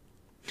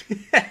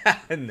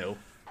 No.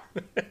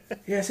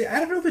 Yeah, see, I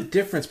don't know the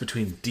difference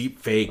between deep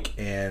fake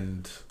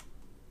and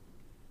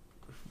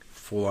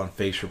full on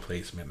face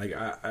replacement. Like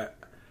I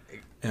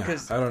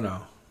don't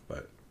know,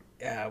 but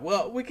Yeah,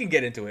 well, we can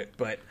get into it,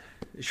 but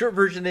the short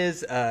version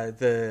is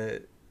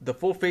the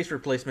full face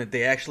replacement.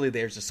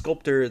 There's a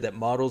sculptor that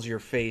models your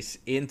face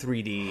in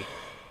 3D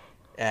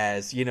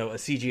as, you know, a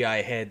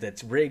CGI head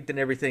that's rigged and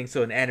everything.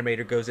 So an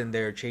animator goes in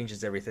there,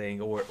 changes everything,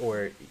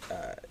 or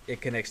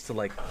it connects to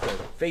like the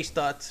face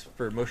dots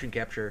for motion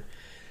capture.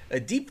 A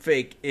deep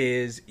fake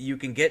is you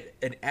can get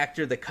an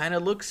actor that kind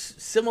of looks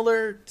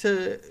similar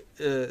to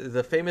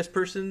the famous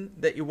person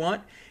that you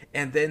want,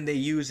 and then they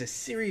use a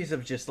series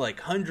of just like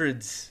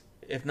hundreds,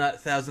 if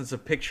not thousands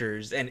of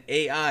pictures, and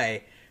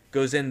AI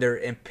goes in there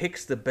and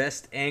picks the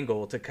best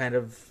angle to kind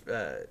of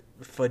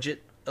fudge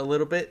it a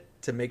little bit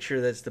to make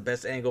sure that's the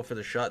best angle for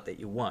the shot that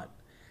you want.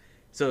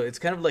 So it's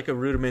kind of like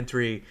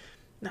a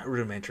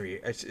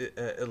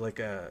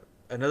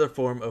another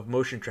form of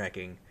motion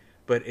tracking,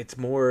 but it's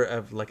more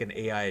of like an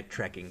AI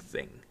tracking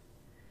thing.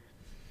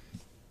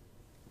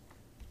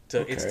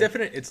 So Okay.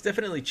 it's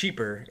definitely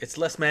cheaper. It's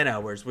less man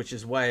hours, which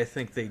is why I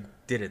think they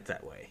did it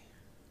that way.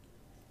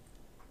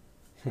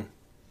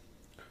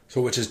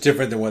 so which is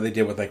different than what they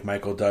did with like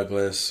Michael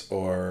Douglas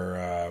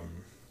or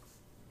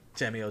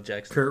Samuel L.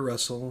 Jackson. Kurt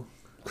Russell.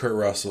 Kurt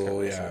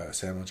Russell,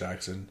 Samuel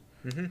Jackson.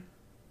 Mm-hmm.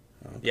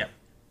 Yeah.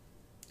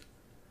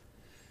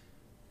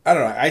 I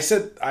don't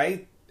know.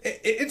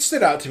 It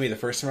stood out to me the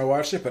first time I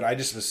watched it, but I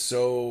just was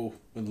so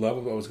in love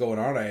with what was going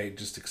on. I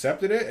just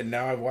accepted it, and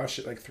now I've watched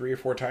it like 3 or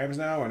 4 times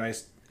now, and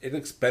it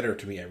looks better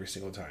to me every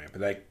single time.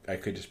 But I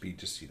could just be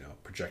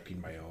projecting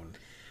my own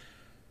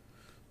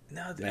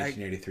No,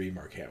 1983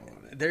 Mark Hamill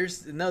on it.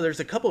 there's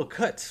a couple of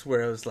cuts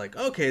where I was like,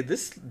 okay,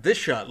 this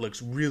shot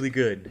looks really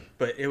good,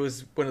 but it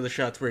was one of the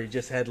shots where he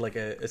just had like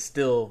a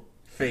still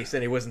face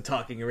and he wasn't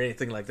talking or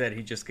anything like that.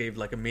 He just gave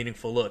like a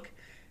meaningful look.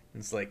 And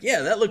it's like,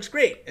 yeah, that looks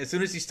great. As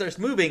soon as he starts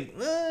moving,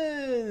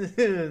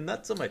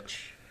 not so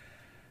much.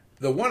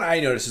 The one I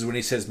noticed is when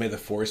he says "May the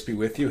Force be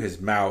with you," his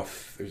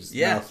mouth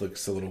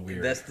looks a little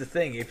weird. That's the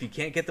thing. If you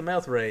can't get the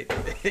mouth right,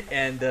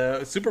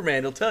 and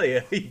Superman will tell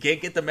you, you can't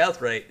get the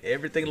mouth right,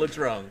 everything looks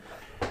wrong.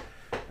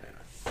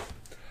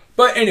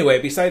 But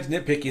anyway, besides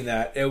nitpicking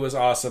that, it was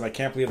awesome. I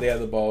can't believe they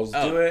had the balls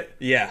to do it.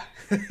 Yeah,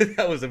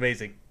 that was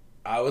amazing.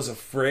 I was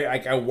afraid.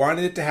 I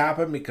wanted it to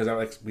happen because,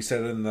 like we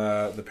said in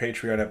the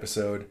Patreon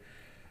episode,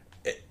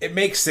 it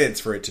makes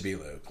sense for it to be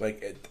Luke.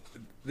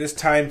 This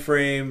time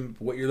frame,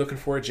 what you're looking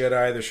for a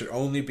Jedi, there should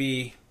only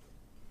be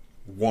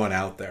one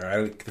out there.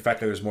 The fact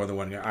that there's more than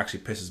one actually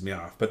pisses me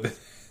off. But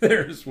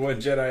there's one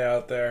Jedi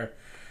out there,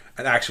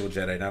 an actual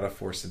Jedi, not a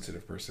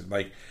Force-sensitive person.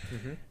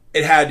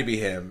 It had to be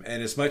him.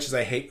 And as much as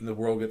I hate when the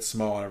world gets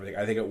small and everything,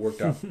 I think it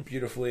worked out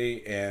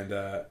beautifully. And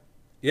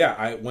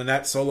when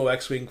that solo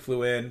X-wing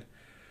flew in,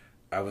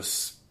 I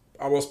was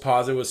almost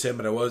positive it was him,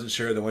 but I wasn't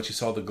sure. Then once you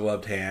saw the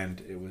gloved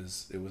hand, it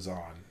was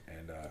on.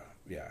 And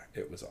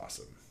it was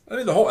awesome. I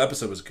mean, the whole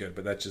episode was good,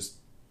 but that just,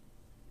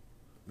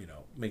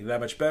 made it that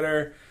much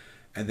better.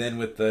 And then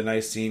with the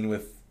nice scene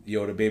with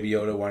Yoda, Baby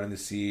Yoda, wanting to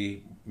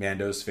see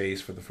Mando's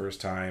face for the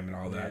first time and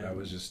all that, I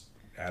was just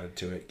added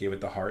to it. Gave it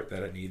the heart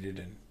that it needed,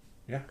 and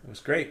it was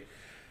great.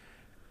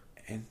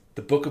 And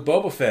the Book of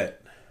Boba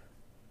Fett.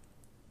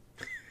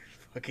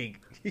 Fucking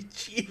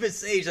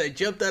Jeebus Age, I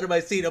jumped out of my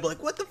seat. I'm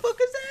like, what the fuck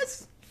is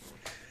this?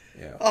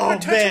 Yeah. Oh,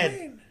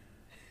 man.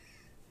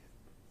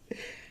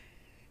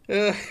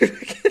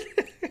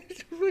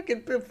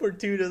 Fucking Pip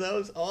Fortuna, that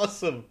was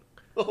awesome.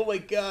 Oh my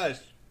gosh.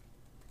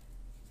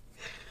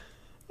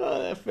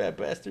 Oh, that fat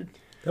bastard.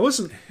 That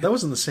wasn't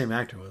the same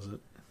actor, was it?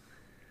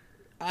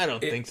 I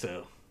don't think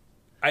so.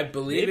 I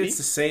believe Maybe. it's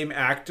the same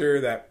actor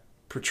that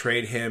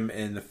portrayed him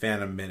in The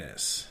Phantom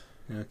Menace.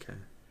 Okay.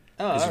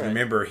 Oh, Because all right.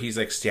 remember, he's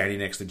like standing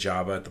next to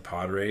Jabba at the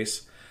pod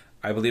race.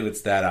 I believe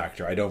it's that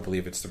actor. I don't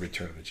believe it's the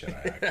Return of the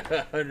Jedi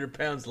actor. 100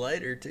 pounds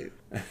lighter, too.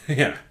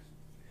 Yeah.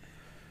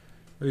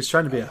 He was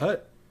trying to be a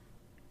Hutt.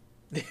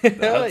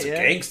 Hutt's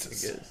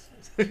gangsters.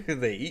 I guess.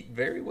 They eat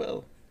very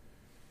well.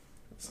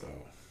 So,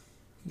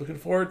 looking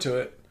forward to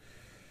it.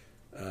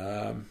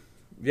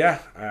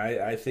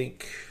 I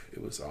think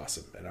it was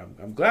awesome, and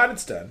I'm glad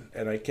it's done,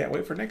 and I can't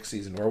wait for next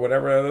season or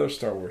whatever other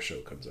Star Wars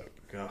show comes up.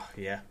 Oh,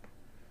 yeah.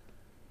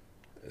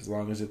 As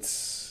long as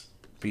it's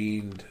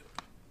being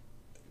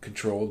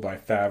controlled by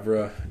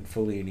Favreau and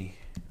Filoni.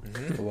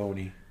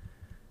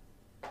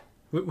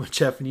 When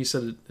Jeff and you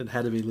said it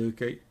had to be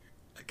Luke, I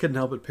couldn't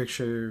help but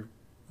picture,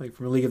 like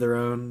from A League of Their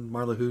Own,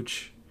 Marla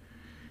Hooch.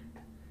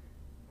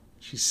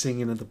 She's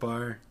singing at the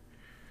bar.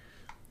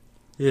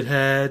 It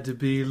had to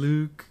be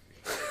Luke.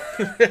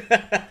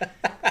 I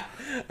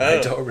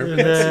don't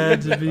remember It that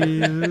had scene. to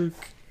be Luke.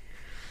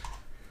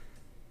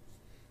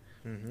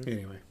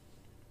 Anyway,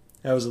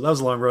 that was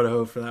a long road to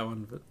hoe for that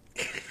one, but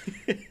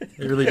it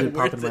really did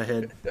pop in my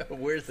head.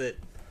 Worth it.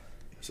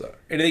 So,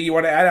 anything you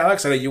want to add,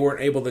 Alex? I know you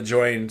weren't able to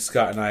join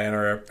Scott and I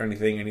or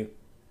anything.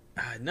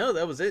 No,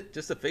 that was it.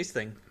 Just the face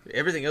thing.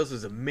 Everything else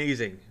was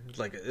amazing.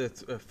 Like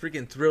it's a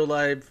freaking thrill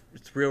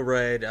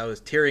ride. I was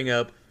tearing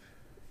up,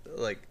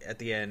 like at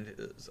the end.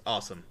 It was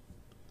awesome.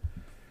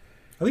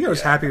 I think I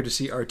was happier to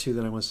see R2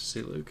 than I was to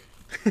see Luke.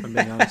 If I'm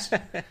being honest.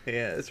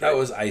 Yeah, that's right. That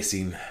was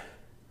icing.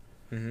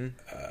 It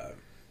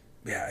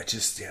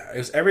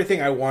was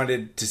everything I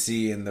wanted to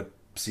see in the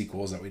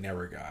sequels that we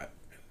never got.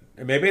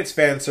 And maybe it's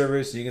fan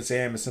service. You can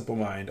say I'm a simple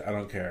mind. I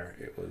don't care.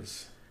 It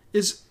was.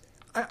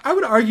 I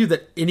would argue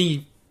that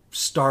any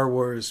Star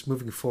Wars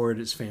moving forward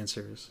is fan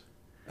service.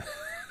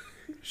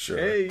 Sure.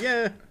 Hey,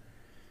 yeah.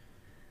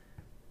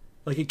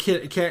 Like it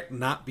can't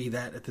not be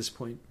that at this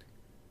point.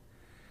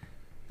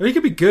 I mean, it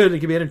could be good. It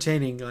could be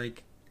entertaining.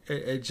 Like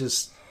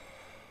it's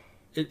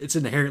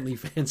inherently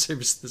fan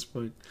service at this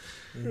point.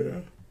 Yeah.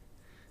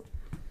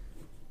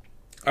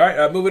 All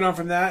right, moving on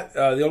from that.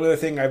 The only other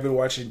thing I've been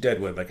watching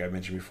Deadwood, like I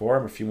mentioned before.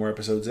 I'm a few more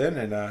episodes in,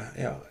 and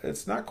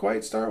it's not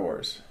quite Star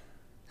Wars,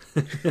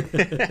 but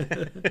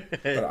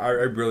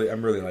I'm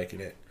really liking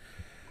it.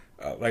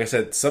 Like I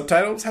said,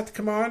 subtitles have to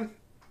come on,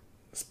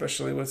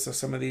 especially with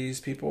some of these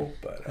people.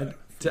 But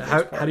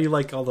how do you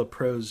like all the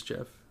pros,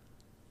 Jeff?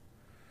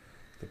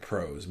 The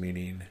pros,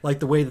 meaning like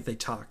the way that they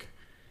talk.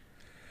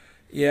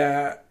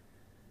 Yeah,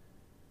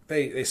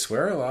 they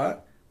swear a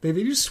lot. They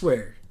do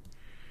swear.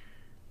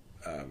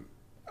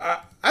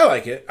 I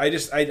like it. I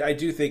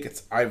do think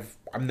it's. I'm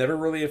never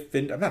really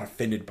offended. I'm not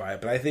offended by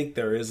it, but I think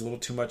there is a little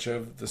too much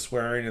of the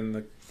swearing and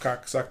the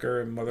cocksucker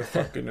and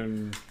motherfucking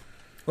and.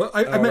 Well,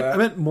 I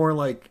meant more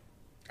like.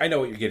 I know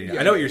what you're getting at.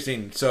 Yeah. I know what you're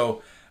seeing.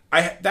 So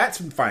that's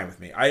been fine with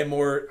me. I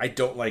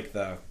don't like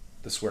the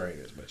swearing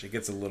as much. It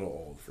gets a little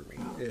old for me.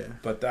 Yeah.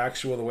 But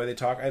the way they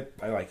talk, I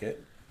like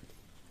it.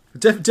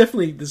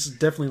 Definitely, this is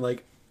definitely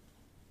like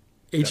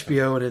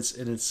HBO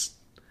in its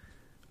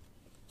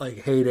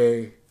like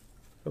heyday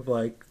of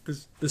like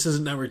this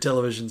isn't network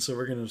television, so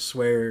we're gonna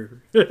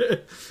swear.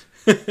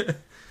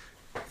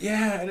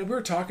 Yeah, and we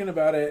were talking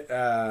about it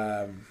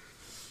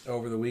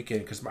over the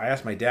weekend because I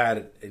asked my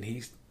dad, and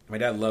my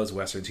dad loves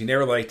westerns. He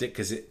never liked it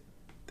because the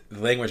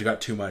language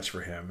got too much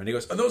for him, and he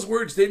goes, "Oh, those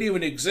words didn't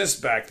even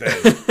exist back then."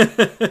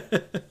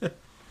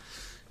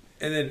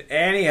 And then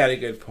Annie had a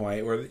good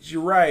point where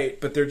you're right,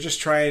 but they're just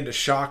trying to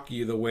shock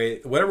you the way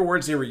whatever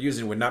words they were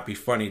using would not be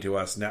funny to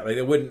us now. Like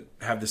they wouldn't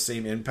have the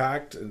same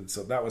impact, and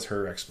so that was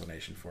her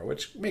explanation for it,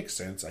 which makes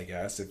sense, I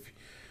guess. If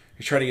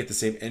you're trying to get the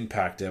same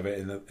impact of it,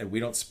 and we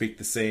don't speak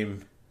the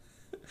same,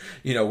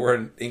 we're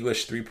in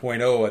English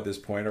 3.0 at this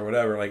point or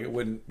whatever. Like it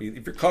wouldn't be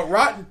if you're called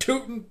rotten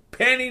tootin'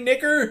 panty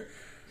knicker,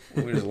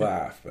 we just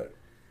laugh, but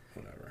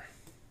whatever.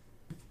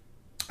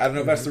 I don't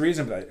know if that's the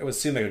reason, but it would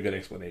seem like a good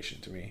explanation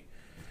to me.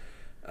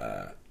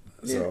 But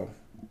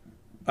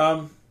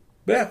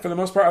yeah, for the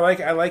most part,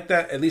 I like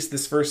that. At least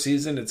this first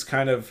season, it's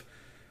kind of,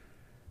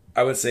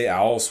 I would say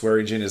Owl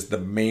Swearingen is the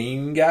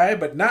main guy,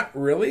 but not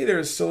really.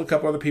 There's still a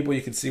couple other people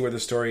you can see where the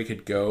story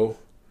could go,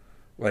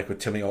 like with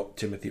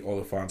Timothy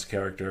Oliphant's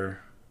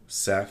character,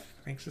 Seth,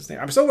 I think's his name.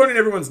 I'm still learning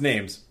everyone's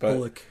names, but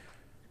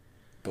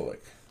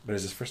Bullock. But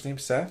is his first name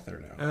Seth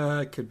or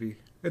no? It could be.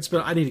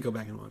 I need to go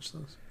back and watch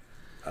those.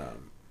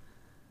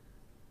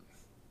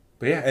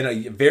 But yeah, and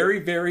a very,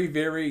 very,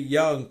 very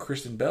young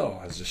Kristen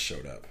Bell has just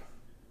showed up.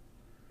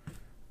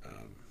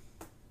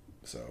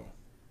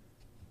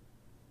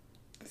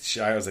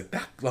 I was like,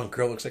 that young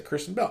girl looks like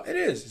Kristen Bell. It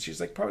is. And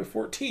she's like probably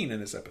 14 in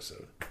this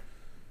episode.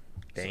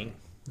 Dang.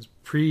 It's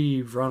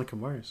pre-Veronica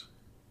Mars.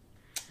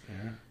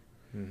 Yeah.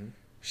 Mm-hmm.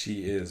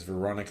 She is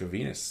Veronica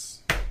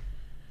Venus.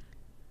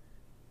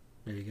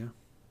 There you go.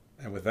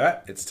 And with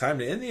that, it's time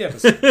to end the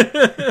episode.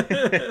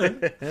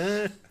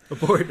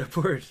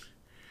 Abort.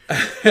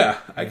 Yeah,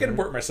 I can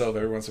abort myself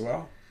every once in a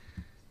while.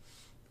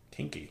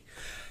 Kinky.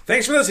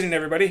 Thanks for listening,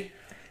 everybody.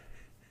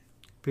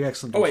 Be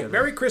excellent. Oh wait,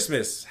 Merry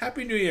Christmas,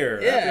 Happy New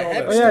Year.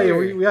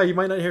 Yeah, you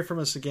might not hear from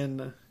us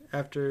again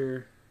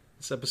after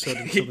this episode.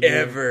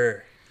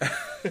 Ever.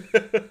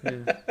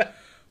 Yeah.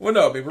 Well,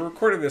 no, I mean, we're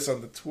recording this on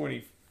the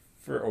 21st.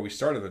 Oh, we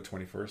started the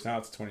 21st. Now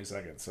it's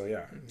 22nd. So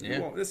yeah.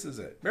 This is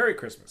it. Merry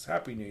Christmas,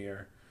 Happy New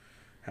Year,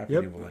 Happy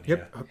New Millennia.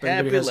 Yep. Hope Happy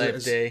everybody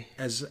Life Day.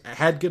 has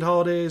had good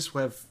holidays.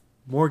 We'll have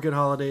more good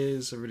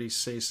holidays. Everybody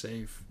stay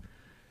safe,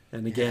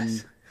 and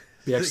again,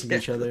 be excellent to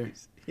each other.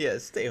 Yeah,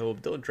 stay home.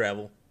 Don't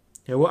travel.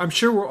 Yeah, well, I'm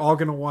sure we're all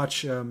going to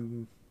watch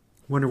Wonder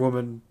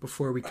Woman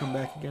before we come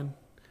back again,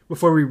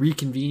 before we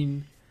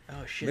reconvene.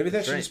 Oh shit! Maybe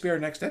that should just be our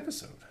next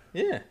episode.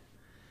 Yeah.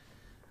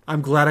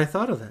 I'm glad I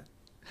thought of that.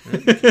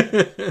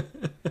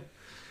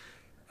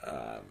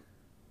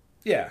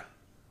 Yeah,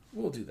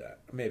 we'll do that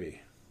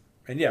maybe.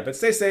 And yeah, but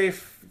stay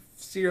safe.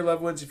 See your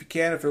loved ones if you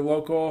can. If they're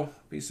local,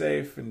 be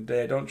safe and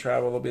don't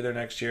travel. They'll be there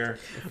next year.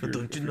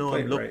 Don't you know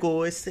I'm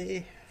loco,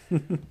 ese?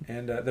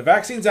 And the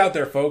vaccine's out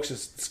there, folks.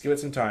 Just give it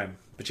some time.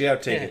 But you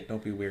gotta take it.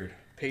 Don't be weird.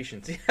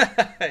 Patience.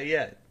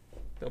 Yeah.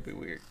 Don't be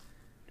weird.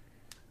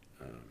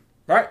 All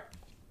right.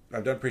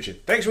 I'm done preaching.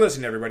 Thanks for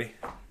listening, everybody.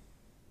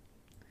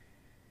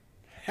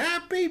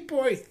 Happy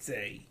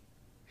birthday.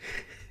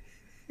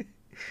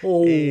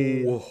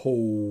 Ho,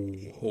 ho,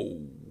 ho.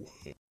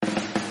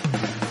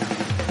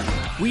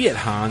 We at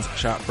Hans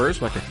Shot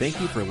First would like to thank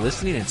you for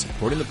listening and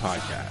supporting the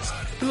podcast.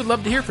 We would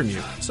love to hear from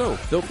you, so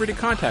feel free to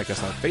contact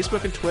us on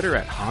Facebook and Twitter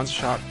at Hans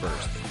Shot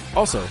First.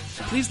 Also,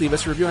 please leave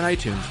us a review on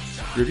iTunes.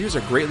 Reviews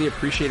are greatly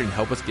appreciated and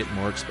help us get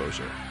more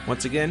exposure.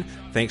 Once again,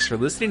 thanks for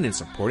listening and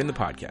supporting the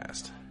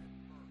podcast.